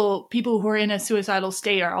depressed people who are in a suicidal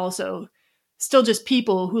state are also still just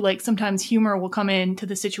people who like sometimes humor will come into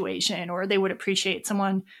the situation, or they would appreciate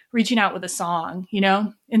someone reaching out with a song, you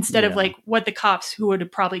know, instead of like what the cops who would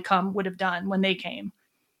have probably come would have done when they came.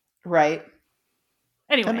 Right.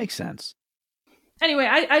 Anyway. That makes sense. Anyway,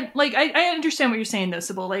 I understand what you're saying though,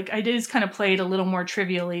 Sybil. Like I did kind of play it a little more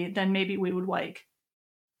trivially than maybe we would like.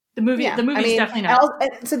 The movie's definitely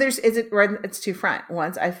not. So it's two front.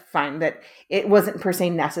 Once I find that it wasn't per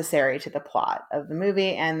se necessary to the plot of the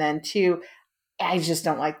movie, and then two, I just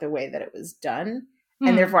don't like the way that it was done,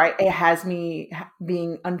 and therefore it has me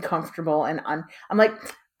being uncomfortable and I'm like,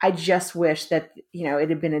 I just wish that it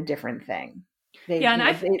had been a different thing. They met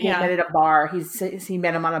at a bar. He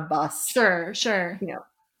met him on a bus. Sure.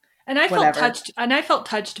 And I felt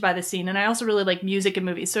touched by the scene. And I also really like music in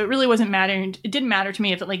movies. So it really wasn't mattering. It didn't matter to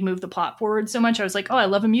me if it like moved the plot forward so much. I was like, oh, I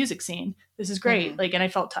love a music scene. This is great. Like, and I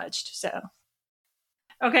felt touched. So,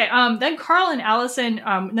 okay. Then Carl and Allison,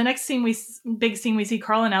 the next big scene we see,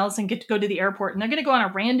 Carl and Allison get to go to the airport, and they're going to go on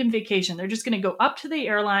a random vacation. They're just going to go up to the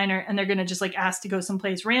airliner, and they're going to just like ask to go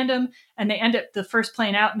someplace random. And they end up the first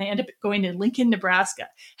plane out, and they end up going to Lincoln, Nebraska.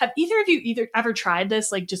 Have either of you ever tried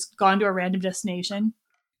this? Like just gone to a random destination?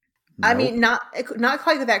 Nope. I mean, not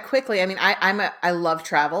quite that quickly. I mean, I love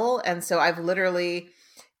travel. And so I've literally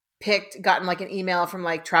gotten like an email from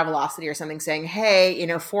like Travelocity or something saying, hey,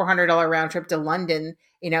 $400 round trip to London,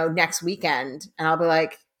 next weekend. And I'll be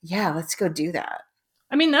like, yeah, let's go do that.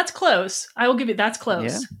 I mean, that's close. I will give it. That's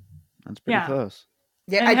close. Yeah, that's pretty close.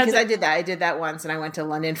 Yeah. Because I did that. I did that once, and I went to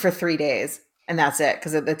London for 3 days, and that's it.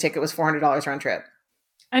 Because the ticket was $400 round trip.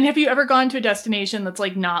 And have you ever gone to a destination that's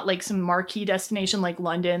like not like some marquee destination like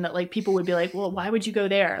London that like people would be like, well, why would you go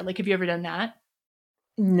there? Like, have you ever done that?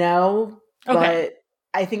 No, but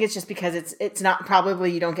I think it's just because it's not,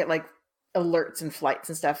 probably you don't get like alerts and flights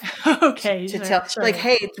and stuff. Okay. To tell like,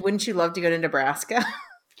 hey, wouldn't you love to go to Nebraska?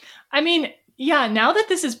 I mean, yeah, now that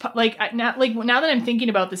this is now that I'm thinking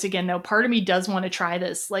about this again, though, part of me does want to try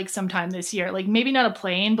this like sometime this year, like maybe not a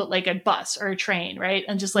plane, but like a bus or a train, right?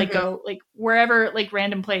 And just like go like wherever, like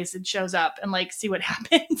random place it shows up and like see what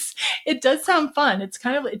happens. It does sound fun. It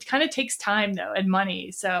kind of takes time though and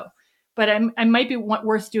money. So, but I might be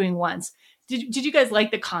worth doing once. Did you guys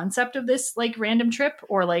like the concept of this like random trip,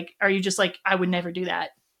 or like are you just like I would never do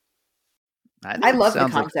that? I love the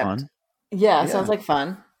concept. Like yeah, sounds like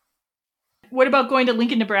fun. What about going to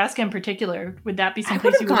Lincoln, Nebraska in particular? Would that be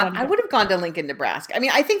someplace you would want to go? I would have gone to Lincoln, Nebraska. I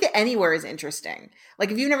mean, I think that anywhere is interesting.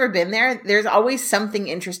 Like if you've never been there, there's always something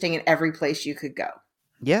interesting in every place you could go.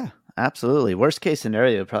 Yeah, absolutely. Worst case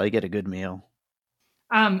scenario, probably get a good meal.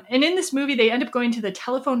 And in this movie, they end up going to the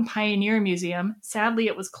Telephone Pioneer Museum. Sadly,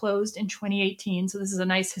 it was closed in 2018. So this is a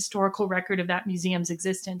nice historical record of that museum's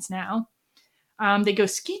existence now. They go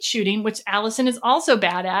skeet shooting, which Allison is also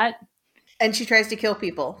bad at. And she tries to kill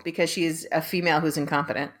people because she's a female who's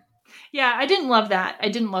incompetent. Yeah, I didn't love that.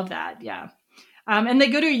 Yeah. And they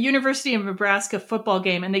go to a University of Nebraska football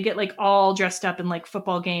game, and they get like all dressed up in like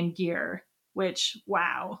football game gear, which,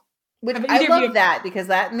 wow. Which I love that, because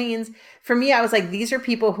that means, for me, I was like, these are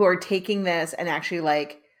people who are taking this and actually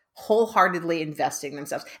like wholeheartedly investing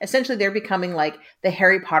themselves. Essentially, they're becoming like the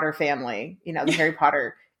Harry Potter family, the Harry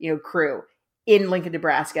Potter, crew in Lincoln,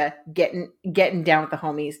 Nebraska, getting down with the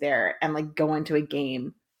homies there and like going to a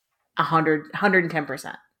game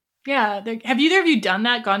 110%. Yeah. Have either of you done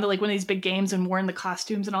that? Gone to like one of these big games and worn the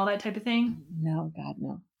costumes and all that type of thing? No, God,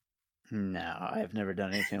 no. No, I've never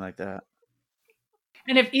done anything like that.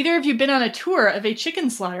 And have either of you been on a tour of a chicken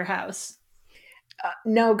slaughterhouse?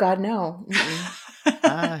 No, God, no.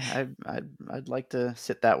 I'd like to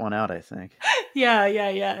sit that one out, I think.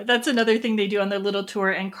 Yeah. That's another thing they do on their little tour,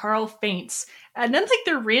 and Carl faints. And then like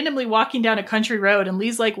they're randomly walking down a country road, and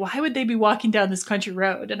Lee's like, why would they be walking down this country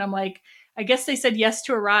road? And I'm like, I guess they said yes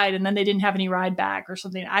to a ride, and then they didn't have any ride back or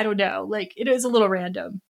something. I don't know. Like, it is a little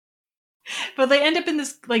random. But they end up in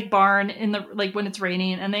this like barn in the like when it's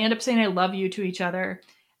raining, and they end up saying I love you to each other.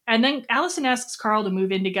 And then Allison asks Carl to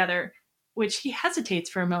move in together, which he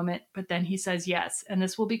hesitates for a moment, but then he says yes, and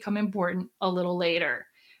this will become important a little later.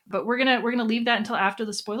 But we're gonna leave that until after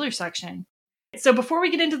the spoiler section. So before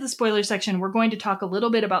we get into the spoiler section, we're going to talk a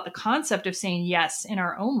little bit about the concept of saying yes in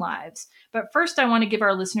our own lives. But first, I want to give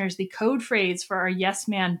our listeners the code phrase for our Yes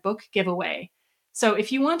Man book giveaway. So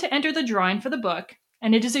if you want to enter the drawing for the book,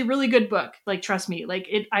 and it is a really good book, like trust me, like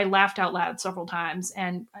I laughed out loud several times,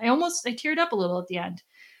 and I teared up a little at the end.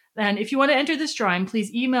 And if you want to enter this drawing,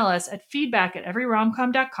 please email us at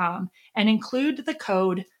feedback@everyromcom.com and include the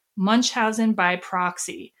code Munchausen by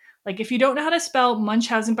proxy. Like if you don't know how to spell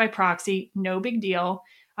Munchausen by proxy, no big deal.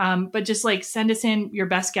 But just like send us in your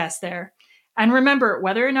best guess there. And remember,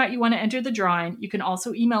 whether or not you want to enter the drawing, you can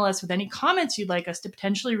also email us with any comments you'd like us to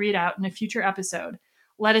potentially read out in a future episode.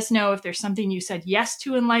 Let us know if there's something you said yes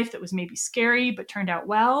to in life that was maybe scary but turned out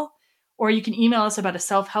well. Or you can email us about a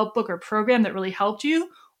self-help book or program that really helped you.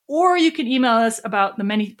 Or you can email us about the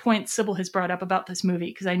many points Sybil has brought up about this movie,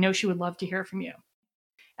 because I know she would love to hear from you.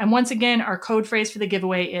 And once again, our code phrase for the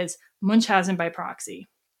giveaway is Munchausen by proxy.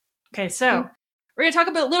 Okay, so we're going to talk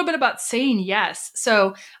a little bit about saying yes.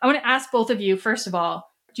 So I want to ask both of you, first of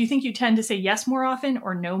all, do you think you tend to say yes more often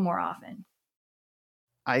or no more often?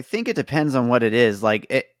 I think it depends on what it is.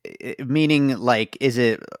 Like, meaning, like, is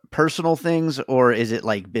it personal things or is it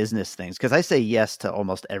like business things? Because I say yes to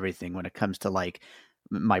almost everything when it comes to like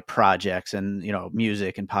my projects and, you know,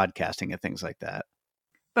 music and podcasting and things like that.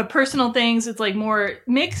 But personal things, it's like more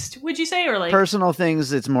mixed, would you say? Or like personal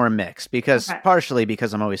things, it's more mixed because partially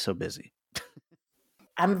because I'm always so busy.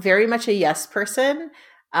 I'm very much a yes person,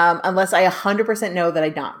 unless I 100% know that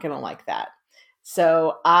I'm not going to like that.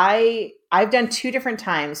 So I've done 2 different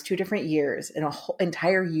times, 2 different years, in a whole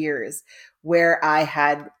entire years where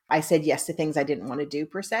I said yes to things I didn't want to do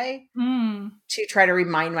per se, to try to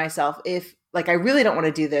remind myself if like I really don't want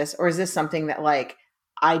to do this, or is this something that like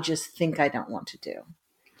I just think I don't want to do.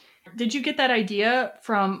 Did you get that idea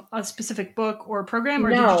from a specific book or program, or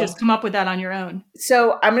did you just come up with that on your own?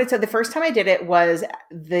 So I'm going to tell the first time I did it was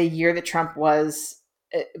the year that Trump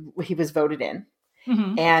he was voted in.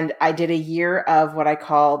 Mm-hmm. And I did a year of what I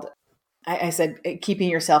called, I said,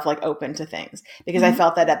 keeping yourself like open to things, because I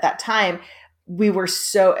felt that at that time we were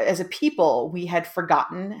so, as a people, we had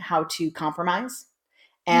forgotten how to compromise.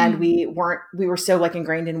 And we were so like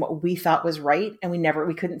ingrained in what we thought was right. And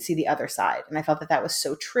we couldn't see the other side. And I felt that was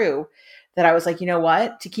so true that I was like, you know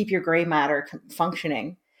what, to keep your gray matter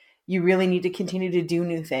functioning, you really need to continue to do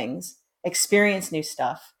new things, experience new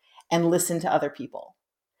stuff, and listen to other people.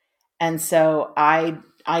 And so I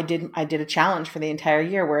did a challenge for the entire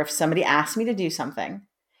year where if somebody asked me to do something,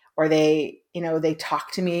 or they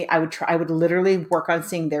talked to me, I would literally work on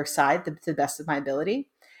seeing their side to the best of my ability.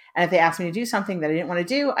 And if they asked me to do something that I didn't want to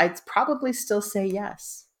do, I'd probably still say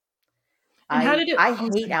yes. I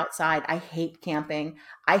hate outside. I hate camping.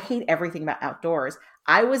 I hate everything about outdoors.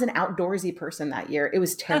 I was an outdoorsy person that year. It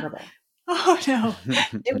was terrible. Oh no.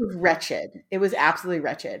 It was wretched. It was absolutely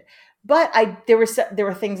wretched. But there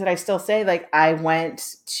were things that I still say, like I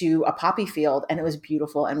went to a poppy field and it was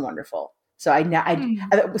beautiful and wonderful. So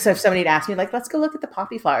so if somebody had asked me like, let's go look at the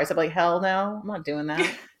poppy flowers, I'd be like, hell no, I'm not doing that.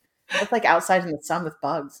 It's like outside in the sun with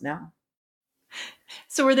bugs. No.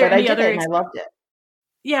 So were there any other? I loved it.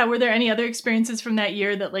 Yeah. Were there any other experiences from that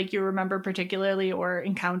year that like you remember particularly, or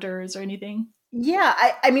encounters or anything? Yeah.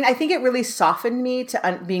 I mean, I think it really softened me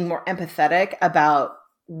to being more empathetic about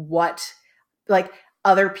what like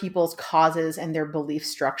other people's causes and their belief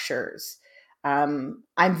structures. I'm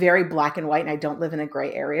very black and white and I don't live in a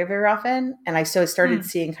gray area very often. And I started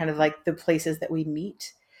seeing kind of like the places that we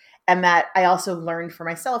meet. And that I also learned for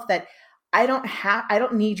myself that I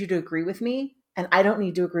don't need you to agree with me, and I don't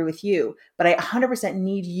need to agree with you, but I 100%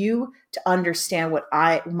 need you to understand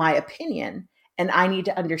my opinion, and I need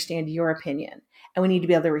to understand your opinion, and we need to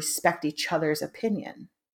be able to respect each other's opinion.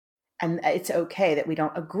 And it's okay that we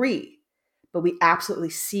don't agree, but we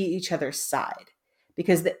absolutely see each other's side,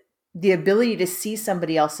 because the ability to see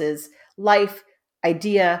somebody else's life,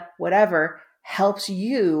 idea, whatever, helps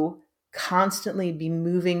you constantly be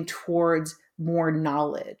moving towards more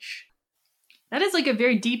knowledge. That is like a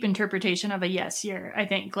very deep interpretation of a yes year, I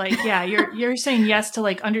think. Like, yeah, you're saying yes to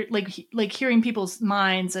like like hearing people's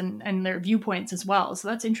minds and their viewpoints as well. So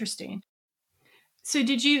that's interesting. So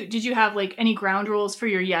did you have like any ground rules for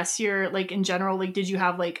your yes year, like in general? Like, did you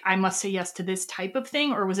have like, I must say yes to this type of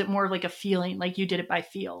thing, or was it more like a feeling, like you did it by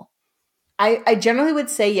feel? I generally would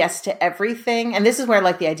say yes to everything. And this is where I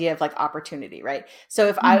like the idea of like opportunity, right? So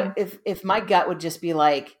if my gut would just be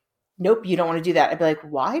like, nope, you don't want to do that, I'd be like,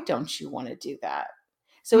 why don't you want to do that?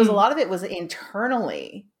 So it was a lot of it was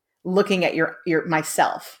internally looking at your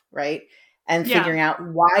myself, right? And figuring out,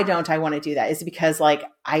 why don't I want to do that? Is it because like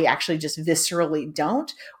I actually just viscerally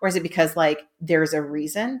don't? Or is it because like there's a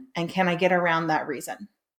reason, and can I get around that reason?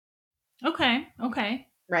 Okay.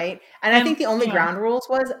 Right. And I think the only ground rules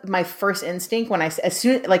was my first instinct when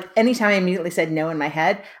anytime I immediately said no in my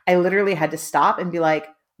head, I literally had to stop and be like,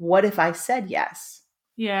 what if I said yes?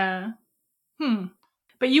 Yeah.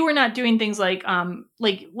 But you were not doing things like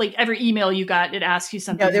every email you got, it asks you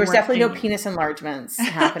something. No, there was definitely no penis enlargements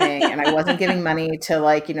happening. And I wasn't giving money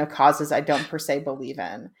to causes I don't per se believe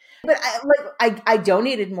in. But I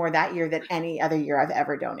donated more that year than any other year I've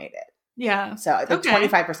ever donated. Yeah. So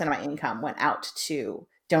 25% of my income went out to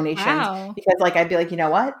donations, because I'd be like, you know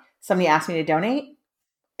what? somebody asks me to donate,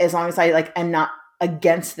 as long as I like am not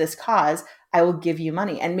against this cause, I will give you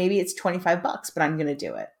money. And maybe it's $25, but I'm going to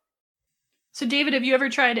do it. So David, have you ever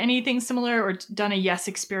tried anything similar or done a yes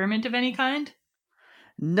experiment of any kind?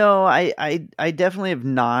 No, I definitely have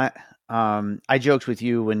not. I joked with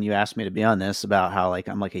you when you asked me to be on this about how like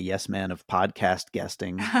I'm like a yes man of podcast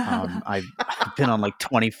guesting. I've been on like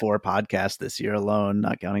 24 podcasts this year alone,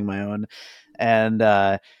 not counting my own. And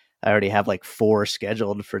I already have like 4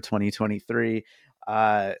 scheduled for 2023.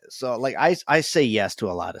 So like I say yes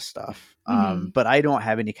to a lot of stuff. But I don't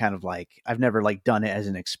have any kind of like, I've never like done it as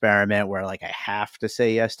an experiment where like I have to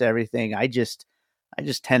say yes to everything. I just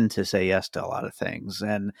tend to say yes to a lot of things.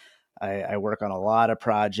 And I work on a lot of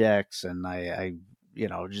projects, and I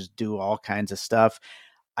just do all kinds of stuff.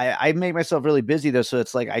 I make myself really busy though. So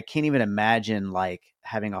it's like, I can't even imagine like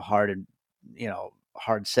having a hard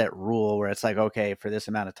set rule where it's like, okay, for this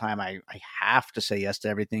amount of time, I have to say yes to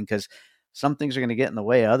everything, because some things are going to get in the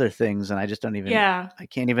way of other things. And I just don't even, I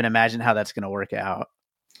can't even imagine how that's going to work out.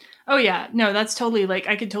 Oh yeah, no, that's totally like,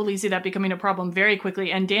 I could totally see that becoming a problem very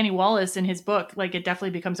quickly. And Danny Wallace in his book, like it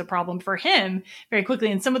definitely becomes a problem for him very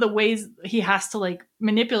quickly. And some of the ways he has to like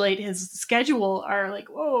manipulate his schedule are like,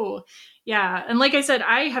 whoa, yeah. And like I said,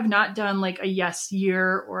 I have not done like a yes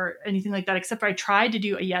year or anything like that, except for I tried to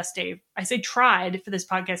do a yes day. I say tried for this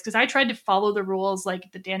podcast because I tried to follow the rules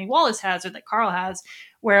like that Danny Wallace has or that Carl has,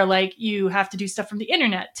 where like you have to do stuff from the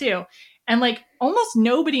internet too. And like almost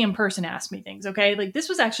nobody in person asked me things. Okay. Like this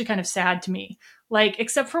was actually kind of sad to me, like,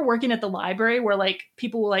 except for working at the library where like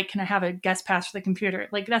people will like, can I have a guest pass for the computer?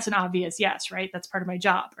 Like that's an obvious yes, right? That's part of my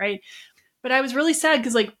job. Right. But I was really sad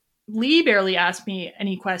because like Lee barely asked me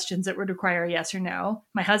any questions that would require a yes or no,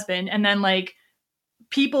 my husband. And then like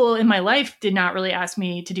people in my life did not really ask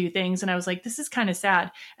me to do things. And I was like, this is kind of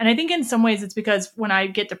sad. And I think in some ways it's because when I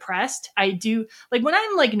get depressed, I do like when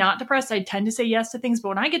I'm like not depressed, I tend to say yes to things. But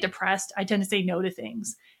when I get depressed, I tend to say no to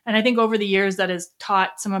things. And I think over the years that has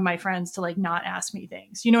taught some of my friends to like not ask me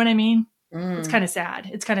things. You know what I mean? It's kind of sad.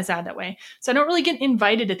 It's kind of sad that way. So I don't really get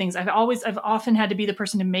invited to things. I've often had to be the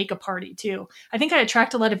person to make a party too. I think I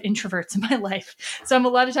attract a lot of introverts in my life. So a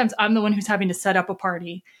lot of times I'm the one who's having to set up a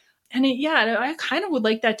party. And I kind of would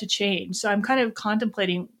like that to change. So I'm kind of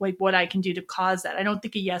contemplating like what I can do to cause that. I don't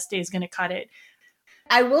think a yes day is going to cut it.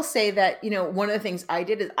 I will say that, one of the things I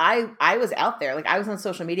did is I was out there. Like I was on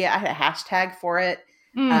social media. I had a hashtag for it.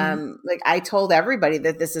 Like I told everybody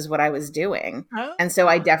that this is what I was doing. Oh. And so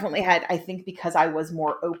I definitely had, I think because I was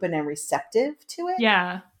more open and receptive to it.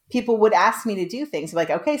 Yeah. People would ask me to do things like,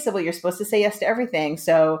 okay, Sybil, you're supposed to say yes to everything.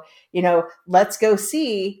 So, let's go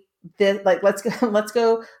see let's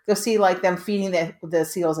go see like them feeding the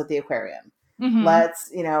seals at the aquarium. Mm-hmm.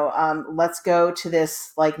 Let's go to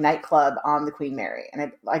this like nightclub on the Queen Mary. And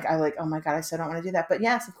I oh my God, I so don't want to do that. But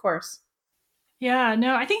yes, of course. Yeah,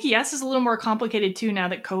 no, I think yes is a little more complicated too now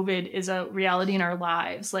that COVID is a reality in our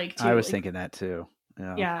lives. Like, too, I was thinking that too.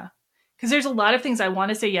 Yeah. Because there's a lot of things I want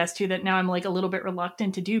to say yes to that now I'm like a little bit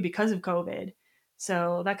reluctant to do because of COVID.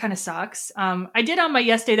 So that kind of sucks. I did on my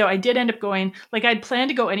yes day though, I did end up going, like I'd planned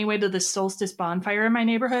to go anyway to the solstice bonfire in my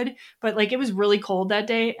neighborhood, but like it was really cold that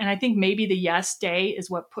day. And I think maybe the yes day is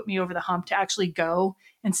what put me over the hump to actually go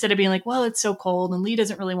instead of being like, well, it's so cold and Lee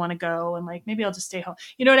doesn't really want to go. And like, maybe I'll just stay home.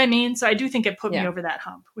 You know what I mean? So I do think it put me over that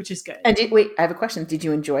hump, which is good. And wait, I have a question. Did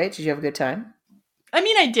you enjoy it? Did you have a good time? I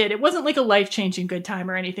mean, I did. It wasn't like a life-changing good time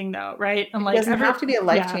or anything though, right? And like, it doesn't have to be a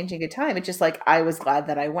life-changing good time. It's just like, I was glad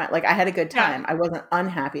that I went. Like I had a good time. I wasn't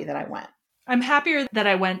unhappy that I went. I'm happier that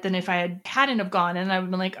I went than if I hadn't have gone. And I would have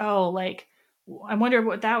been like, oh, like, I wonder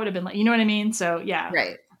what that would have been like. You know what I mean? So yeah.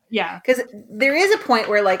 Right. Yeah. Because there is a point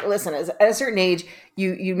where like, listen, at a certain age,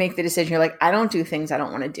 you make the decision. You're like, I don't do things I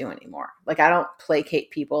don't want to do anymore. Like I don't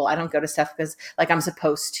placate people. I don't go to stuff because like I'm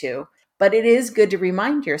supposed to. But it is good to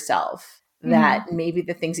remind yourself that maybe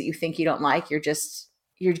the things that you think you don't like,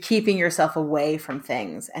 you're keeping yourself away from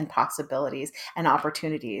things and possibilities and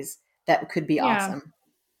opportunities that could be awesome.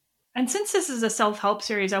 And since this is a self-help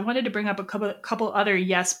series, I wanted to bring up a couple other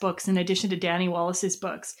yes books in addition to Danny Wallace's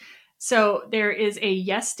books. So there is a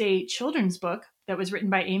Yes Day children's book that was written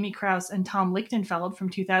by Amy Krause and Tom Lichtenfeld from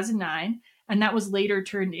 2009. And that was later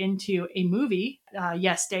turned into a movie,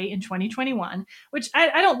 Yes Day, in 2021, which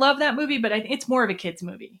I don't love that movie, but it's more of a kid's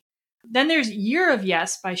movie. Then there's Year of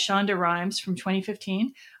Yes by Shonda Rhimes from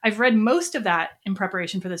 2015. I've read most of that in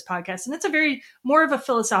preparation for this podcast. And it's more of a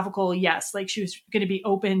philosophical yes. Like she was going to be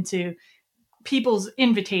open to people's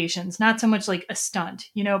invitations, not so much like a stunt,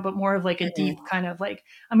 but more of like a deep kind of like,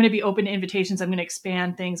 I'm going to be open to invitations. I'm going to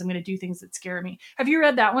expand things. I'm going to do things that scare me. Have you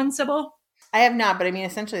read that one, Sybil? I have not, but I mean,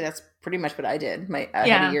 essentially that's pretty much what I did. I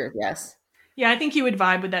had a Year of Yes. Yeah, I think you would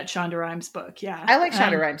vibe with that Shonda Rhimes book. Yeah. I like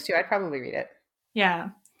Shonda Rhimes too. I'd probably read it. Yeah.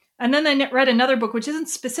 And then I read another book, which isn't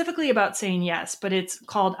specifically about saying yes, but it's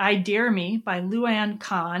called I Dare Me by Luann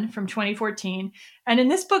Kahn from 2014. And in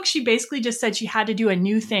this book, she basically just said she had to do a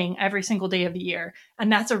new thing every single day of the year.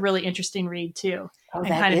 And that's a really interesting read too. Oh,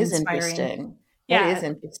 and that kind is of inspiring. interesting. Yeah. That is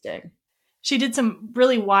interesting. She did some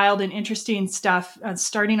really wild and interesting stuff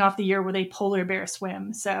starting off the year with a polar bear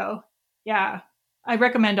swim. So yeah, I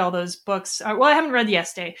recommend all those books. Well, I haven't read the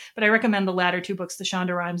Yes Day, but I recommend the latter two books, the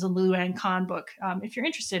Shonda Rhimes and Luann Kahn book, if you're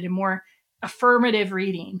interested in more affirmative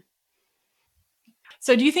reading.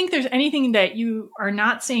 So do you think there's anything that you are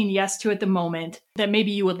not saying yes to at the moment that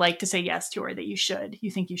maybe you would like to say yes to, or that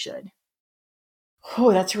you think you should?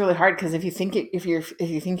 Oh, that's really hard, because if you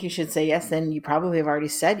think you should say yes, then you probably have already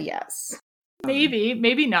said yes.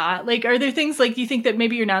 Maybe not. Like, are there things like you think that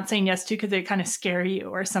maybe you're not saying yes to because they kind of scare you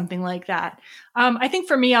or something like that? I think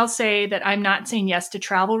for me, I'll say that I'm not saying yes to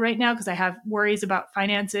travel right now because I have worries about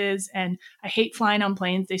finances and I hate flying on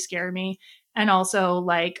planes. They scare me. And also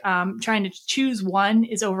like trying to choose one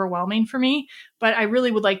is overwhelming for me, but I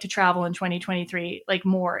really would like to travel in 2023, like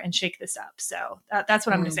more, and shake this up. So that's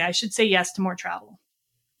what I'm going to say. I should say yes to more travel.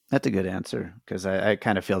 That's a good answer, because I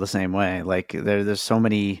kind of feel the same way. Like there's so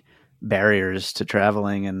many barriers to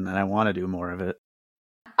traveling, and I want to do more of it.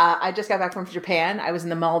 I just got back from Japan. I was in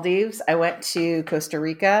the Maldives. I went to Costa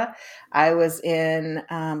Rica. I was in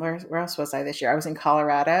where else was I this year? I was in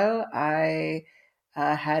Colorado. I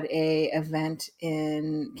had a event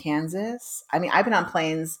in Kansas. I mean, I've been on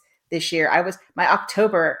planes this year. I was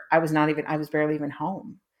barely even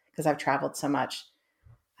home because I've traveled so much.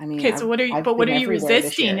 I mean, okay. So what are you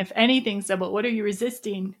resisting, if anything? So, but what are you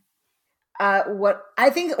resisting? I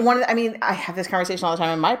have this conversation all the time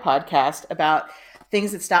on my podcast about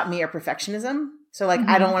things that stop me are perfectionism. So like,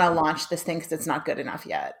 I don't want to launch this thing because it's not good enough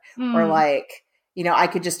yet. Or like, I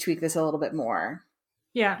could just tweak this a little bit more.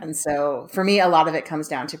 Yeah. And so for me, a lot of it comes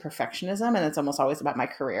down to perfectionism, and it's almost always about my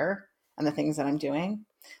career and the things that I'm doing.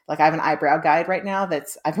 Like I have an eyebrow guide right now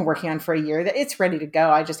I've been working on for a year, that it's ready to go.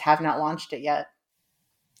 I just have not launched it yet.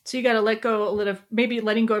 So you got to let go a little, maybe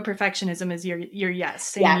letting go of perfectionism is your yes.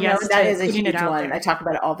 Saying yes, that is a huge one. There. I talk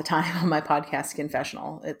about it all the time on my podcast,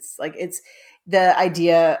 Confessional. It's the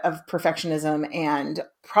idea of perfectionism and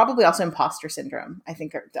probably also imposter syndrome, I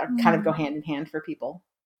think are kind of go hand in hand for people.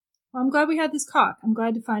 Well, I'm glad we had this talk. I'm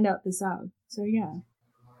glad to find this out. So yeah.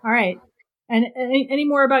 All right. And any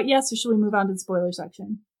more about yes, or should we move on to the spoiler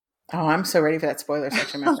section? Oh, I'm so ready for that spoiler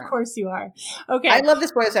section. Of course you are. Okay. I love the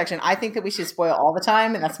spoiler section. I think that we should spoil all the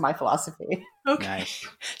time, and that's my philosophy. Okay. Nice.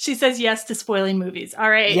 She says yes to spoiling movies. All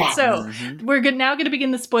right. Yes. So we're now going to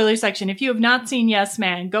begin the spoiler section. If you have not seen Yes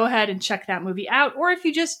Man, go ahead and check that movie out. Or if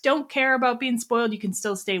you just don't care about being spoiled, you can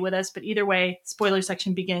still stay with us. But either way, spoiler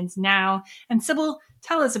section begins now. And Sybil,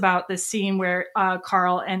 tell us about this scene where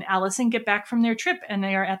Carl and Allison get back from their trip and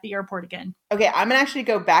they are at the airport again. Okay, I'm going to actually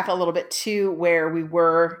go back a little bit to where we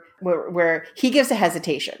were, where he gives a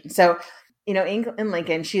hesitation. So, in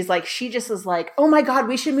Lincoln, she just was like, oh my God,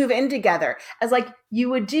 we should move in together. As like you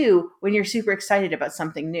would do when you're super excited about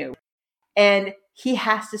something new. And he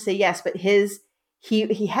has to say yes, but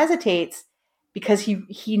he hesitates because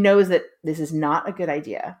he knows that this is not a good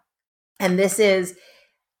idea. And this is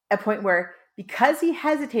a point where, because he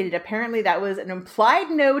hesitated, apparently that was an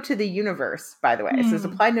implied no to the universe, by the way. So it's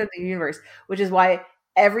implied no to the universe, which is why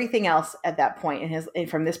everything else at that point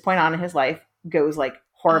from this point on in his life goes like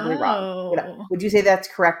horribly wrong. Would you say that's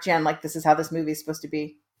correct, Jen? Like this is how this movie is supposed to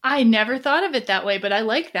be? I never thought of it that way, but I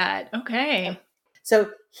like that. Okay.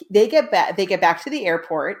 So they get back to the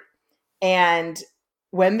airport, and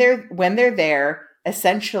when they're there,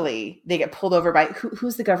 essentially they get pulled over by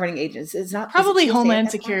who's the governing agents? It's not probably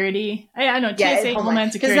Homeland Security. I know TSA,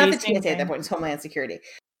 Homeland Security. It's not the TSA at that point. It's Homeland Security.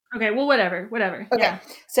 Okay, well, whatever. Okay, yeah.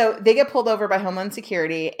 So they get pulled over by Homeland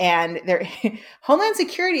Security, and Homeland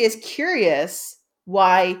Security is curious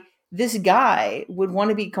why this guy would want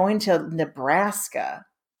to be going to Nebraska,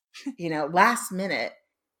 last minute,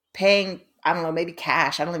 paying, I don't know, maybe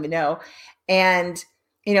cash. I don't even know, and.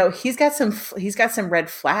 He's got some red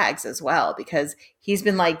flags as well, because he's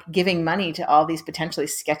been like giving money to all these potentially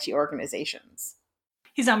sketchy organizations.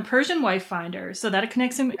 He's on Persian Wife Finder, so that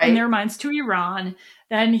connects him in their minds to Iran.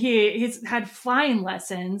 Then he's had flying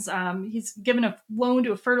lessons. He's given a loan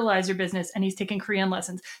to a fertilizer business, and he's taken Korean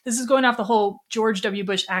lessons. This is going off the whole George W.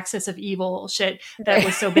 Bush axis of evil shit that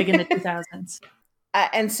was so big in the 2000s.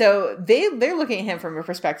 And so they're looking at him from a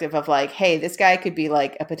perspective of like, hey, this guy could be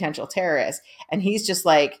like a potential terrorist. And he's just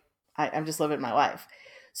like, I'm just living my life.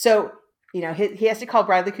 So, he has to call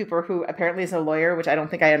Bradley Cooper, who apparently is a lawyer, which I don't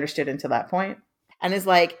think I understood until that point. And is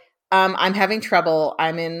like, I'm having trouble.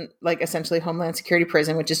 I'm in like essentially Homeland Security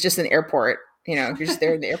prison, which is just an airport. You know, you're just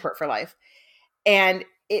there in the airport for life. And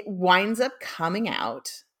it winds up coming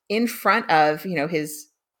out in front of, you know, his,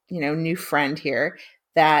 you know, new friend here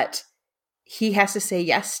that he has to say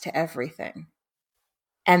yes to everything.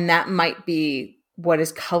 And that might be what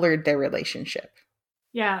has colored their relationship.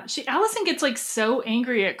 Yeah. Allison gets like so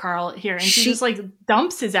angry at Carl here and she just like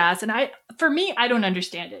dumps his ass. And for me, I don't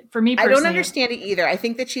understand it. For me personally, I don't understand it either. I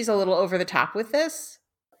think that she's a little over the top with this.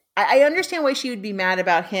 I understand why she would be mad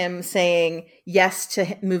about him saying yes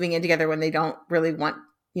to moving in together when they don't really want,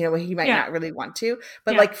 you know, he might not really want to.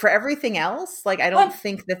 But like for everything else, like I don't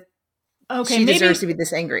think that she deserves to be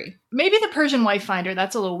this angry. Maybe the Persian wife finder,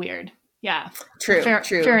 that's a little weird. Yeah. True.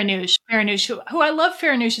 Faranoush, who I love.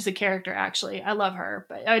 Faranoush as a character, actually. I love her,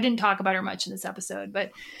 but I didn't talk about her much in this episode,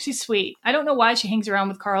 but she's sweet. I don't know why she hangs around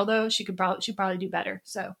with Carl though. She'd probably do better.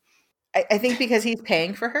 So I think because he's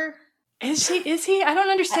paying for her. Is he? I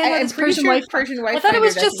don't understand what this Persian wife. I thought it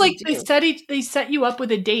was just like they set you up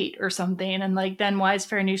with a date or something, and like then why is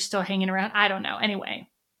Faranoush still hanging around? I don't know. Anyway,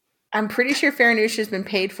 I'm pretty sure Faranoush has been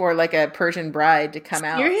paid for like a Persian bride to come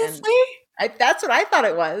out. Seriously? That's what I thought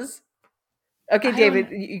it was. Okay, David,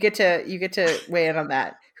 you get to weigh in on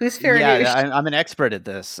that. Who's Faranoush? Yeah, I'm an expert at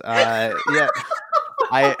this. I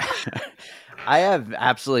have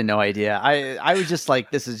absolutely no idea. I was just like,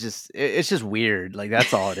 it's just weird. Like,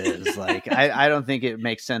 that's all it is. Like, I don't think it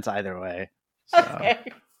makes sense either way. So. Okay.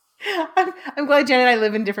 I'm glad Jen and I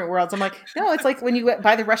live in different worlds. I'm like, no, it's like when you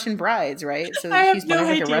buy the Russian brides, right? So she's buying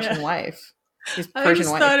like a Russian wife. I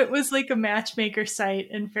just thought it was like a matchmaker site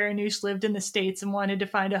and Faranoush lived in the States and wanted to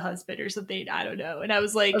find a husband or something. I don't know. And I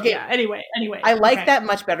was like, yeah, anyway. I like that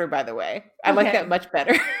much better, by the way. I like that much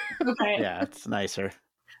better. Okay. Yeah, it's nicer.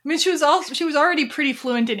 I mean, she was already pretty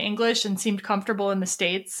fluent in English and seemed comfortable in the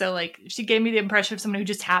States. So like she gave me the impression of someone who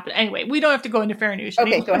just happened. Anyway, we don't have to go into Faranoush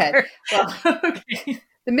anymore. Okay, go ahead. Well, okay.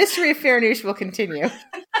 The mystery of Faranoush will continue.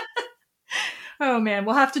 Oh man,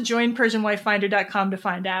 we'll have to join PersianWifeFinder.com to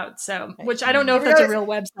find out. So, which I don't know if that's a real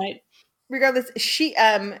website. Regardless,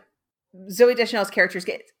 Zooey Deschanel's character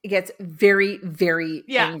gets very, very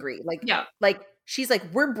angry. Like she's like,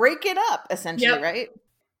 we're breaking up, essentially, right?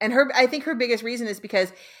 And I think her biggest reason is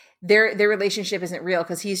because their relationship isn't real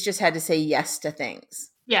because he's just had to say yes to things.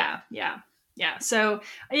 Yeah. So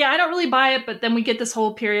I don't really buy it, but then we get this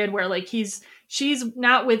whole period where like she's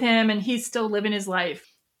not with him and he's still living his life.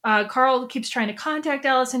 Carl keeps trying to contact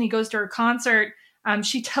Allison. He goes to her concert.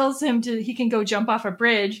 She tells him he can go jump off a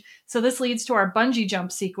bridge. So this leads to our bungee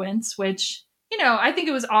jump sequence, which, you know, I think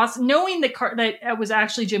it was awesome. Knowing that it was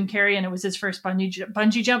actually Jim Carrey and it was his first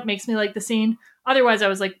bungee jump makes me like the scene. Otherwise, I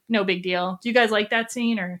was like, no big deal. Do you guys like that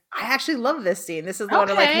scene? Or I actually love this scene. This is the one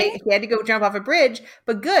of like, hey, he had to go jump off a bridge,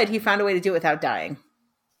 but good, he found a way to do it without dying.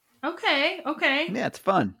 Okay. Yeah, it's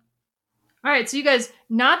fun. All right, so you guys,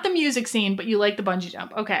 not the music scene, but you like the bungee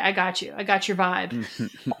jump. Okay, I got you. I got your vibe.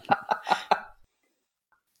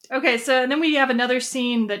 Okay, so then we have another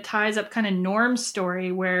scene that ties up kind of Norm's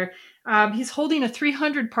story where he's holding a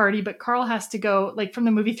 300 party, but Carl has to go, like from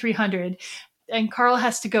the movie 300, and Carl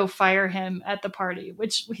has to go fire him at the party,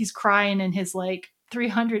 which he's crying in his like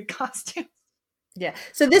 300 costume. Yeah.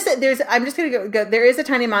 So I'm just going to go. There is a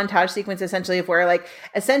tiny montage sequence essentially of where like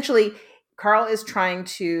essentially Carl is trying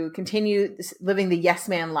to continue living the yes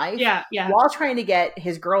man life. Yeah. While trying to get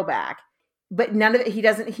his girl back. But none of it,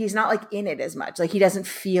 he's not like in it as much. Like he doesn't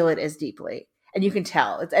feel it as deeply. And you can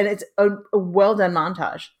tell. It's a well done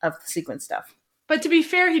montage of the sequence stuff. But to be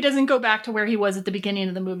fair, he doesn't go back to where he was at the beginning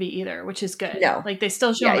of the movie either, which is good. No. Like they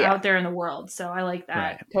still show him out there in the world. So I like that.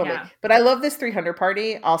 Right. Totally. Yeah. But I love this 300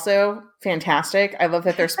 party. Also fantastic. I love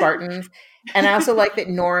that they're Spartans. And I also like that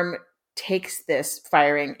Norm takes this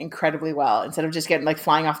firing incredibly well instead of just getting like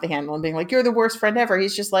flying off the handle and being like, you're the worst friend ever.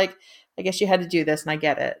 He's just like, I guess you had to do this and I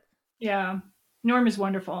get it. Yeah. Norm is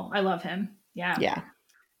wonderful. I love him. Yeah. Yeah.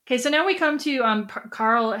 Okay, so now we come to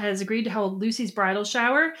Carl has agreed to hold Lucy's bridal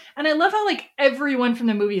shower. And I love how like everyone from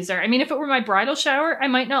the movie is there. I mean, if it were my bridal shower, I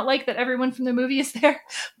might not like that everyone from the movie is there.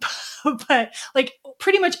 But like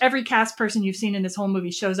pretty much every cast person you've seen in this whole movie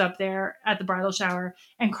shows up there at the bridal shower.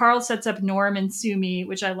 And Carl sets up Norm and Sumi,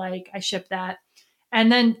 which I like. I ship that.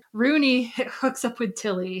 And then Rooney hooks up with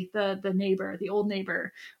Tilly, the neighbor, the old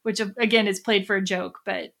neighbor, which again is played for a joke.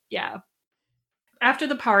 But yeah. After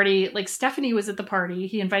the party, like Stephanie was at the party.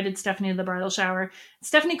 He invited Stephanie to the bridal shower.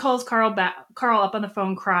 Stephanie calls Carl up on the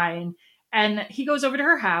phone crying, and he goes over to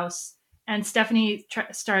her house. And Stephanie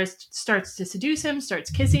starts to seduce him,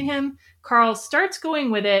 starts kissing him. Carl starts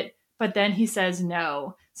going with it, but then he says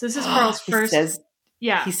no. So this is Carl's first.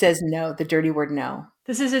 He says no. The dirty word no.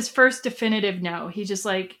 This is his first definitive no. He just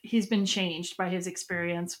like, he's been changed by his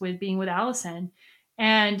experience with being with Allison.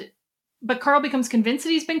 But Carl becomes convinced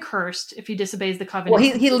that he's been cursed if he disobeys the covenant.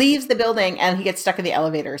 Well, he leaves the building and he gets stuck in the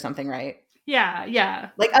elevator or something, right? Yeah.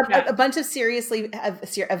 Like a bunch of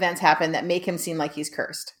events happen that make him seem like he's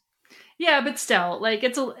cursed. Yeah, but still, like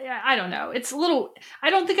I don't know. It's a little,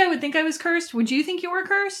 I don't think I would think I was cursed. Would you think you were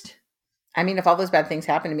cursed? I mean, if all those bad things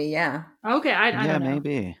happen to me, yeah. Okay, I don't know.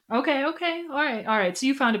 Maybe. Okay. All right. So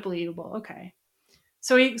you found it believable. Okay.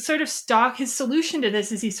 So he sort of his solution to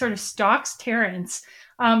this is he sort of stalks Terrence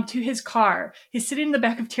to his car. He's sitting in the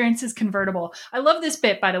back of Terrence's convertible. I love this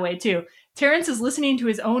bit, by the way, too. Terrence is listening to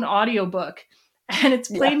his own audiobook, and it's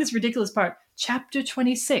playing this ridiculous part. Chapter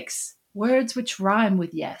 26, words which rhyme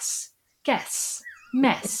with yes. Guess,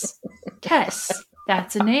 mess, Tess,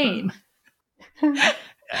 that's a name.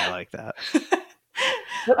 I like that.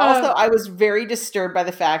 But also, I was very disturbed by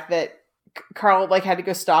the fact that Carl like had to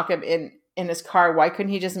go stalk him in his car. Why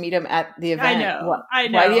couldn't he just meet him at the event? I know.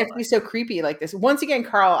 Why do you have to be so creepy like this? Once again,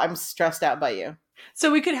 Carl, I'm stressed out by you.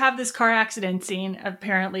 So we could have this car accident scene,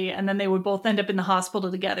 apparently, and then they would both end up in the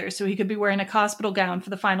hospital together. So he could be wearing a hospital gown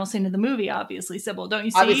for the final scene of the movie, obviously, Sybil. Don't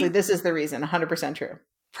you see? Obviously, this is the reason. 100% true.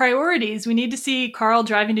 Priorities. We need to see Carl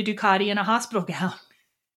driving a Ducati in a hospital gown.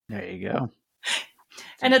 There you go.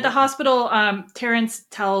 And at the hospital, Terrence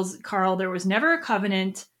tells Carl there was never a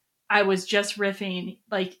covenant. I was just riffing.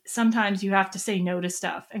 Like, sometimes you have to say no to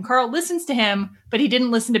stuff. And Carl listens to him, but he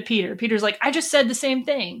didn't listen to Peter. Peter's like, I just said the same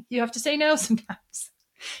thing. You have to say no sometimes.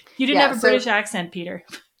 You didn't have a British accent, Peter.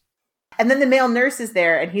 And then the male nurse is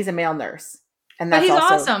there, and he's a male nurse. And that's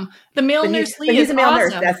awesome. The male nurse Lee is awesome. He's a male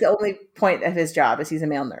nurse. That's the only point of his job is he's a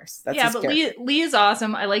male nurse. That's yeah, but Lee is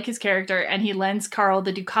awesome. I like his character, and he lends Carl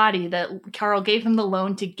the Ducati that Carl gave him the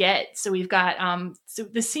loan to get. So we've got so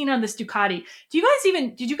the scene on this Ducati.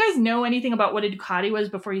 Did you guys know anything about what a Ducati was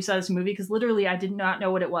before you saw this movie? Because literally, I did not know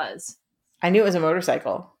what it was. I knew it was a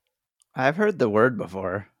motorcycle. I've heard the word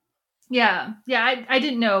before. Yeah. I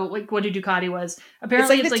didn't know like what a Ducati was.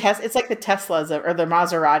 Apparently, it's like the Teslas or the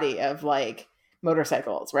Maserati of like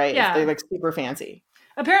motorcycles, right? Yeah. They're like super fancy.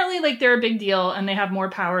 Apparently, like they're a big deal and they have more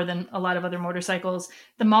power than a lot of other motorcycles.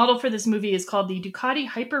 The model for this movie is called the Ducati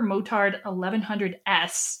Hyper Motard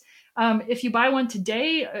 1100S. If you buy one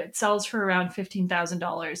today, it sells for around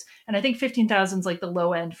 $15,000. And I think $15,000 is like the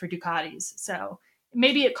low end for Ducatis. So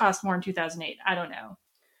maybe it cost more in 2008. I don't know.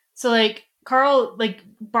 So like Carl like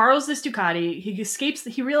borrows this Ducati. He escapes.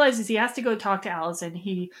 He realizes he has to go talk to Allison.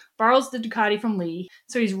 He borrows the Ducati from Lee.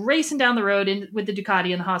 So he's racing down the road with the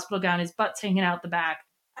Ducati in the hospital gown. His butt's hanging out the back.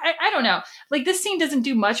 I don't know. Like this scene doesn't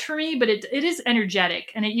do much for me, but it is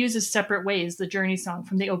energetic and it uses Separate Ways, the Journey song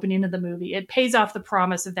from the opening of the movie. It pays off the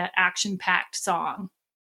promise of that action-packed song.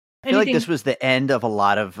 I feel like this was the end of a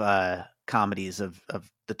lot of comedies of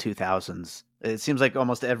the 2000s. It seems like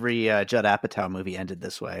almost every Judd Apatow movie ended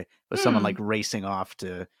this way, with someone like racing off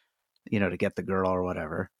to get the girl or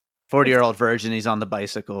whatever. 40-year-old virgin, he's on the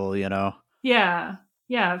bicycle, Yeah,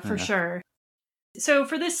 for sure. So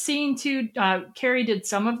for this scene too, Carrie did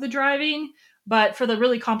some of the driving, but for the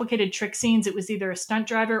really complicated trick scenes, it was either a stunt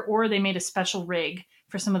driver or they made a special rig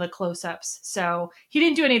for some of the close-ups. So he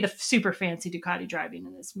didn't do any of the super fancy Ducati driving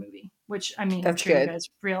in this movie, which I mean, I'm sure you guys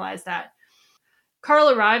realize that. Carl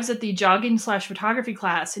arrives at the jogging/photography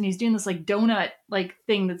class and he's doing this like donut like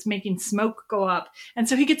thing that's making smoke go up. And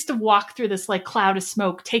so he gets to walk through this like cloud of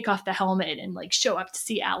smoke, take off the helmet and like show up to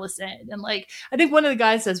see Allison. And like, I think one of the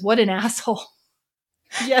guys says, "What an asshole."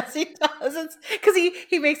 Yes, he does. Because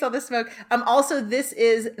he makes all this smoke. Also, this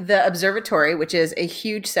is the observatory, which is a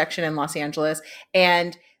huge section in Los Angeles.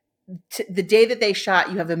 And the day that they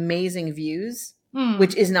shot, you have amazing views.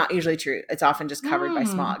 Which is not usually true. It's often just covered by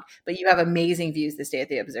smog. But you have amazing views this day at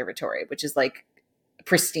the observatory, which is like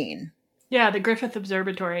pristine. Yeah, the Griffith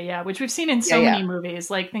Observatory, which we've seen in so many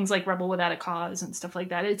movies, like things like Rebel Without a Cause and stuff like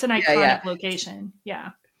that. It's an iconic location. Yeah.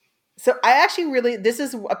 So I actually this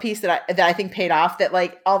is a piece that I think paid off, that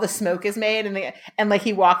like all the smoke is made and like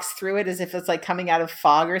he walks through it as if it's like coming out of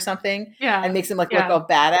fog or something. Yeah. And makes him look all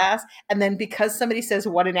badass. And then because somebody says,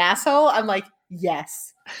 "What an asshole," I'm like,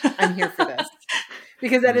 yes, I'm here for this.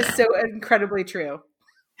 Because that is so incredibly true.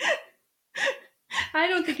 I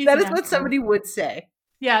don't think that is what somebody would say.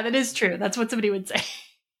 Yeah, that is true. That's what somebody would say.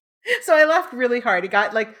 So I laughed really hard. It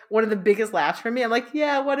got like one of the biggest laughs from me. I'm like,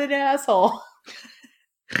 yeah, what an asshole.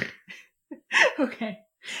 Okay.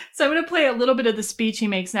 So I'm going to play a little bit of the speech he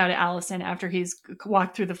makes now to Allison after he's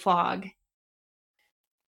walked through the fog.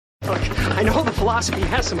 Look, I know the philosophy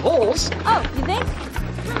has some holes. Oh, you think?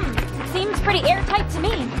 Seems pretty airtight to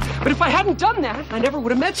me. But if I hadn't done that, I never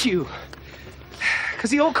would have met you. Because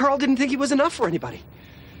the old Carl didn't think he was enough for anybody.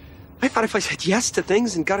 I thought if I said yes to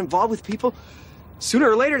things and got involved with people, sooner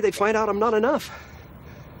or later they'd find out I'm not enough.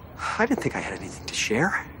 I didn't think I had anything to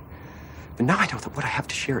share. But now I know that what I have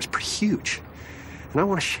to share is pretty huge. And I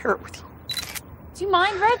want to share it with you. Do you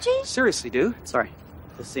mind, Reggie? Seriously, dude. Sorry.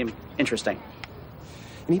 This seemed interesting.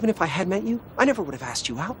 And even if I had met you, I never would have asked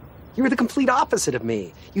you out. You were the complete opposite of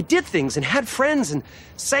me. You did things and had friends and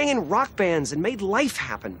sang in rock bands and made life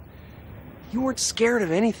happen. You weren't scared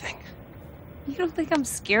of anything. You don't think I'm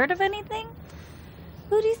scared of anything?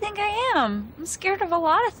 Who do you think I am? I'm scared of a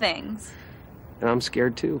lot of things. And I'm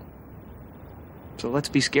scared too. So let's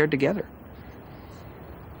be scared together.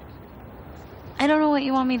 I don't know what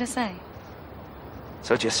you want me to say.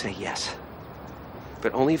 So just say yes.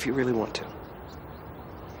 But only if you really want to.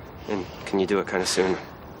 And can you do it kind of soon?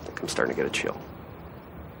 I think I'm starting to get a chill.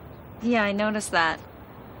 Yeah, I noticed that.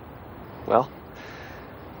 Well?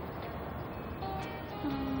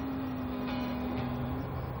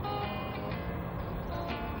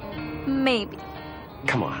 Maybe.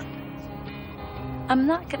 Come on. I'm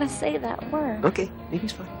not gonna say that word. Okay, maybe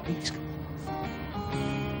it's fine. Maybe it's good.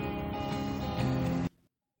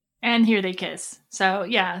 And here they kiss. So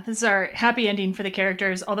yeah, this is our happy ending for the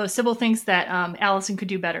characters. Although Sybil thinks that Allison could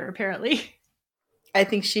do better, apparently. I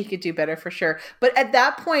think she could do better for sure. But at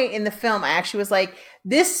that point in the film, I actually was like,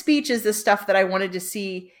 this speech is the stuff that I wanted to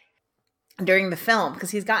see during the film,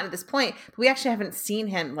 because he's gotten to this point, but we actually haven't seen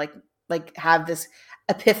him like have this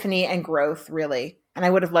epiphany and growth, really. And I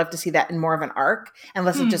would have loved to see that in more of an arc,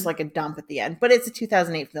 unless it's just like a dump at the end. But it's a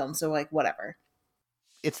 2008 film, so like whatever.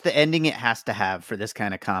 It's the ending it has to have for this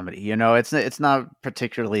kind of comedy. You know, it's not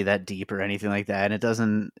particularly that deep or anything like that, and it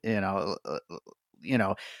doesn't, you know,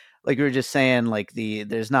 like we were just saying, like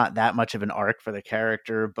there's not that much of an arc for the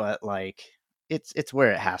character, but like it's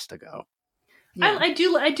where it has to go. Yeah. I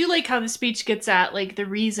do like how the speech gets at like the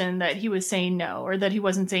reason that he was saying no, or that he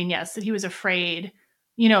wasn't saying yes, that he was afraid,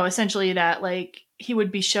 you know, essentially that like he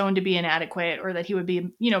would be shown to be inadequate, or that he would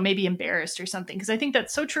be, you know, maybe embarrassed or something. Because I think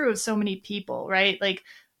that's so true of so many people, right? Like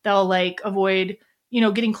they'll like avoid, you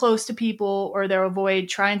know, getting close to people, or they'll avoid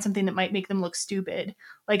trying something that might make them look stupid.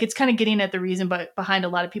 Like it's kind of getting at the reason but behind a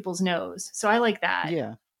lot of people's nose. So I like that.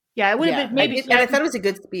 Yeah. It would have been maybe. And I thought it was a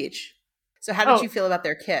good speech. So how did you feel about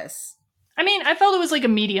their kiss? I mean, I felt it was like a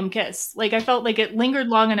medium kiss. Like I felt like it lingered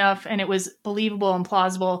long enough and it was believable and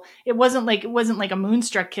plausible. It wasn't like a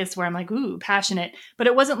Moonstruck kiss where I'm like, ooh, passionate. But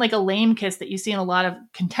it wasn't like a lame kiss that you see in a lot of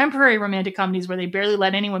contemporary romantic comedies where they barely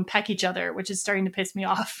let anyone peck each other, which is starting to piss me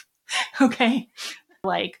off. Okay.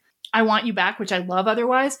 Like I Want You Back, which I love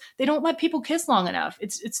otherwise. They don't let people kiss long enough.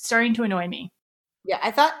 It's starting to annoy me. Yeah,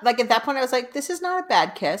 I thought like at that point I was like, this is not a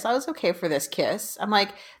bad kiss. I was okay for this kiss. I'm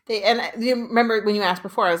like, you remember when you asked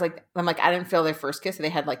before, I'm like, I didn't feel their first kiss. They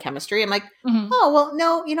had like chemistry. I'm like, oh, well,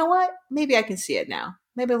 no, you know what? Maybe I can see it now.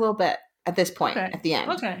 Maybe a little bit at this point, at the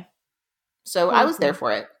end. Okay. So I was there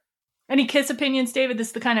for it. Any kiss opinions, David? This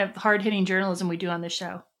is the kind of hard-hitting journalism we do on this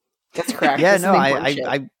show. That's correct. Yeah, no,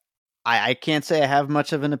 I can't say I have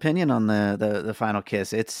much of an opinion on the final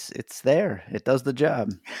kiss. It's there. It does the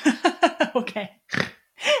job. Okay.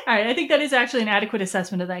 All right. I think that is actually an adequate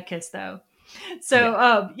assessment of that kiss, though.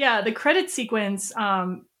 So, the credit sequence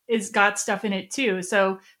is got stuff in it, too.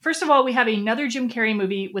 So, first of all, we have another Jim Carrey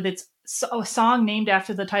movie with a song named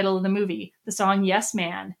after the title of the movie, the song Yes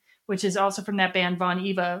Man, which is also from that band Von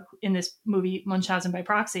Eva in this movie, Munchausen by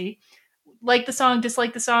Proxy. Like the song,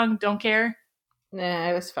 dislike the song, don't care? Nah,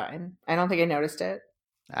 it was fine. I don't think I noticed it.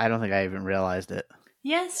 I don't think I even realized it.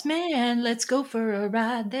 Yes, man, let's go for a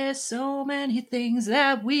ride. There's so many things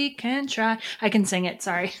that we can try. I can sing it,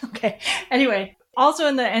 sorry. Okay. Anyway, also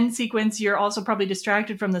in the end sequence, you're also probably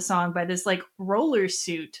distracted from the song by this like roller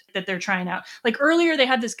suit that they're trying out. Like earlier, they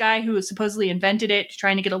had this guy who supposedly invented it,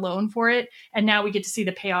 trying to get a loan for it. And now we get to see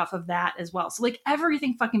the payoff of that as well. So like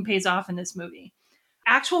everything fucking pays off in this movie.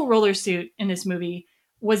 Actual roller suit in this movie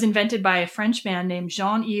was invented by a French man named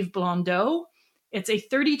Jean-Yves Blondeau. It's a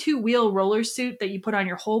 32-wheel roller suit that you put on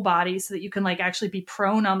your whole body so that you can like actually be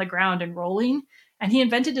prone on the ground and rolling. And he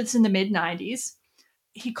invented this in the mid-90s.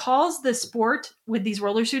 He calls the sport with these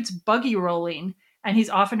roller suits buggy rolling, and he's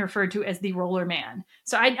often referred to as the roller man.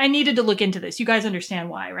 So I needed to look into this. You guys understand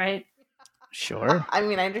why, right? Sure. I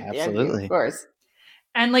mean, I understand. Absolutely. Of course.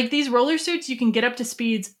 And like these roller suits, you can get up to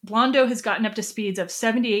speeds. Blondeau has gotten up to speeds of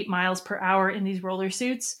 78 miles per hour in these roller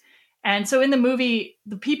suits. And so in the movie,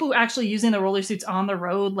 the people actually using the roller suits on the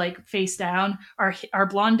road, like face down, are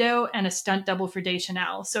Blondeau and a stunt double for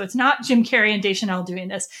Deschanel. So it's not Jim Carrey and Deschanel doing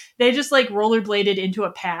this. They just like rollerbladed into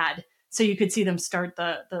a pad so you could see them start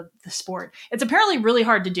the sport. It's apparently really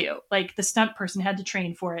hard to do. Like the stunt person had to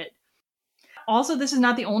train for it. Also, this is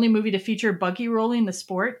not the only movie to feature buggy rolling, the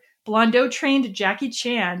sport. Blondeau trained Jackie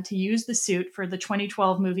Chan to use the suit for the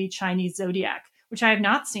 2012 movie Chinese Zodiac, which I have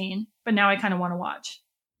not seen, but now I kind of want to watch.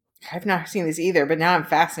 I've not seen this either, but now I'm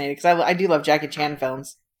fascinated because I do love Jackie Chan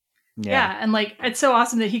films. Yeah, and like it's so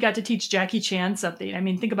awesome that he got to teach Jackie Chan something. I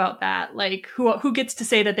mean, think about that. Like, who gets to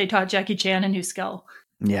say that they taught Jackie Chan a new skill?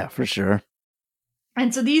 Yeah, for sure.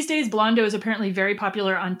 And so these days, Blondeau is apparently very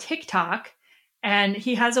popular on TikTok. And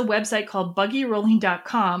he has a website called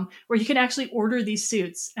buggyrolling.com where you can actually order these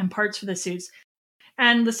suits and parts for the suits.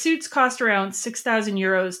 And the suits cost around 6,000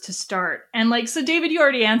 euros to start. And like, so David, you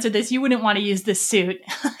already answered this. You wouldn't want to use this suit.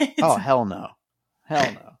 Oh, hell no.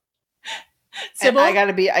 Hell no. Sybil? I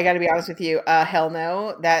gotta be honest with you. Hell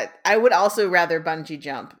no. That I would also rather bungee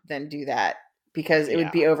jump than do that because it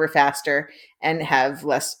would be over faster and have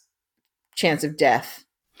less chance of death.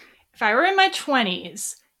 If I were in my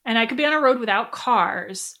 20s and I could be on a road without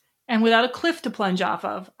cars and without a cliff to plunge off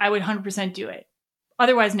of, I would 100% do it.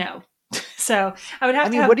 Otherwise, no. So I would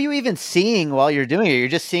have to. What are you even seeing while you're doing it? You're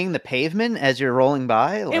just seeing the pavement as you're rolling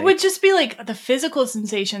by? It would just be like the physical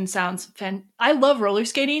sensation sounds I love roller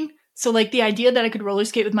skating. So like the idea that I could roller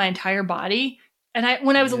skate with my entire body. And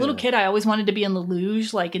when I was a little kid, I always wanted to be in the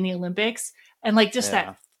luge, like in the Olympics. And like just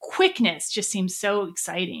that quickness just seems so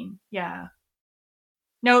exciting. Yeah.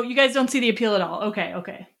 No, you guys don't see the appeal at all.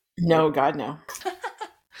 Okay. No, God, no.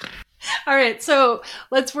 All right, so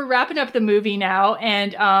we're wrapping up the movie now.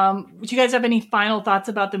 And do you guys have any final thoughts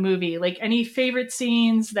about the movie? Like any favorite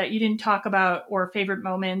scenes that you didn't talk about or favorite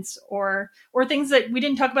moments or things that we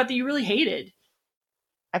didn't talk about that you really hated?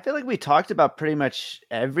 I feel like we talked about pretty much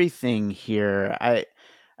everything here.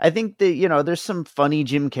 I think that, there's some funny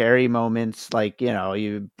Jim Carrey moments, like,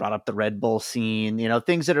 you brought up the Red Bull scene,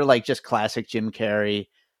 things that are like just classic Jim Carrey.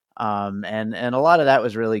 And a lot of that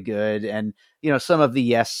was really good. And, some of the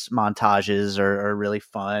Yes montages are really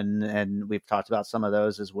fun. And we've talked about some of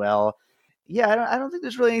those as well. Yeah, I don't think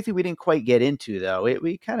there's really anything we didn't quite get into, though.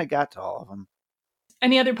 We kind of got to all of them.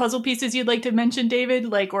 Any other puzzle pieces you'd like to mention, David,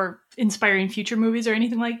 like, or inspiring future movies or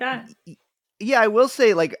anything like that? Yeah, I will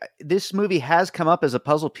say, like, this movie has come up as a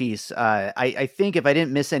puzzle piece. I think if I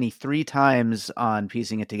didn't miss any 3 times on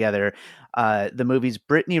piecing it together, the movie's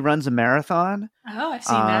Brittany Runs a Marathon. Oh, I've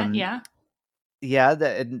seen that. Yeah. Yeah,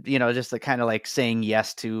 just the kind of like saying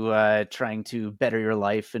yes to trying to better your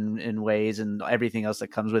life in ways and everything else that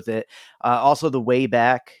comes with it. Also, The Way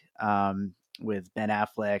Back with Ben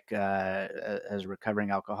Affleck as a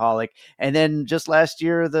recovering alcoholic. And then just last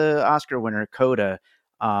year, the Oscar winner, Coda.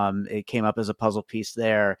 It came up as a puzzle piece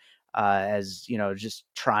there as, just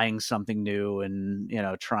trying something new and,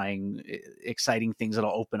 trying exciting things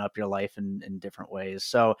that'll open up your life in different ways.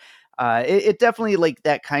 So it definitely like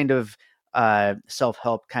that kind of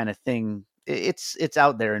self-help kind of thing. It's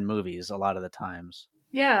out there in movies a lot of the times.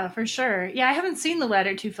 Yeah, for sure. Yeah, I haven't seen the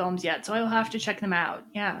latter 2 films yet, so I will have to check them out.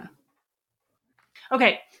 Yeah.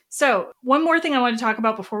 Okay, so one more thing I want to talk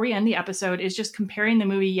about before we end the episode is just comparing the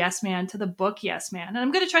movie Yes Man to the book Yes Man. And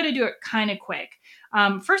I'm going to try to do it kind of quick.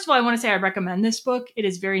 First of all, I want to say I recommend this book. It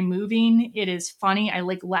is very moving. It is funny. I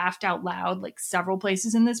laughed out loud several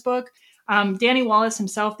places in this book. Danny Wallace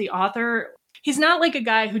himself, the author, he's not like a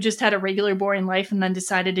guy who just had a regular boring life and then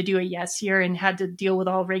decided to do a yes year and had to deal with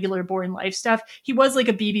all regular boring life stuff. He was like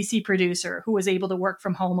a BBC producer who was able to work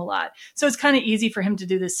from home a lot. So it's kind of easy for him to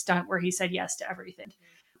do this stunt where he said yes to everything.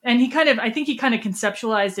 And I think he kind of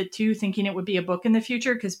conceptualized it too, thinking it would be a book in the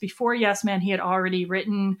future, because before Yes Man, he had already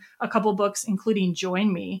written a couple books, including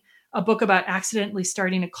Join Me, a book about accidentally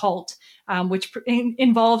starting a cult, which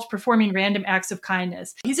involved performing random acts of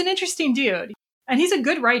kindness. He's an interesting dude. And he's a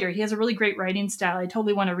good writer. He has a really great writing style. I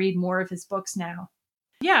totally want to read more of his books now.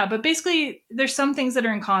 Yeah, but basically, there's some things that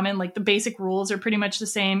are in common. Like the basic rules are pretty much the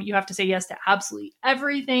same. You have to say yes to absolutely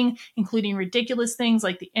everything, including ridiculous things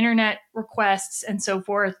like the internet requests and so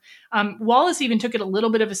forth. Wallace even took it a little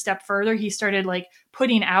bit of a step further. He started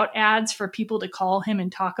putting out ads for people to call him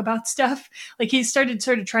and talk about stuff. He started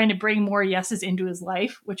sort of trying to bring more yeses into his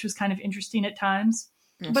life, which was kind of interesting at times.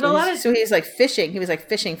 But so he's fishing. He was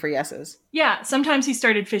fishing for yeses. Yeah, sometimes he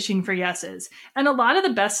started fishing for yeses. And a lot of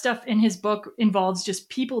the best stuff in his book involves just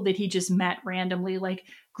people that he just met randomly, like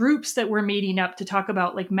groups that were meeting up to talk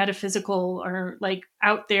about metaphysical or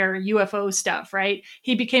out there UFO stuff, right?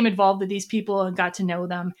 He became involved with these people and got to know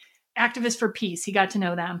them. Activists for peace, he got to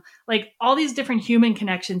know them. All these different human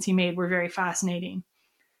connections he made were very fascinating.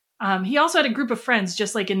 He also had a group of friends,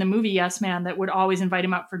 just like in the movie Yes Man, that would always invite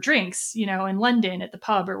him out for drinks, in London at the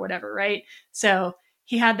pub or whatever, right? So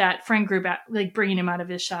he had that friend group bringing him out of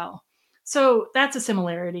his shell. So that's a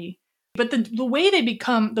similarity. But the way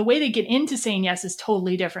they get into saying yes is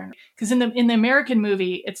totally different. Because in the American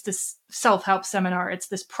movie, it's this self-help seminar. It's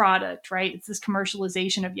this product, right? It's this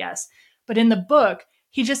commercialization of yes. But in the book,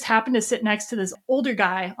 he just happened to sit next to this older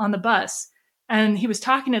guy on the bus. And he was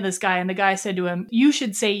talking to this guy, and the guy said to him, "You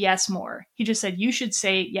should say yes more." He just said, "You should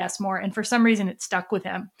say yes more." And for some reason, it stuck with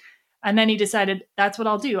him. And then he decided, that's what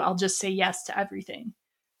I'll do. I'll just say yes to everything.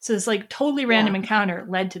 So this like totally random encounter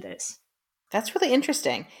led to this. That's really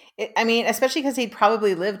interesting. I mean, especially because he'd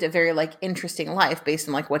probably lived a very like interesting life based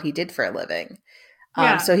on like what he did for a living.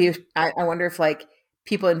 So I wonder if like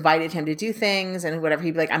people invited him to do things and whatever.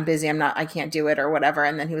 He'd be like, "I'm busy. I can't do it," or whatever.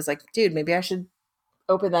 And then he was like, "Dude, maybe I should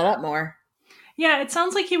open that up more." Yeah, it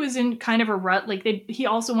sounds like he was in kind of a rut. Like he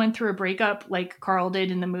also went through a breakup like Carl did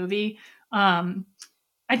in the movie.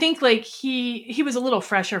 I think like he was a little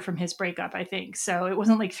fresher from his breakup, I think. So it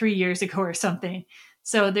wasn't like 3 years ago or something.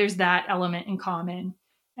 So there's that element in common.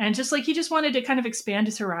 And just like he just wanted to kind of expand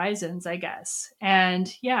his horizons, I guess.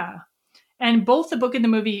 And yeah. And both the book and the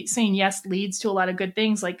movie saying yes leads to a lot of good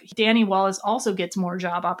things. Like Danny Wallace also gets more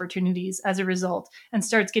job opportunities as a result and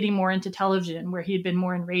starts getting more into television where he had been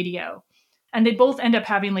more in radio. And they both end up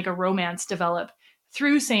having like a romance develop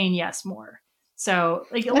through saying yes more. So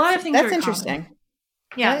like a lot of things that's are interesting. Common.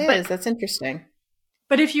 Yeah, that's interesting.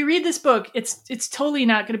 But if you read this book, it's totally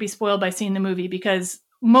not going to be spoiled by seeing the movie because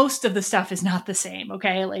most of the stuff is not the same.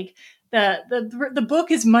 Okay, like the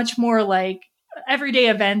book is much more like everyday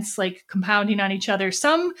events, like compounding on each other.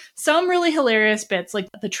 Some really hilarious bits, like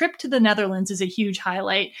the trip to the Netherlands is a huge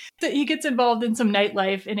highlight. He gets involved in some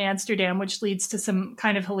nightlife in Amsterdam, which leads to some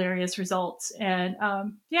kind of hilarious results. And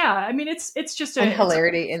I mean, it's just and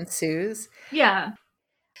hilarity ensues. Yeah.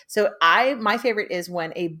 So my favorite is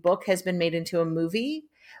when a book has been made into a movie,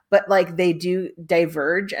 but like they do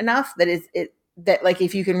diverge enough that like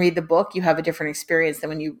if you can read the book, you have a different experience than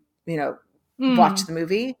when you watch the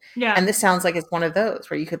movie. Yeah. And this sounds like it's one of those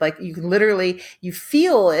where you can literally, you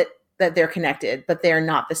feel it that they're connected, but they're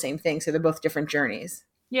not the same thing. So they're both different journeys.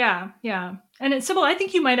 Yeah. Yeah. And it's Sybil, I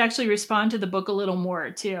think you might actually respond to the book a little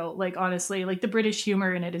more too. Like, honestly, like the British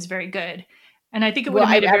humor in it is very good. And I think it would have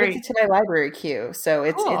made I added it to my library queue, so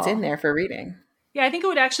it's in there for reading. Yeah, I think it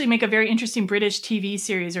would actually make a very interesting British TV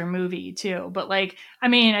series or movie too. But like, I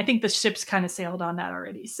mean, I think the ship's kind of sailed on that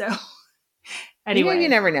already. So anyway, you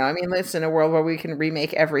never know. I mean, lives in a world where we can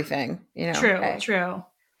remake everything. True.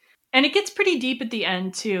 And it gets pretty deep at the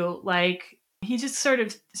end too. Like he just sort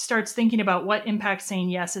of starts thinking about what impact saying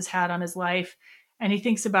yes has had on his life, and he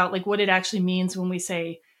thinks about like what it actually means when we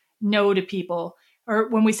say no to people. Or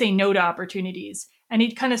when we say no to opportunities. And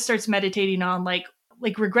he kind of starts meditating on like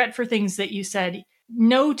regret for things that you said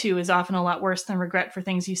no to is often a lot worse than regret for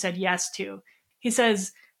things you said yes to. He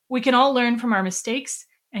says, we can all learn from our mistakes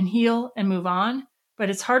and heal and move on, but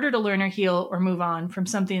it's harder to learn or heal or move on from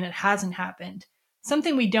something that hasn't happened,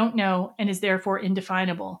 something we don't know and is therefore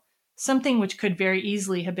indefinable, something which could very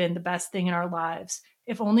easily have been the best thing in our lives,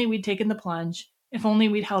 if only we'd taken the plunge, if only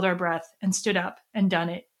we'd held our breath and stood up and done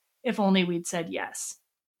it. If only we'd said yes.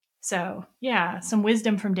 So, yeah, some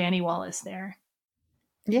wisdom from Danny Wallace there.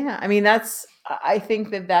 Yeah, I mean, I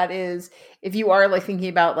think that is, if you are like thinking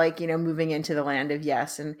about like, moving into the land of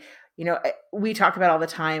yes. And, we talk about all the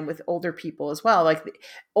time with older people as well. Like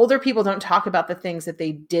older people don't talk about the things that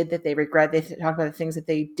they did that they regret. They talk about the things that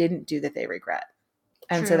they didn't do that they regret.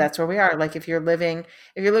 And True. So that's where we are. Like if you're living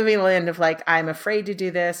in a land of like, I'm afraid to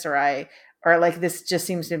do this, or like, this just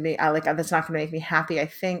seems to me, that's not going to make me happy. I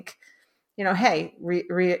think, hey,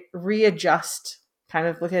 readjust, kind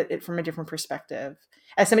of look at it from a different perspective.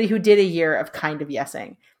 As somebody who did a year of kind of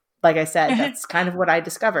yesing, like I said, that's kind of what I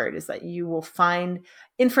discovered is that you will find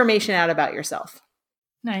information out about yourself.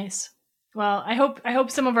 Nice. Well, I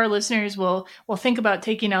hope some of our listeners will think about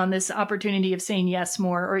taking on this opportunity of saying yes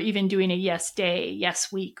more, or even doing a yes day,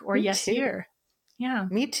 yes week, or yes year. Yeah.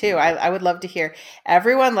 Me too. I would love to hear.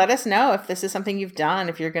 Everyone, let us know if this is something you've done,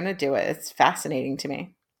 if you're going to do it. It's fascinating to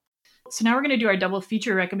me. So now we're going to do our double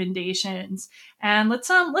feature recommendations, and let's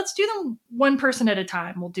do them one person at a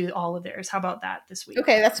time. We'll do all of theirs. How about that this week?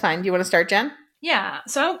 Okay, that's fine. Do you want to start, Jen? Yeah,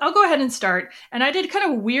 so I'll go ahead and start. And I did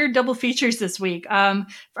kind of weird double features this week. I'm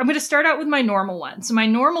going to start out with my normal one. So my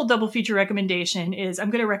normal double feature recommendation is I'm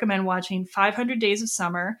going to recommend watching 500 Days of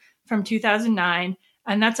Summer from 2009.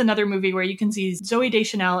 And that's another movie where you can see Zooey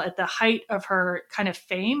Deschanel at the height of her kind of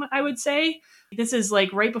fame, I would say. This is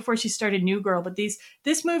like right before she started New Girl, but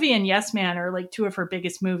this movie and Yes Man are like two of her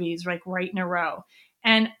biggest movies, like right in a row.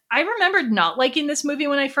 And I remembered not liking this movie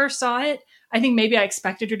when I first saw it. I think maybe I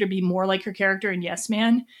expected her to be more like her character in Yes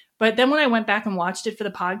Man, But then when I went back and watched it for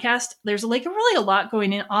the podcast, there's like really a lot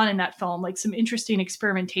going on in that film, like some interesting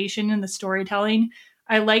experimentation in the storytelling.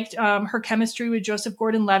 I liked her chemistry with Joseph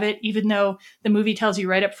Gordon-Levitt, even though the movie tells you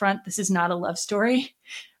right up front, this is not a love story.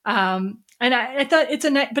 And I thought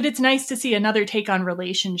but it's nice to see another take on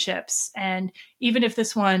relationships. And even if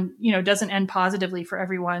this one, doesn't end positively for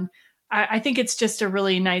everyone, I think it's just a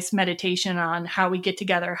really nice meditation on how we get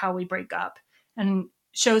together, how we break up, and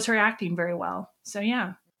shows her acting very well. So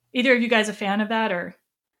yeah. Either of you guys a fan of that, or?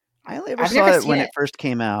 I only ever saw it when it first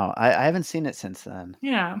came out. I haven't seen it since then.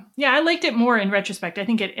 Yeah. I liked it more in retrospect. I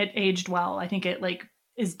think it aged well. I think it like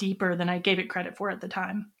is deeper than I gave it credit for at the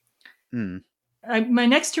time. My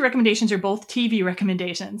next two recommendations are both TV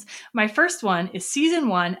recommendations. My first one is season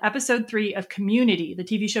 1, episode 3 of Community, the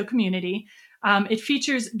TV show Community. It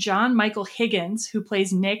features John Michael Higgins, who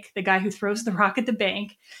plays Nick, the guy who throws the rock at the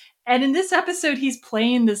bank. And in this episode, he's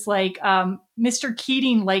playing this like Mr.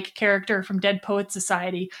 Keating-like character from Dead Poets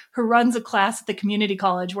Society who runs a class at the community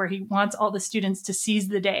college where he wants all the students to seize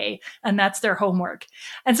the day, and that's their homework.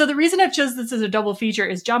 And so the reason I've chosen this as a double feature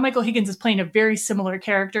is John Michael Higgins is playing a very similar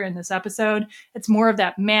character in this episode. It's more of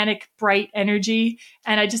that manic, bright energy,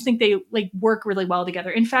 and I just think they like work really well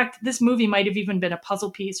together. In fact, this movie might have even been a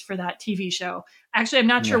puzzle piece for that TV show. Actually, I'm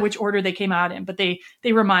not sure which order they came out in, but they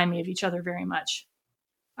remind me of each other very much.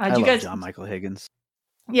 I love John Michael Higgins.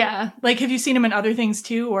 Yeah. Like, have you seen him in other things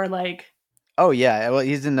too? Or like... Oh, yeah. Well,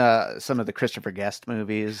 he's in some of the Christopher Guest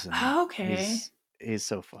movies. Okay. He's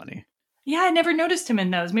so funny. Yeah, I never noticed him in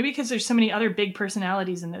those. Maybe because there's so many other big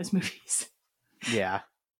personalities in those movies. Yeah.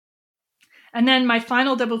 And then my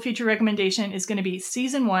final double feature recommendation is going to be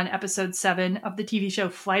season 1, episode 7 of the TV show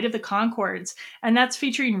Flight of the Conchords. And that's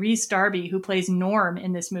featuring Rhys Darby, who plays Norm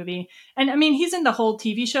in this movie. And I mean, he's in the whole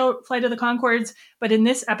TV show Flight of the Conchords, but in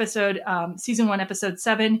this episode, season 1, episode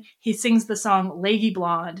 7, he sings the song Leggy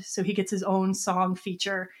Blonde. So he gets his own song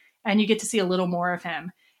feature, and you get to see a little more of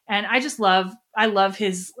him. And I love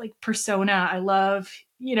his like persona. I love,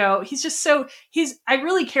 he's just I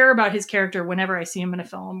really care about his character whenever I see him in a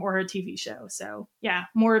film or a TV show. So yeah,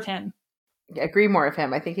 more of him. I agree, more of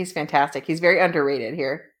him. I think he's fantastic. He's very underrated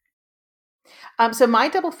here. So my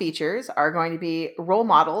double features are going to be Role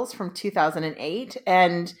Models from 2008.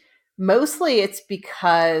 And mostly it's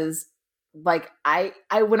because like I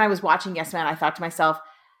when I was watching Yes Man, I thought to myself,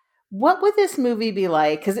 what would this movie be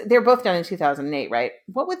like? Because they're both done in 2008, right?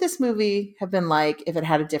 What would this movie have been like if it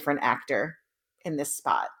had a different actor in this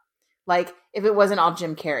spot? Like if it wasn't all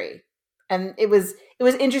Jim Carrey. And it was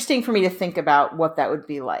interesting for me to think about what that would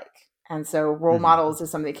be like. And so Role Models is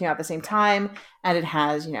something that came out at the same time, and it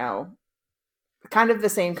has, kind of the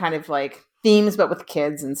same kind of like themes, but with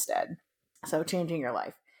kids instead. So changing your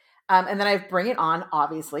life. And then I Bring It On,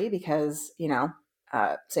 obviously, because,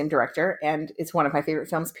 same director, and it's one of my favorite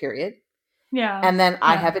films, period. Yeah. And then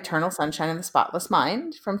I have Eternal Sunshine of the Spotless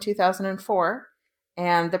Mind from 2004.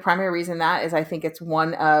 And the primary reason that is I think it's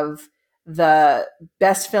one of the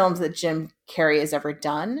best films that Jim Carrey has ever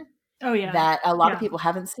done. Oh, yeah. That a lot of people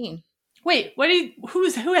haven't seen. Wait, who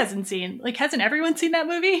hasn't seen? Like, hasn't everyone seen that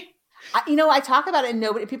movie? I talk about it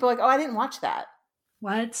and people are like, oh, I didn't watch that.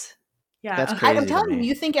 What? Yeah. That's crazy. I'm telling you,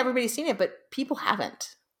 you think everybody's seen it, but people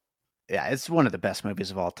haven't. Yeah, it's one of the best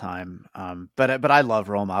movies of all time. But I love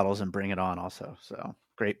Role Models and Bring It On also. So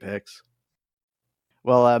great picks.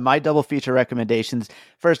 Well, my double feature recommendations.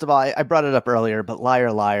 First of all, I brought it up earlier, but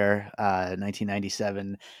Liar Liar,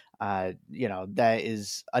 1997. That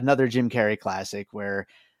is another Jim Carrey classic where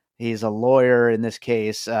he's a lawyer in this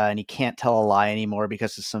case, and he can't tell a lie anymore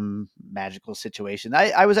because of some magical situation.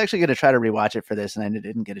 I was actually going to try to rewatch it for this, and I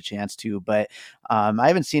didn't get a chance to, but I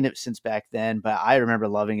haven't seen it since back then, but I remember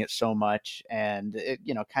loving it so much, and it,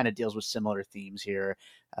 kind of deals with similar themes here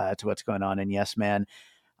to what's going on in Yes Man.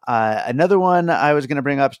 Another one I was going to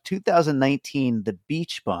bring up, 2019, The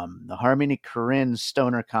Beach Bum, the Harmony Korine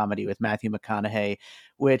stoner comedy with Matthew McConaughey,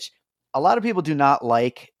 which a lot of people do not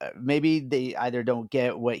like. Maybe they either don't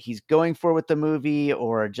get what he's going for with the movie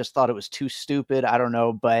or just thought it was too stupid. I don't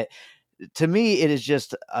know. But to me, it is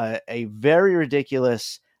just a very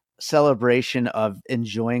ridiculous celebration of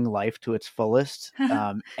enjoying life to its fullest.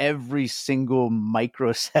 Every single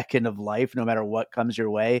microsecond of life, no matter what comes your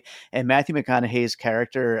way. And Matthew McConaughey's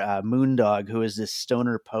character, Moondog, who is this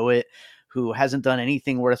stoner poet who hasn't done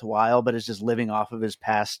anything worthwhile, but is just living off of his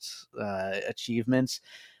past achievements,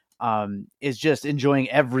 is just enjoying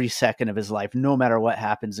every second of his life, no matter what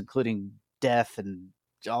happens, including death and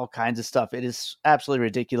all kinds of stuff. It is absolutely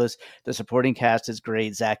ridiculous. The supporting cast is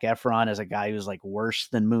great. Zac Efron as a guy who's like worse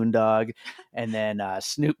than Moondog. And then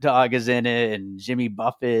Snoop Dogg is in it, and Jimmy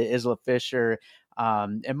Buffett, Isla Fisher.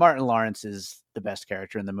 And Martin Lawrence is the best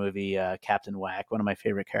character in the movie, Captain Whack, one of my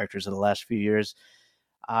favorite characters of the last few years.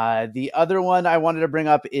 The other one I wanted to bring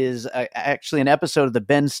up is actually an episode of the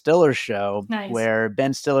Ben Stiller Show, where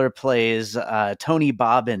Ben Stiller plays Tony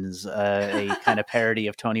Bobbins, a kind of parody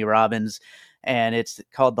of Tony Robbins. And it's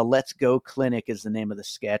called the Let's Go Clinic is the name of the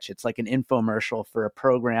sketch. It's like an infomercial for a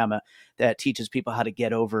program that teaches people how to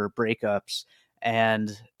get over breakups,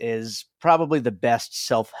 and is probably the best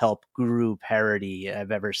self-help guru parody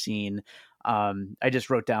I've ever seen. I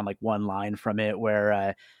just wrote down like one line from it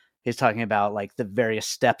where he's talking about like the various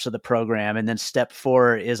steps of the program. And then step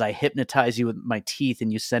 4 is I hypnotize you with my teeth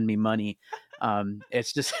and you send me money.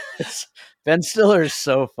 It's Ben Stiller is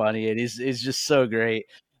so funny. And he's just so great.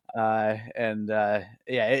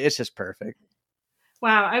 It's just perfect.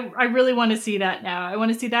 Wow. I really want to see that now. I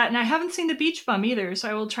want to see that. And I haven't seen The Beach Bum either, so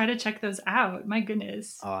I will try to check those out. My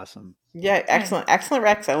goodness. Awesome. Yeah. Excellent. Excellent,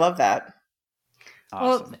 Rex. I love that.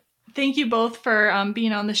 Awesome. Well, thank you both for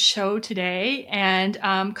being on the show today. And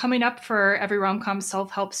coming up for Every Rom-Com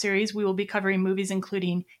Self-Help series, we will be covering movies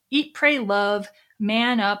including Eat, Pray, Love,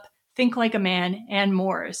 Man Up, Think Like a Man, and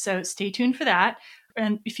more. So stay tuned for that.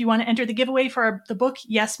 And if you want to enter the giveaway for the book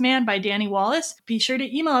Yes Man by Danny Wallace, be sure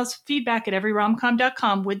to email us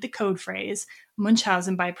feedback@everyromcom.com with the code phrase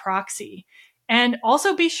Munchausen by proxy. And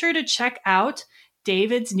also be sure to check out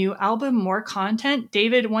David's new album, More Content.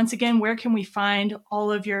 David, once again, where can we find all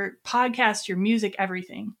of your podcasts, your music,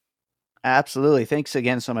 everything? Absolutely. Thanks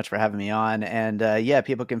again so much for having me on. And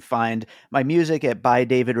people can find my music at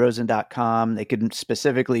bydavidrosen.com. They can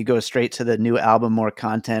specifically go straight to the new album, More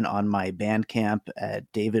Content, on my Bandcamp at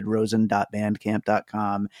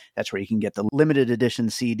davidrosen.bandcamp.com. That's where you can get the limited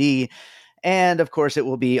edition CD. And of course, it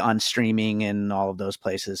will be on streaming in all of those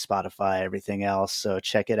places, Spotify, everything else. So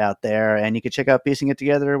check it out there. And you can check out Piecing It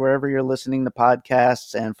Together wherever you're listening to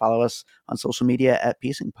podcasts, and follow us on social media at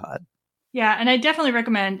Piecing Pod. Yeah, and I definitely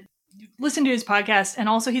recommend listen to his podcast. And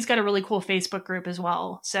also he's got a really cool Facebook group as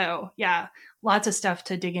well. So yeah, lots of stuff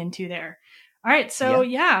to dig into there. All right. So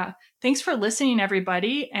thanks for listening,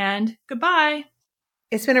 everybody, and goodbye.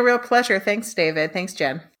 It's been a real pleasure. Thanks, David. Thanks,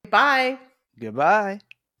 Jen. Bye. Goodbye.